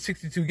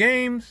 162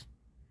 games,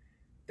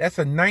 that's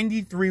a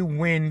 93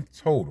 win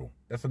total.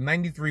 That's a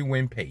 93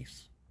 win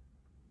pace.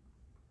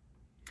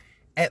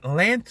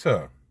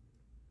 Atlanta,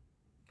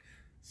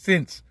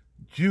 since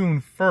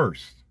June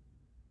 1st,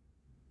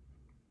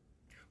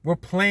 we're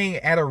playing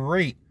at a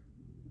rate,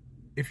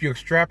 if you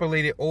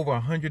extrapolate it over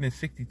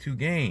 162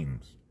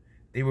 games,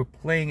 they were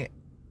playing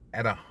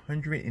at a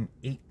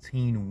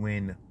 118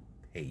 win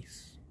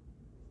pace.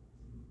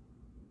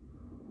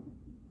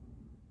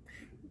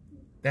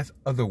 That's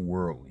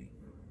otherworldly.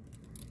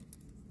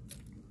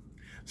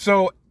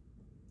 So,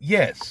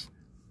 yes,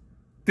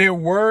 there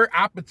were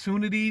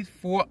opportunities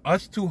for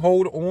us to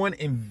hold on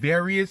in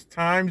various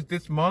times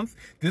this month.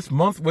 This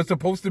month was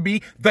supposed to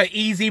be the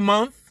easy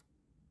month.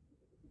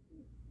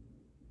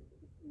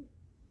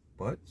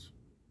 But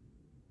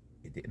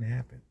it didn't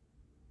happen.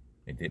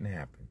 It didn't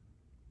happen.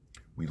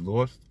 We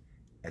lost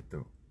at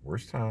the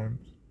worst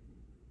times.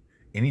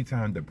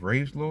 Anytime the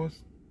Braves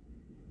lost,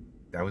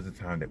 that was the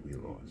time that we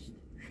lost.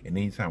 And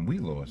anytime we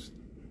lost,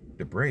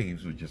 the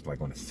Braves were just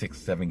like on a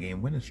 6-7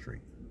 game winning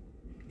streak.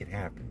 It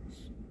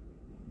happens.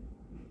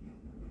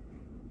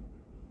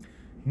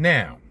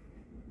 Now,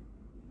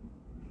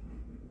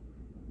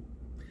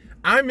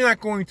 I'm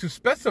not going to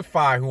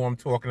specify who I'm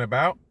talking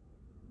about,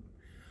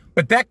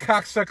 but that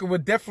cocksucker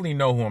would definitely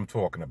know who I'm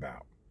talking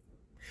about.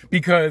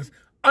 Because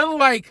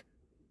unlike,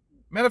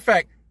 matter of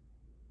fact,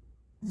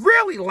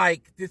 really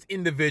like this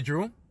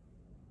individual,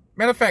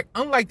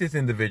 unlike this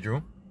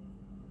individual,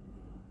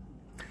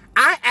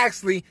 I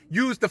actually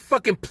use the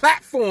fucking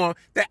platform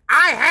that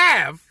I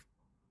have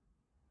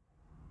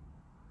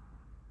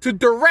to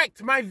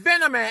direct my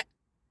venom at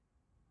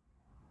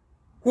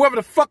whoever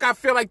the fuck I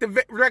feel like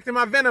directing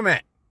my venom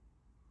at.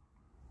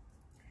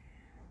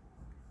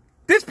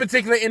 This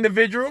particular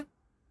individual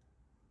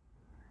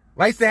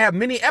likes to have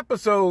many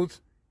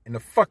episodes in the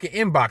fucking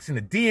inbox, in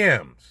the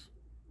DMs.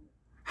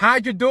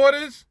 Hide your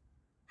daughters,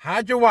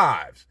 hide your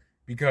wives,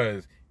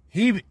 because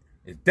he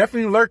is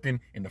definitely lurking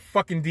in the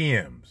fucking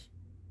DMs.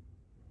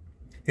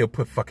 He'll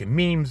put fucking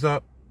memes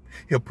up.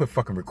 He'll put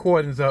fucking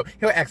recordings up.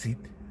 He'll actually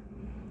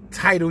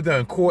title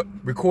the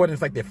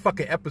recordings like they're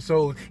fucking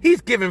episodes.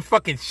 He's giving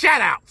fucking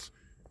shout outs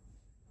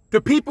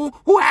to people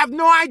who have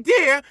no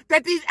idea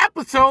that these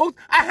episodes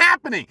are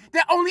happening.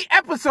 That only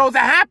episodes are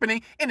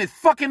happening in his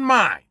fucking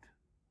mind.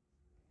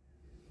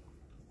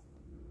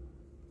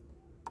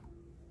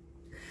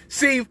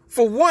 See,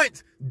 for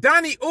once,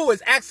 Donnie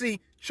is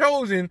actually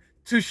chosen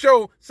to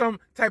show some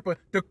type of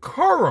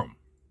decorum.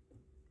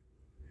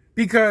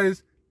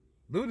 Because,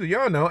 little do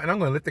y'all know, and I'm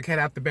going to let the cat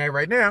out the bag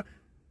right now,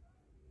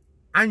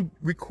 I'm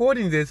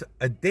recording this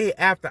a day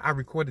after I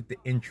recorded the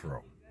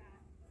intro.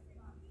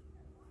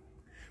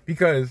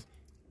 Because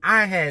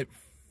I had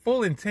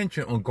full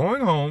intention on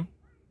going home,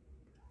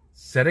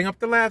 setting up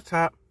the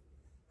laptop,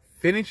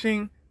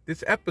 finishing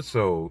this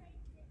episode,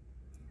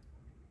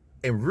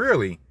 and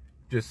really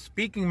just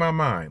speaking my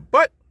mind.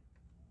 But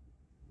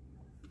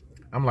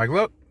I'm like,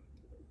 look,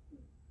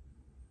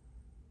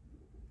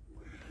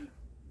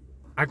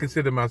 I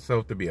consider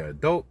myself to be an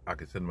adult. I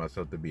consider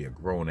myself to be a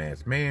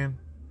grown-ass man.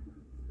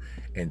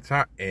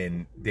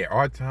 And there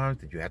are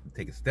times that you have to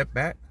take a step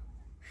back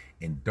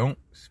and don't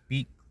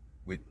speak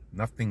with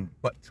nothing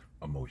but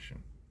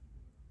emotion.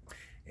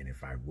 And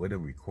if I would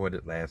have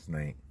recorded last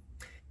night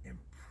and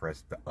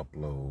pressed the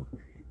upload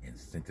and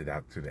sent it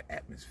out to the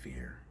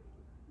atmosphere,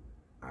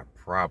 I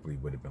probably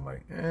would have been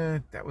like,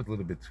 that was a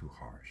little bit too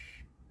harsh.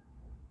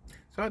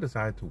 So I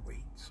decided to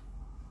wait.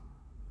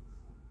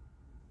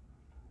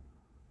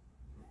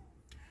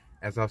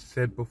 As I've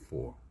said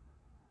before,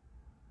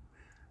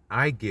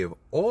 I give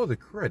all the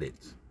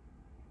credit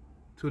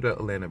to the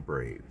Atlanta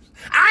Braves.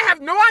 I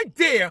have no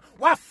idea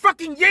why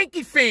fucking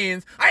Yankee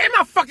fans are in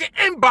my fucking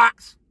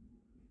inbox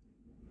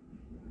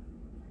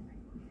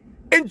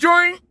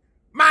enjoying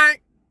my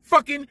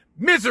fucking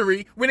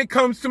misery when it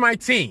comes to my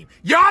team.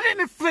 Y'all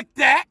didn't inflict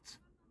that.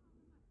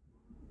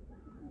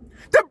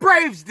 The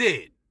Braves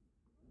did.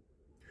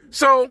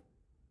 So,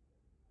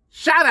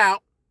 shout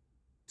out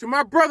to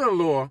my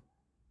brother-in-law,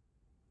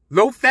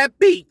 Low Fat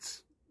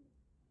Beats,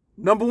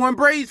 #1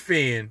 Braves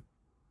fan.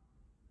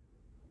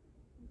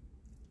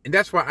 And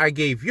that's why I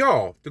gave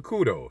y'all the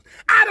kudos.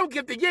 I don't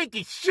give the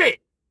Yankees shit.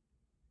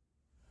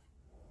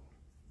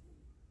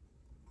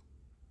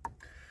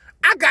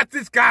 I got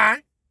this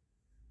guy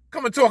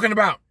coming talking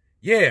about,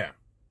 yeah,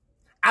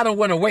 I don't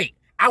want to wait.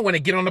 I want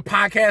to get on the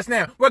podcast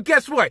now. Well,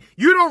 guess what?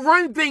 You don't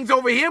run things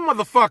over here,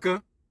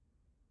 motherfucker.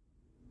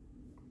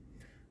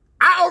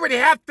 I already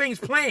have things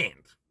planned.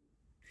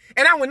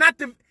 And I will not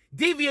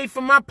deviate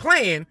from my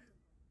plan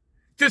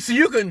just so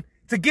you can,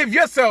 to give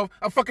yourself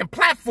a fucking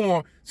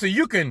platform so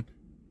you can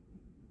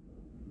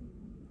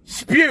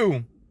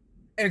spew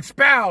and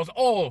espouse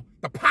all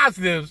the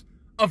positives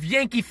of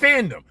Yankee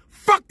fandom.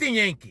 Fuck the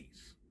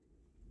Yankees.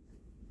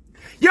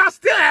 Y'all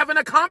still haven't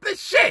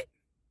accomplished shit.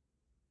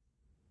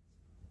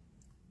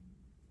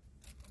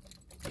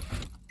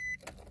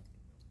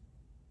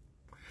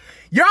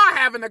 Y'all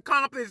haven't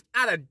accomplished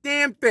not a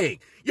damn thing.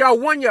 Y'all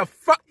won your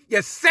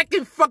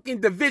second fucking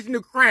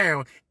divisional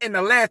crown in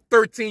the last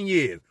 13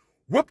 years.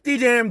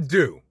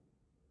 Whoop-de-damn-do.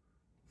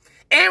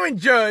 Aaron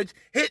Judge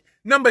hit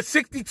number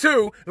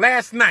 62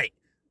 last night.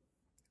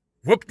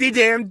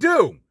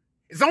 Whoop-de-damn-do.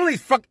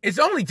 It's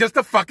only just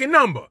a fucking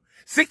number.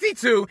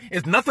 62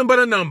 is nothing but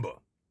a number.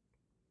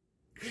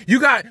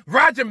 You got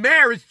Roger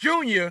Maris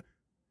Jr.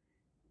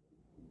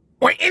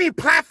 on any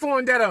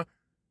platform that'll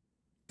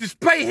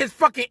display his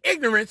fucking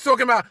ignorance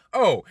talking about,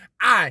 oh,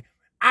 I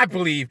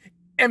believe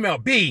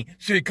MLB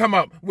should come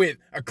up with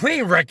a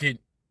clean record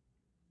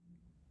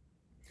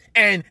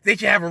and they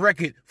should have a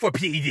record for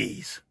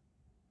PEDs.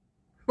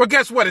 Well,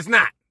 guess what? It's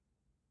not.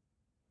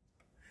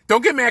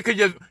 Don't get mad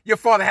because your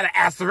father had an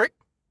asterisk.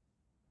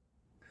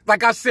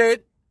 Like I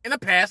said in the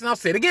past, and I'll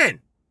say it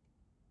again.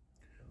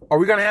 Are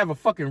we going to have a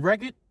fucking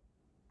record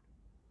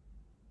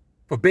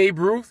for Babe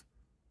Ruth,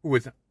 who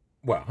was,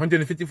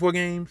 154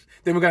 games?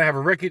 Then we're going to have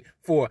a record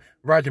for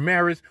Roger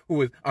Maris, who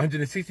was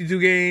 162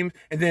 games.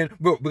 And then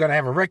we're going to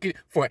have a record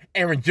for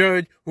Aaron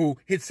Judge, who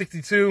hit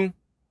 62,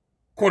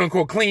 quote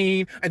unquote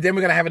clean. And then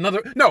we're going to have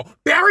another. No,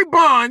 Barry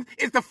Bonds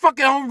is the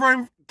fucking home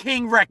run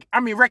king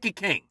record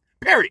king.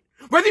 Period.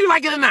 Whether you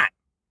like it or not.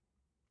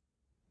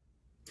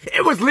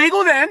 It was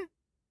legal then.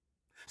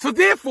 So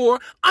therefore,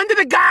 under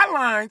the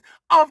guidelines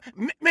of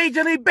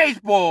Major League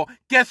Baseball,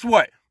 guess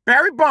what?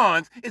 Barry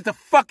Bonds is the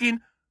fucking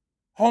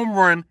home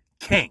run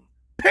king.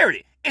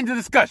 Period. End of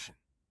discussion.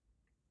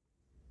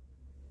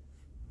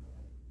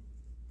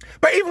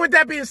 But even with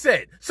that being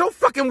said, so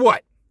fucking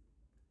what?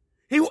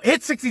 He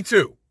hit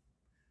 62.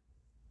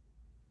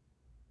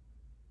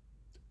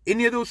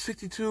 Any of those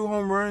 62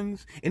 home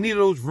runs, any of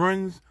those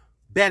runs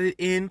batted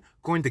in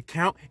going to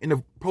count in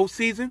the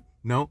postseason?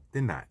 No,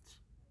 they're not.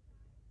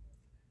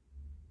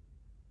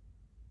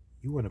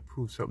 You want to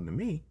prove something to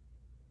me?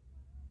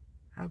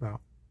 How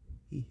about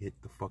he hit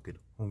the fucking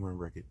home run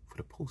record for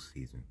the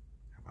postseason?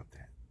 How about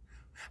that?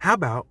 How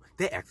about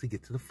they actually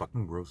get to the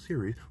fucking World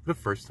Series for the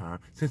first time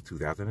since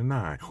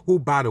 2009? Who,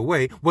 by the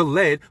way, were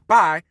led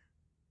by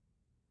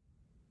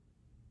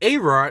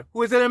A-Rod,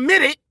 who is an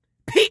admitted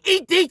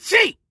PED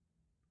cheat.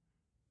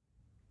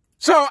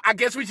 So I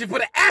guess we should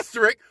put an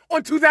asterisk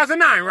on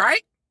 2009,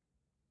 right?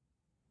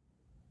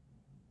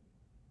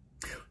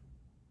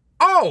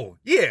 Oh,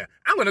 yeah,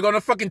 I'm going to go on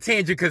a fucking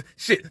tangent because,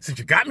 shit, since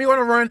you got me on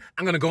a run,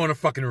 I'm going to go on a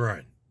fucking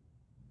run.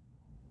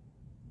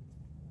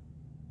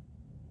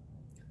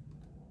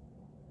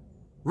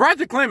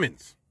 Roger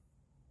Clemens,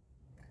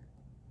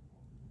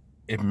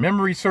 if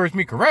memory serves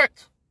me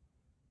correct,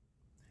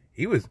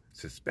 he was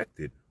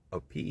suspected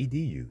of PED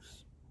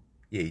use.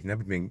 Yeah, he's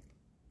never been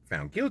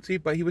found guilty,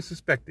 but he was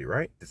suspected,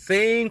 right? The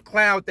same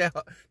cloud that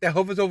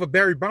hovers over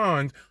Barry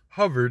Bonds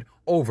hovered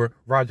over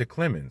Roger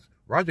Clemens.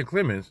 Roger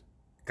Clemens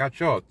got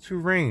y'all 2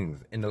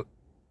 rings in the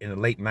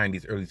late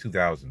 90s, early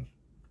 2000s.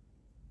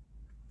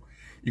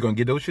 You gonna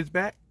get those shits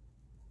back?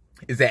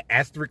 Is that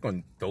asterisk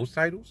on those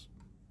titles?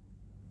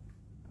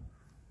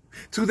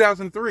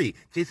 2003,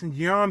 Jason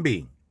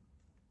Giambi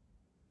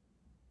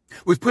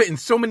was putting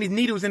so many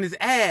needles in his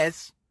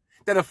ass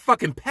that a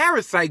fucking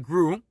parasite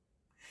grew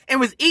and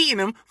was eating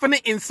them from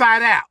the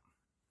inside out.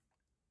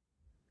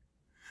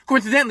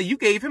 Coincidentally, you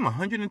gave him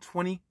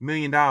 $120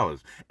 million,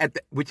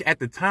 which at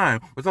the time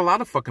was a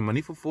lot of fucking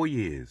money for 4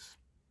 years.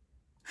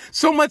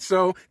 So much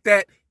so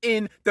that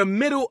in the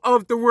middle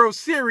of the World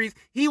Series,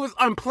 he was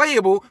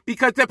unplayable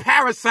because the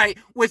parasite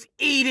was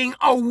eating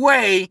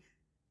away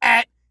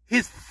at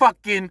his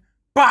fucking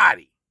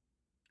body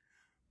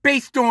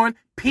based on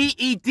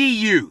PED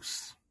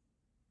use.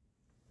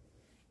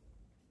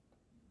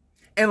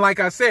 And like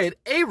I said,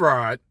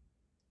 A-Rod,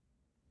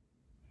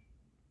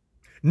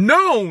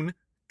 known,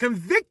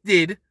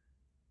 convicted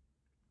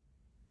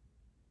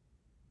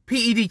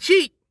PED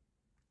cheat,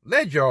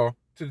 led y'all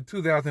to the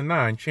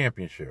 2009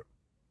 championship.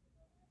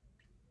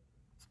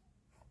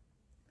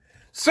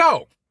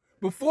 So,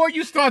 before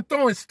you start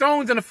throwing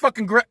stones in a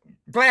fucking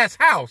glass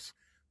house,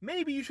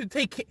 maybe you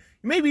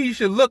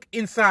should look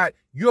inside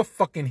your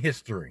fucking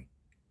history.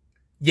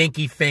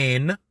 Yankee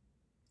fan,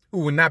 who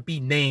will not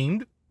be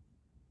named.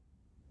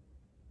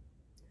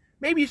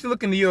 Maybe you should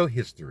look into your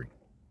history.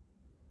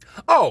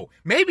 Oh,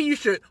 maybe you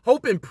should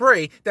hope and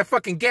pray that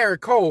fucking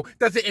Garrett Cole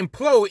doesn't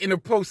implode in the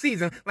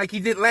postseason like he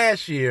did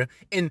last year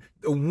in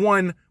the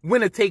one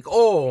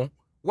winner-take-all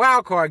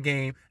wildcard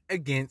game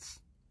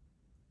against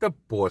the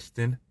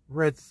Boston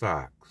Red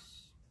Sox.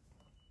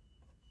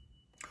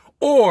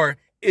 Or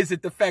is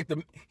it the fact that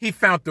he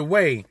found the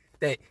way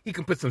that he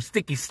can put some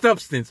sticky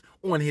substance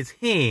on his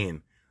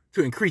hand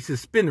to increase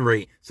his spin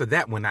rate so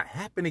that will not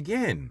happen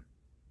again?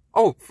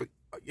 Oh,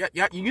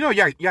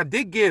 y'all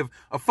did give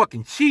a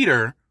fucking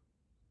cheater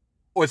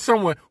or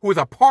someone who was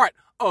a part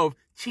of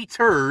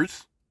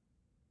cheaters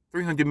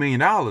 $300 million,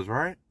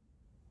 right?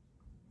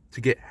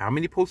 To get how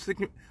many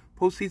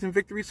postseason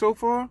victories so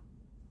far?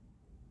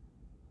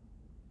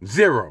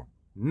 0.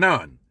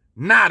 None.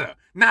 Nada.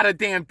 Not a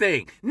damn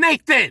thing.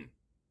 Nathan!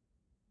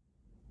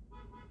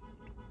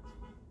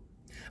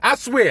 I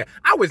swear,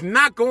 I was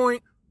not going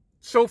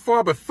so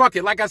far, but fuck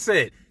it. Like I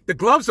said, the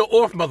gloves are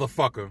off,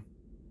 motherfucker.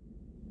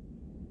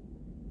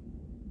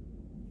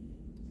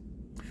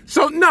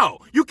 So no,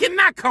 you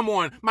cannot come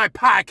on my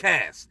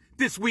podcast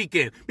this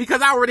weekend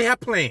because I already have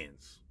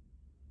plans.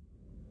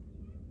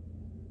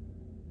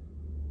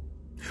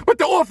 But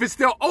the office is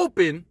still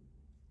open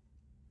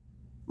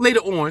later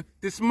on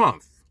this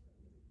month.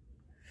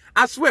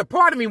 I swear,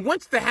 part of me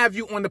wants to have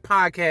you on the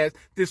podcast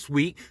this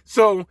week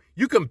so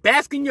you can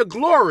bask in your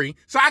glory,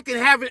 so I can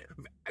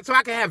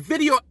have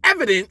video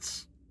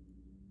evidence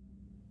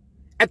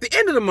at the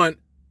end of the month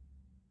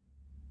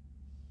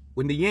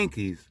when the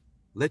Yankees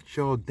let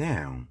y'all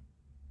down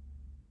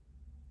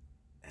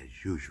as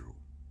usual.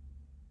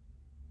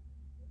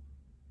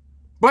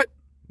 But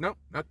no,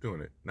 not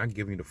doing it. Not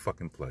giving you the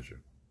fucking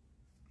pleasure.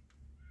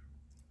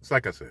 It's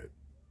like I said.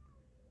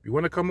 If you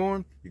want to come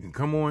on, you can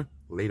come on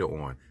later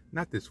on.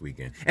 Not this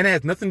weekend. And it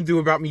has nothing to do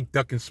about me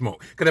ducking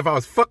smoke. Because if I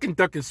was fucking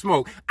ducking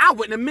smoke, I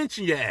wouldn't have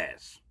mentioned your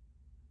ass.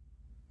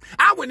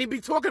 I wouldn't even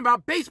be talking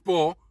about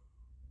baseball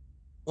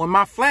on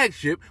my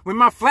flagship, when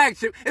my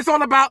flagship is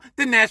all about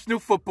the National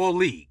Football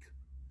League.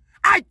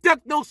 I duck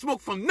no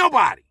smoke from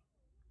nobody.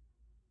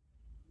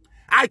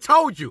 I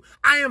told you,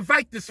 I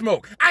invite the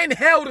smoke. I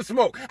inhale the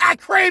smoke. I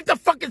crave the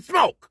fucking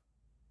smoke.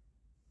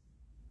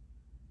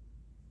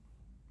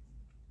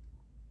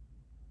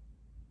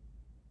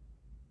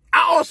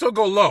 I also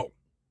go low.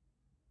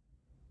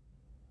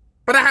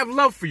 But I have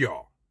love for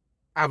y'all.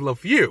 I have love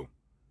for you.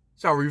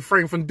 So I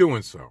refrain from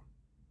doing so.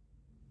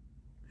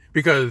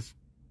 Because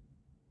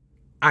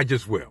I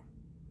just will.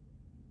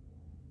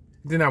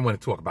 Then I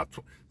want to talk about,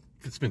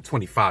 spend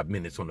 25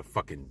 minutes on the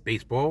fucking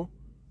baseball.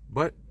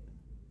 But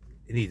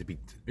it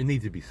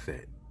needs to be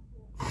said.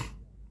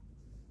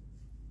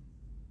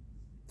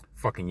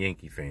 Fucking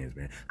Yankee fans,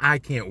 man. I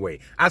can't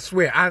wait. I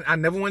swear, I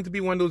never wanted to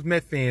be one of those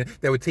Met fans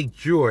that would take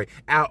joy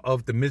out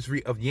of the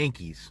misery of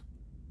Yankees.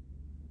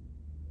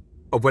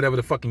 Of whatever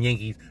the fucking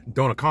Yankees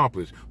don't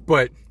accomplish.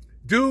 But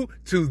due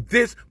to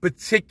this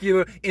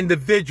particular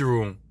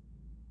individual,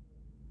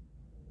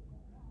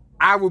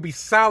 I will be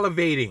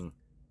salivating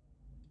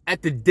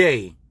at the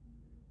day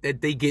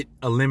that they get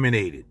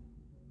eliminated.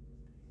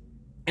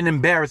 In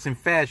embarrassing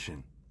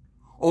fashion.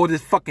 All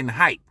this fucking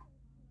hype.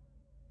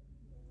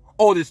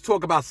 All this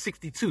talk about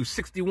 62,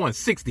 61,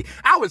 60.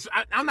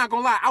 I'm not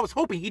gonna lie, I was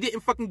hoping he didn't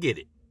fucking get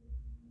it.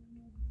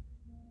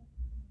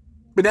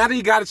 But now that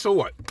he got it, so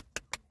what?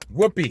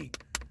 Whoopee.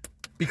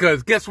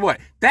 Because guess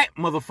what? That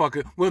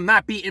motherfucker will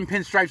not be in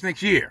pinstripes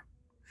next year.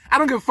 I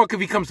don't give a fuck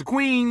if he comes to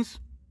Queens.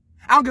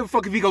 I don't give a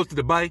fuck if he goes to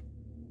Dubai.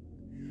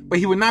 But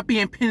he will not be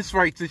in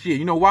pinstripes this year.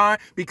 You know why?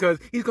 Because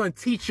he's gonna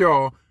teach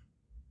y'all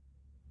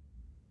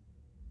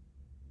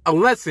a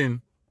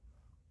lesson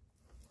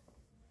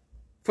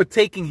for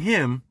taking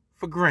him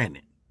for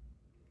granted.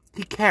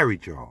 He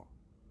carried y'all.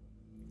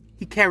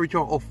 He carried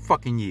y'all all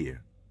fucking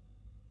year.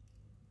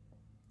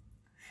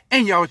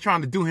 And y'all was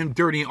trying to do him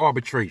dirty in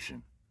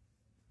arbitration.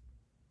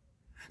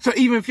 So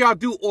even if y'all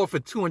do offer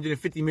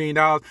 $250 million,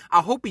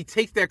 I hope he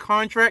takes that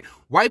contract,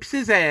 wipes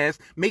his ass,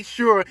 makes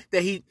sure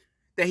that he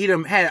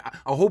done had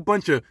a whole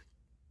bunch of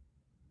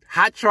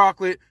hot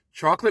chocolate,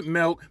 chocolate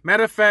milk.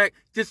 Matter of fact,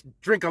 just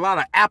drink a lot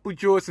of apple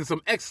juice and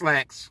some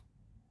X-Lax.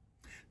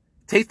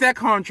 Takes that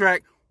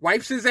contract,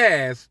 wipes his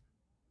ass,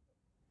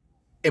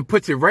 and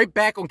puts it right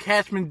back on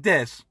Cashman's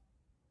desk,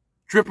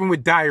 dripping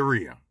with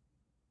diarrhea.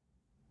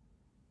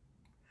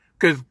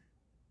 Because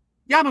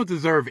y'all don't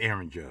deserve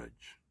Aaron Judge.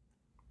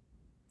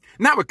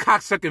 Not with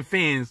cocksucking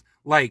fans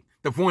like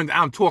the ones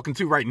I'm talking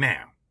to right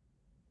now.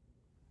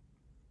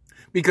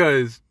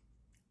 Because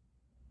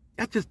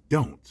y'all just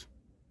don't.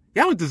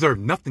 Y'all don't deserve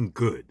nothing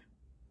good.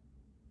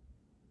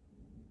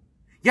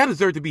 Y'all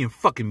deserve to be in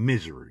fucking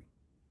misery.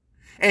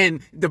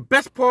 And the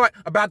best part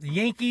about the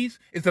Yankees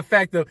is the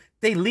fact that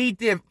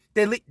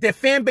their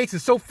fan base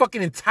is so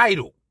fucking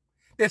entitled.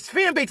 Their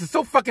fan base is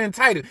so fucking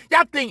entitled.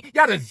 Y'all think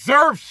y'all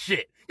deserve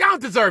shit. Y'all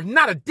don't deserve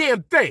not a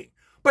damn thing.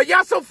 But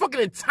y'all so fucking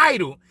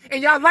entitled,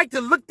 and y'all like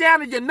to look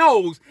down at your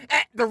nose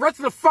at the rest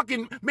of the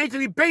fucking Major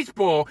League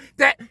Baseball,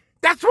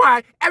 that's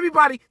why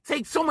everybody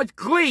takes so much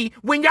glee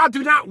when y'all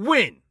do not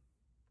win.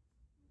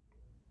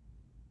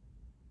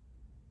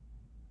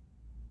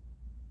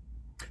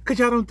 Because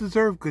y'all don't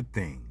deserve good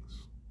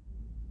things.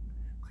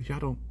 Because y'all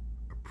don't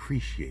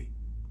appreciate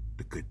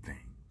the good things.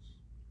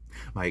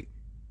 Like,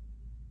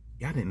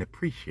 y'all didn't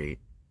appreciate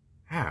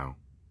how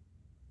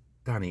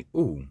Donnie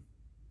was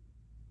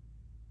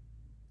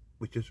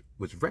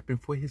repping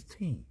for his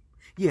team.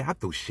 Yeah, I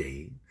throw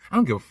shade. I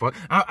don't give a fuck.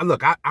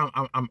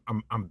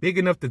 I'm big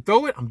enough to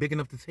throw it. I'm big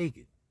enough to take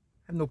it.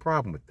 I have no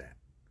problem with that.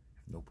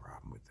 No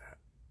problem with that.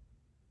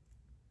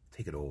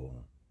 Take it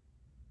all.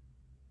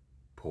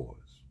 Pause.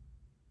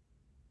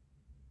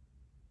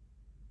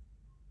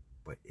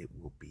 But it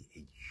will be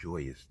a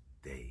joyous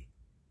day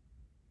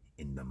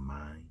in the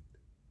mind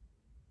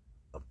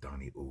of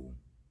Donnie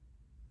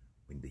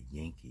when the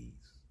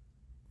Yankees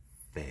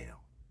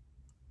fail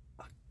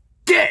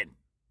again.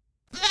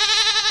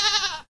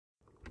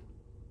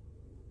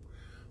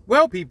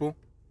 Well, people,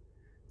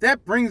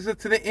 that brings us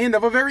to the end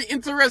of a very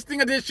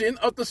interesting edition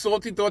of the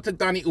Salty Thoughts of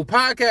Donnie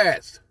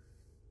podcast.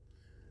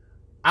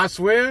 I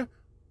swear,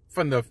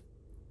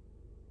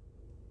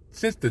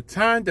 since the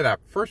time that I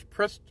first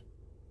pressed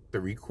the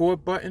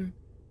record button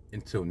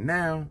until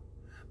now,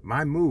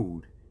 my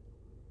mood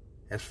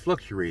has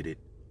fluctuated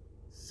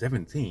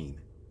 17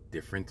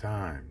 different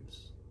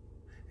times.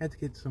 I had to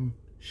get some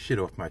shit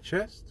off my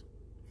chest.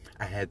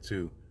 I had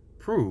to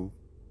prove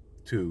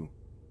to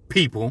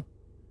people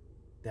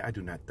that I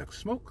do not duck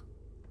smoke.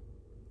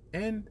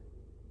 And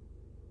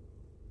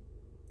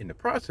in the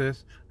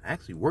process, I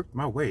actually worked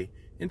my way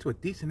into a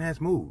decent ass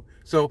mood.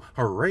 So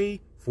hooray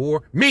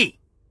for me.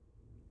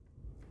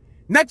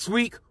 Next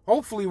week,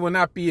 hopefully will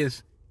not be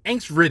as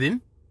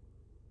angst-ridden.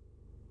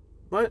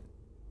 But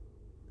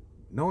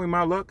knowing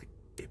my luck,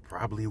 it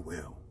probably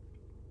will.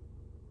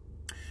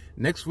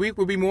 Next week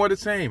will be more the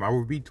same. I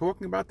will be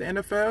talking about the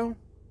NFL.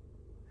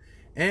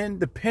 And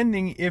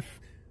depending if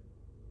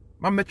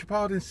my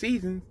metropolitan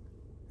season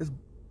has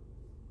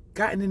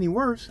gotten any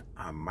worse,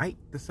 I might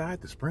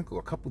decide to sprinkle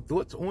a couple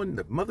thoughts on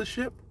the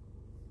mothership.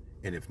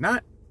 And if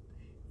not,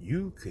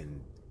 you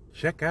can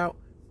check out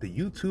the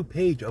YouTube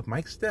page of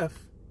Mike Steph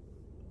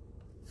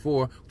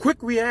for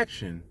quick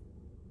reaction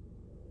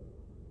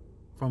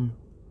from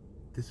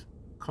this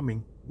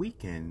coming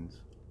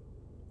weekend's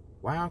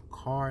wild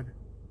card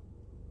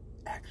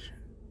action.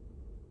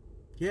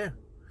 Yeah,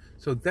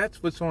 so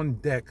that's what's on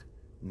deck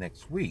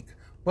next week.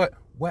 But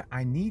what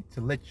I need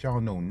to let y'all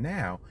know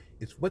now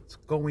is what's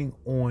going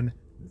on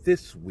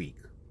this week.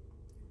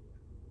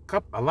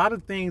 A lot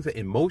of things are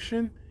in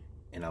motion,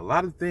 and a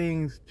lot of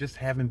things just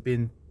haven't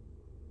been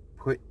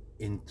put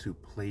into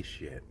place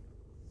yet.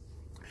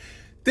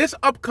 This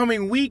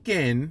upcoming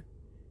weekend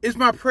is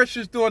my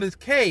precious daughter's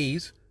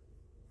Kay's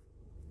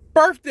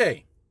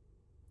birthday.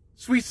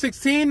 Sweet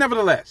 16,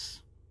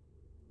 nevertheless.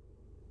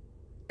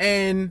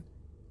 And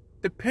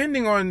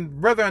depending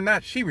on whether or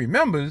not she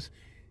remembers,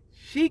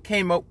 she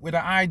came up with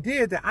an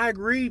idea that I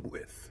agreed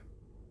with.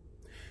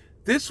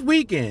 This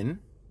weekend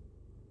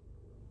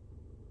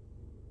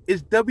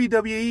is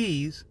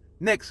WWE's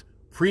next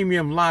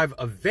premium live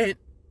event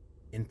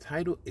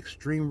entitled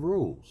Extreme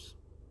Rules.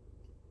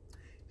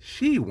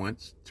 She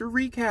wants to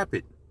recap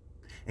it.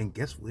 And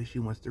guess where she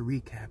wants to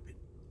recap it?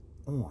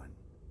 On.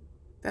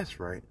 That's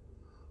right.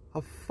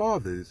 Her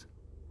father's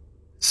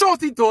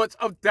Salty Thoughts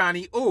of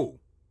Donnie O.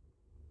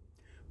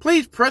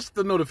 Please press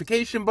the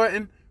notification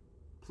button.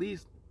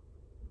 Please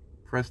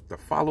press the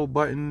follow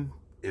button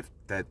if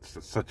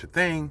that's such a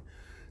thing.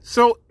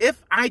 So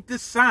if I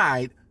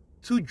decide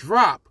to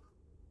drop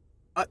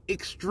an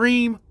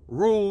Extreme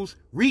Rules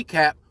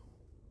recap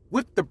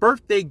with the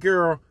birthday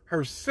girl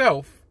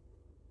herself,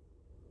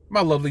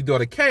 my lovely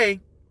daughter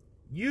Kay,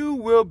 you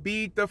will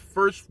be the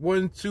first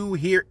one to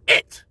hear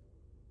it.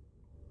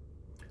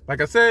 Like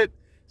I said,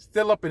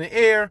 still up in the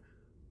air,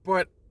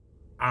 but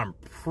I'm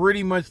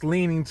pretty much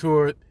leaning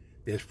toward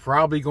there's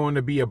probably going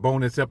to be a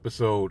bonus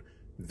episode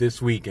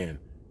this weekend.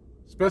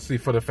 Especially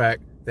for the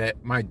fact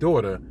that my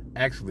daughter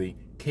actually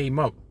came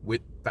up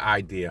with the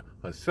idea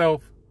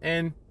herself.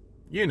 And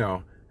you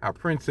know how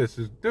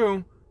princesses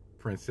do.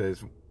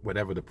 Princess,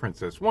 whatever the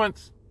princess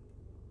wants,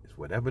 is is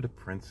whatever the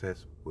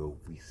princess will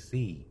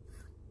receive.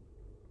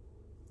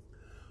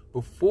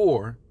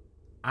 Before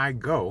I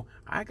go,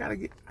 I gotta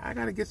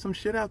get some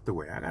shit out the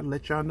way. I gotta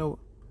let y'all know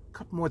a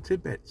couple more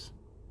tidbits.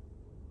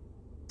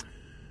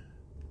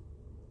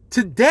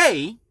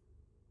 Today,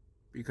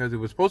 because it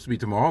was supposed to be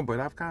tomorrow, but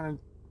I've kind of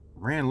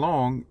ran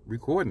long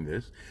recording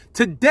this.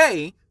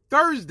 Today,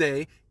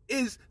 Thursday,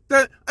 is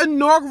the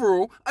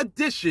inaugural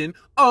edition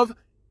of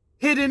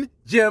Hidden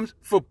Gems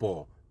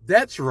Football.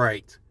 That's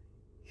right,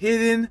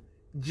 Hidden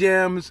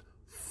Gems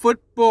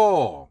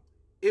Football.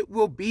 It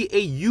will be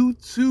a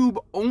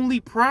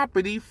YouTube-only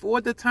property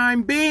for the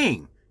time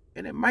being,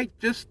 and it might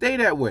just stay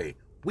that way.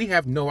 We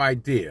have no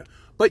idea.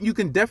 But you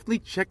can definitely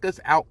check us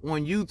out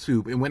on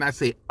YouTube. And when I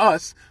say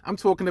us, I'm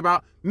talking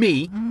about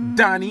me,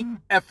 Donnie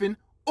effing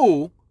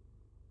Ooh,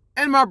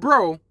 and my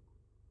bro,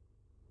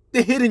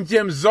 the Hidden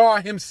Gem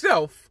Czar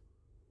himself,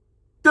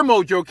 the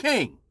Mojo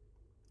King.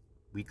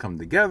 We come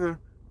together,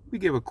 we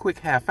give a quick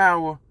half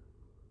hour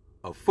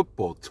of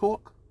football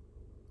talk,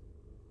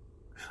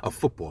 of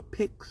football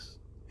picks,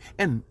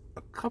 and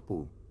a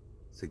couple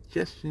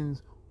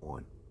suggestions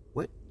on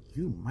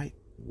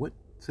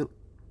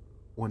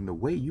on the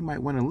way you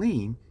might want to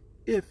lean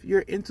if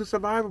you're into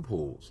survival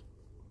pools.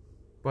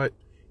 But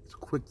it's a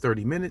quick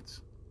 30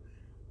 minutes.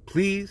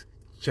 Please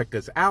check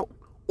us out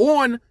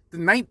on the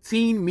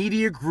 19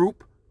 Media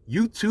Group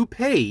YouTube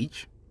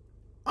page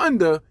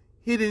under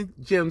Hidden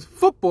Gems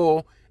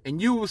Football,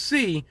 and you will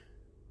see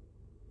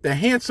the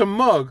handsome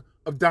mug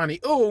of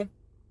Donnie Ooh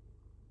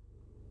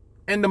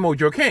and the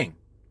Mojo King.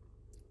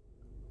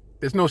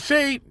 There's no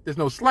shade, there's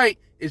no slight.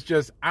 It's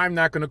just I'm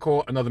not going to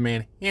call another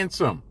man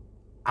handsome.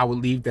 I will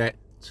leave that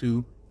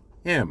to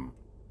him.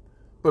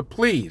 But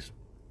please,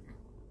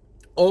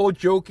 all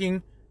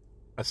joking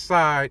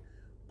aside,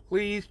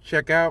 please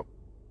check out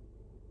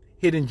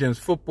Hidden Gems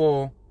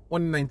Football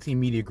on the 19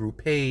 Media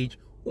Group page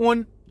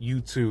on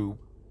YouTube.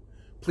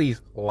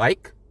 Please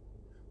like,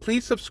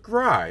 please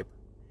subscribe,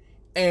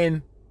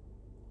 and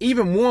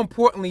even more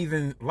importantly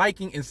than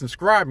liking and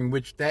subscribing,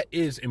 which that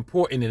is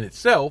important in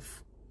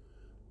itself,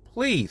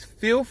 please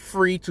feel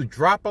free to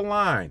drop a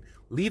line,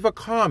 leave a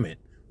comment,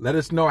 let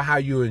us know how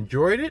you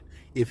enjoyed it.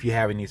 If you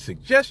have any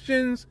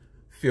suggestions,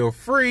 feel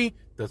free.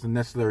 Doesn't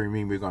necessarily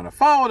mean we're going to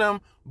follow them,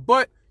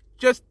 but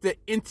just the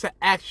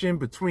interaction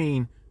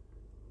between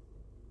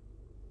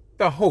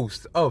the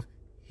host of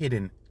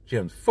Hidden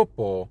Gems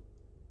Football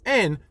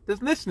and the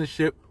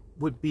listenership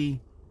would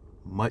be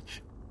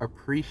much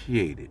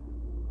appreciated.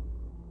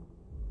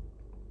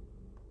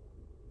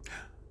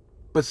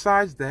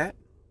 Besides that,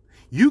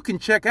 you can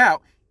check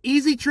out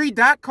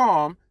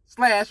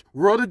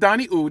easytree.com/World of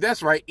Donnie Ooh.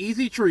 That's right,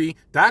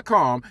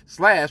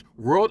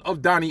 easytree.com/World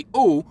of Donnie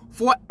Ooh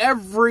for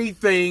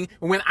everything.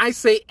 When I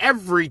say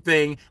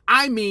everything,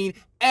 I mean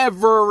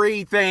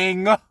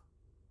everything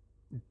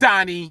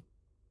Donnie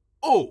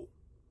Ooh.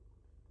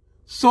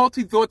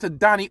 Salty Thoughts of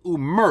Donnie Ooh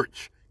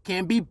merch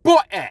can be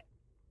bought at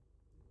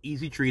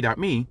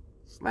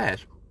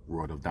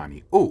easytree.me/World of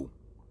Donnie Ooh.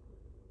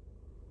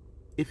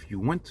 If you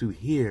want to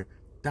hear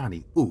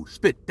Donnie Ooh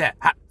spit that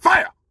hot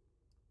fire,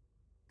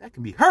 that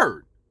can be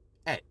heard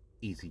at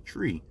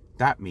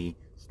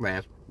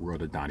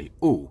easytree.me/World of Donnie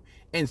Ooh.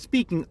 And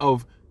speaking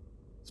of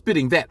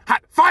spitting that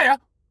hot fire,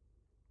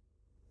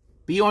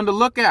 be on the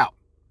lookout.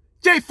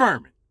 Jay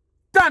Furman,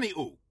 Donnie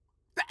Ooh,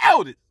 the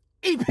eldest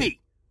EP,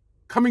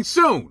 coming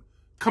soon,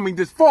 coming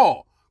this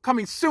fall,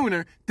 coming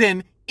sooner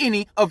than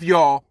any of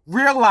y'all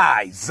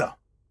realize.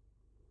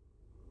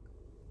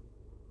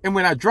 And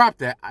when I drop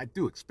that, I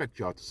do expect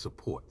y'all to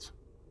support.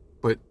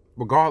 But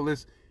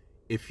regardless,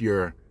 if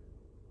you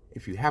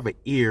have an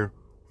ear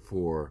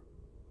for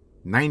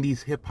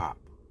 90s hip-hop,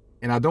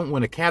 and I don't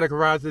want to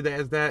categorize it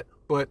as that,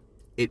 but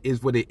it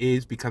is what it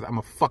is because I'm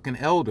a fucking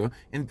elder,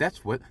 and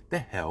that's what the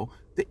hell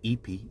the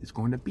EP is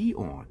going to be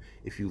on.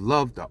 If you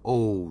love the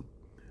old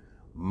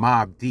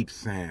Mobb Deep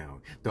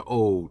sound, the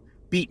old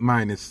Beat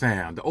Minus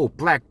sound, the old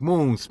Black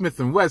Moon, Smith &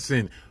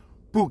 Wesson,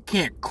 Boot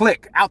Camp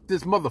Click, out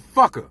this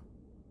motherfucker,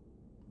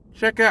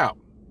 check out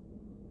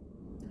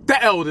The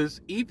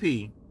Elders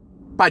EP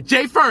by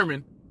Jay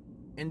Furman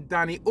and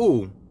Donnie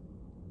Ooh,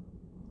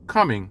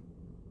 coming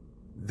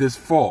this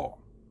fall.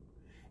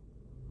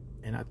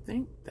 And I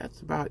think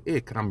that's about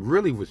it. Cause I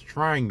really was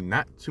trying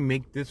not to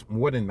make this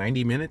more than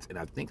 90 minutes, and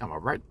I think I'm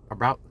right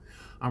around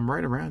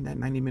that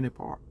 90-minute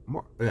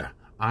mark.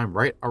 I'm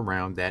right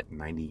around that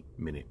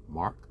 90-minute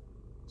mark.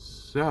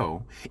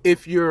 So,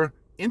 if you're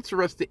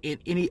interested in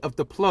any of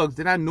the plugs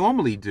that I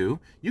normally do,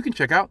 you can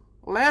check out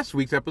last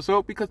week's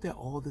episode because they're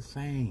all the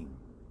same.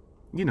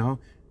 You know,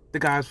 the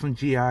guys from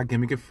GI,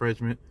 Gimmick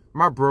Infringement,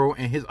 my bro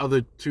and his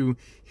other two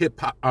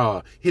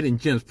hip-hop Hidden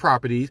Gems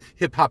properties,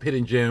 Hip Hop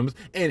Hidden Gems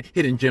and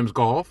Hidden Gems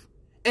Golf.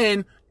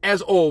 And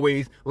as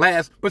always,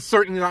 last but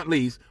certainly not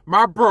least,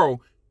 my bro,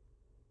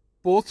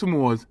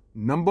 Baltimore's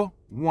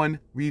 #1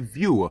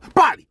 reviewer.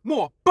 Body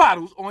more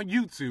bottles on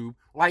YouTube.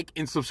 Like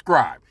and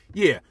subscribe.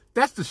 Yeah,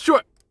 that's the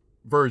short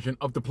version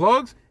of the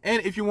plugs.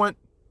 And if you want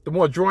the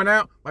more drawn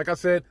out, like I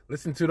said,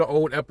 listen to the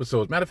old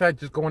episodes. Matter of fact,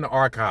 just go in the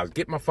archives,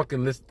 get my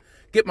fucking list,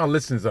 get my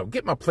listens up,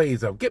 get my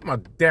plays up, get my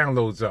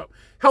downloads up.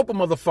 Help a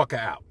motherfucker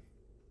out.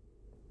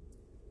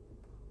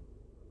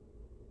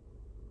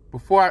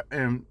 Before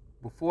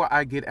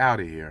I get out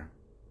of here,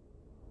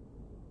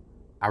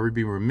 I would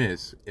be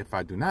remiss if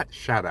I do not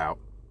shout out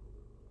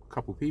a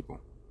couple people.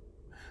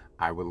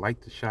 I would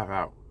like to shout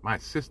out my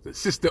sister,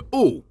 Sister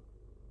Ooh,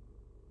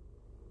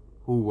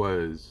 who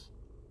was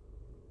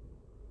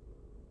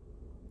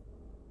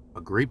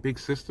a great big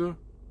sister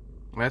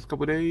last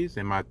couple of days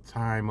in my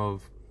time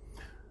of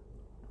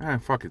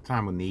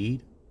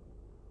need.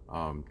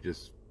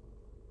 Just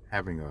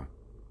having a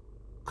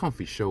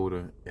comfy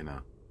shoulder and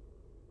a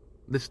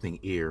listening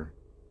ear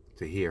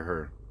to hear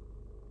her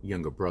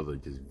younger brother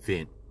just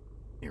vent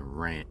and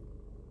rant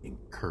and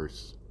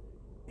curse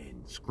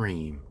and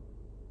scream.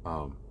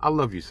 I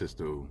love you,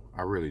 Sister Ooh.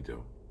 I really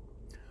do.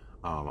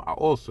 I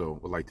also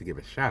would like to give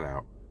a shout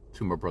out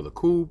to my brother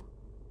Koob.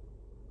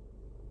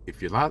 If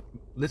you're not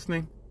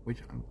listening, which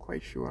I'm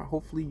quite sure,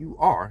 hopefully you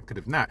are, because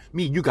if not,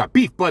 me and you got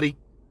beef, buddy.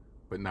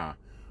 But nah.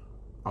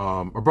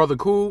 My brother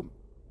Koob,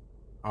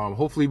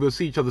 hopefully we'll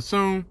see each other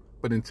soon.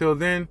 But until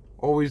then,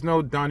 always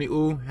know Donnie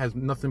Ooh has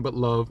nothing but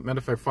love. Matter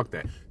of fact, fuck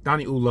that.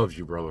 Donnie Ooh loves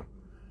you, brother.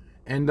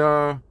 And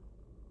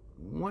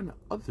one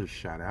other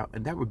shout out,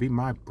 and that would be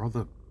my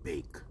brother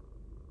Bake.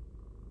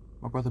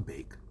 My brother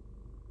Bake.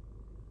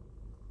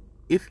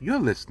 If you're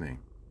listening,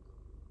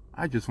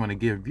 I just want to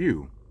give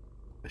you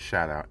a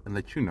shout out and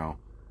let you know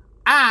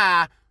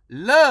I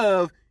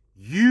love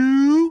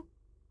you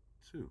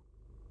too.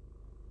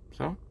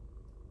 So,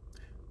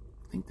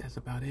 I think that's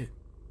about it.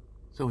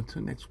 So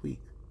until next week,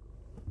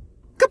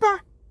 goodbye.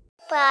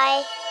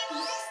 Bye.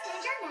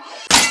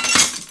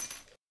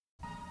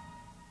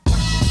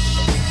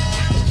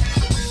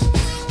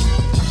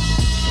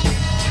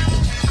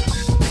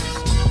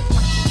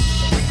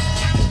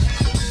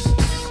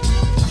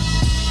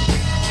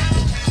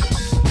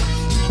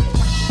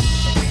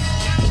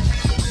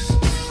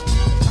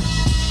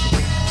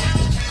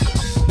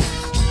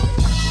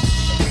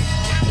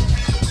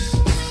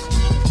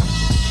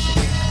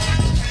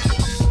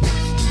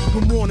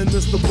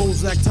 Mr.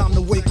 Bozak, time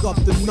to wake up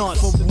the nuts.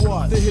 For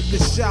what? To hit the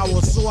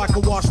shower so I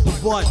can wash the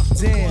butt.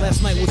 Damn.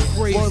 Last night was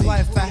crazy. For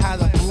life I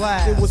had a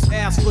blast. It was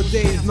ass for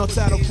days, nuts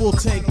out a full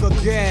tank of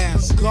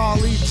gas.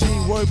 Golly G,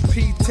 word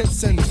P,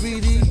 tits and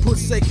 3D.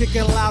 Pussy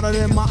kicking louder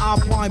than my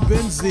Alpine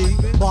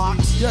Benzie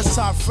box. Yes,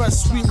 I fresh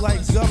sweet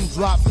like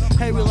gumdrops.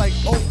 Hairy like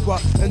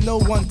Oprah and no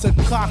one to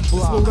cock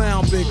block. Slow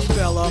down, big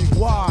fella.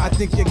 Why? I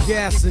think you're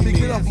gassing me.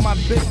 Get off my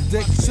big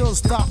dick, she'll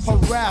stop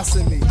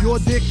harassing me. Your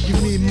dick, you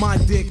mean my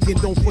dick,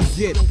 and don't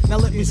forget. Now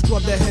let me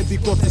scrub that head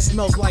because it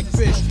smells like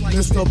fish.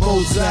 Mr.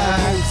 Bozak.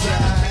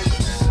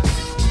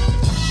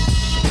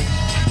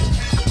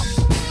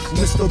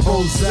 Mr.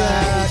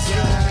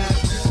 Bozak.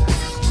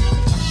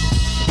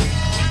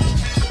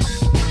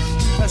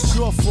 That's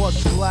your fault,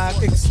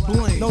 black.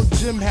 Explain. No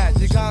gym hat,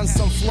 you got on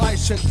some fly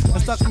shit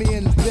and stuck me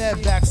in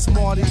bareback,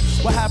 smarty.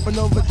 What happened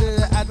over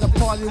there at the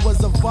party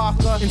was a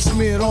vodka And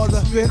smeared all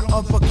the bit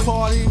of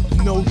Bacardi.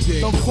 No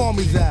dick. Don't call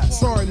me that.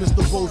 Sorry,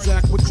 Mr.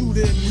 Bozak, but you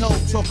didn't help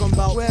talking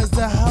about Where's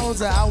the hell's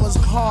that? I was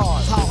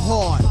hard. how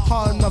hard.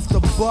 Hard enough to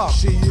buck.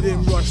 Shit, you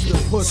didn't rush the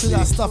pussy. Shit,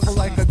 I stuff it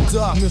like a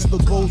duck. Mr.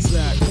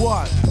 Bozak,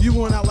 What? you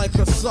went out like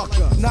a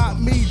sucker. Not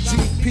me,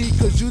 GP,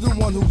 cause you the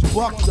one who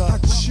bucked her.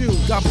 Achoo.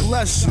 God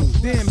bless you.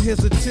 Damn,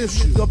 here's a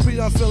tissue. Don't be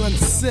I'm feeling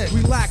sick.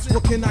 Relax,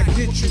 what can I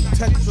get you?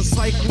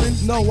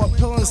 Tetracycline? No, a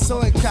pill and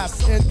ceiling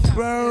caps and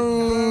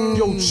burn.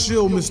 Yo,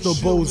 chill, Mr.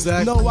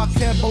 Bozak. No, I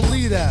can't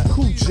believe that.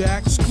 Cool,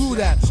 Jack. Screw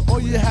that. All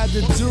you had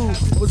to do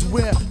was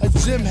wear a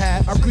gym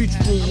hat. I reached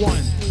for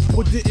one,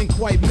 but didn't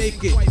quite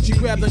make it. She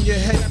grabbed on your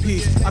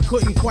headpiece, I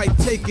couldn't quite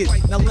take it.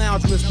 Now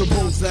lounge, Mr.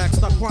 Bozak,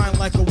 stop crying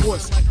like a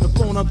wuss. The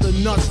phone up the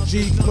nuts,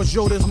 G, cause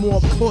yo, there's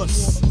more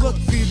puss. Look,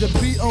 B, the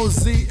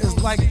B-O-Z is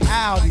like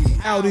Audi.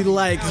 Audi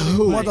like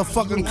who?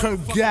 Motherfucking Kirk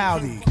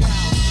Gowdy.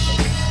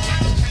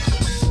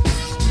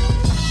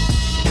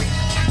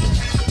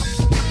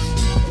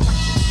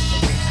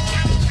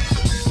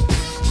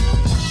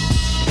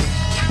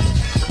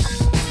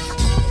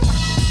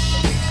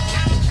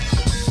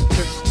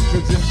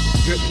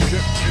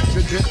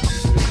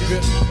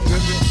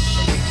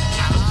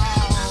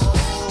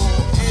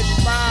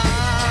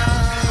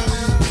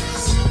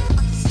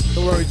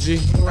 Don't worry, G.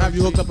 I'll have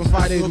you hooked up in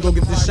 5 days. We'll go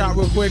get this shot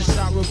real quick.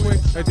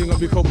 Everything gonna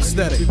be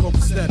copacetic.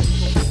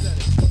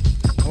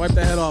 Wipe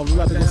that head off. We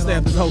about to go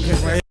stab this whole kid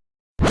right here.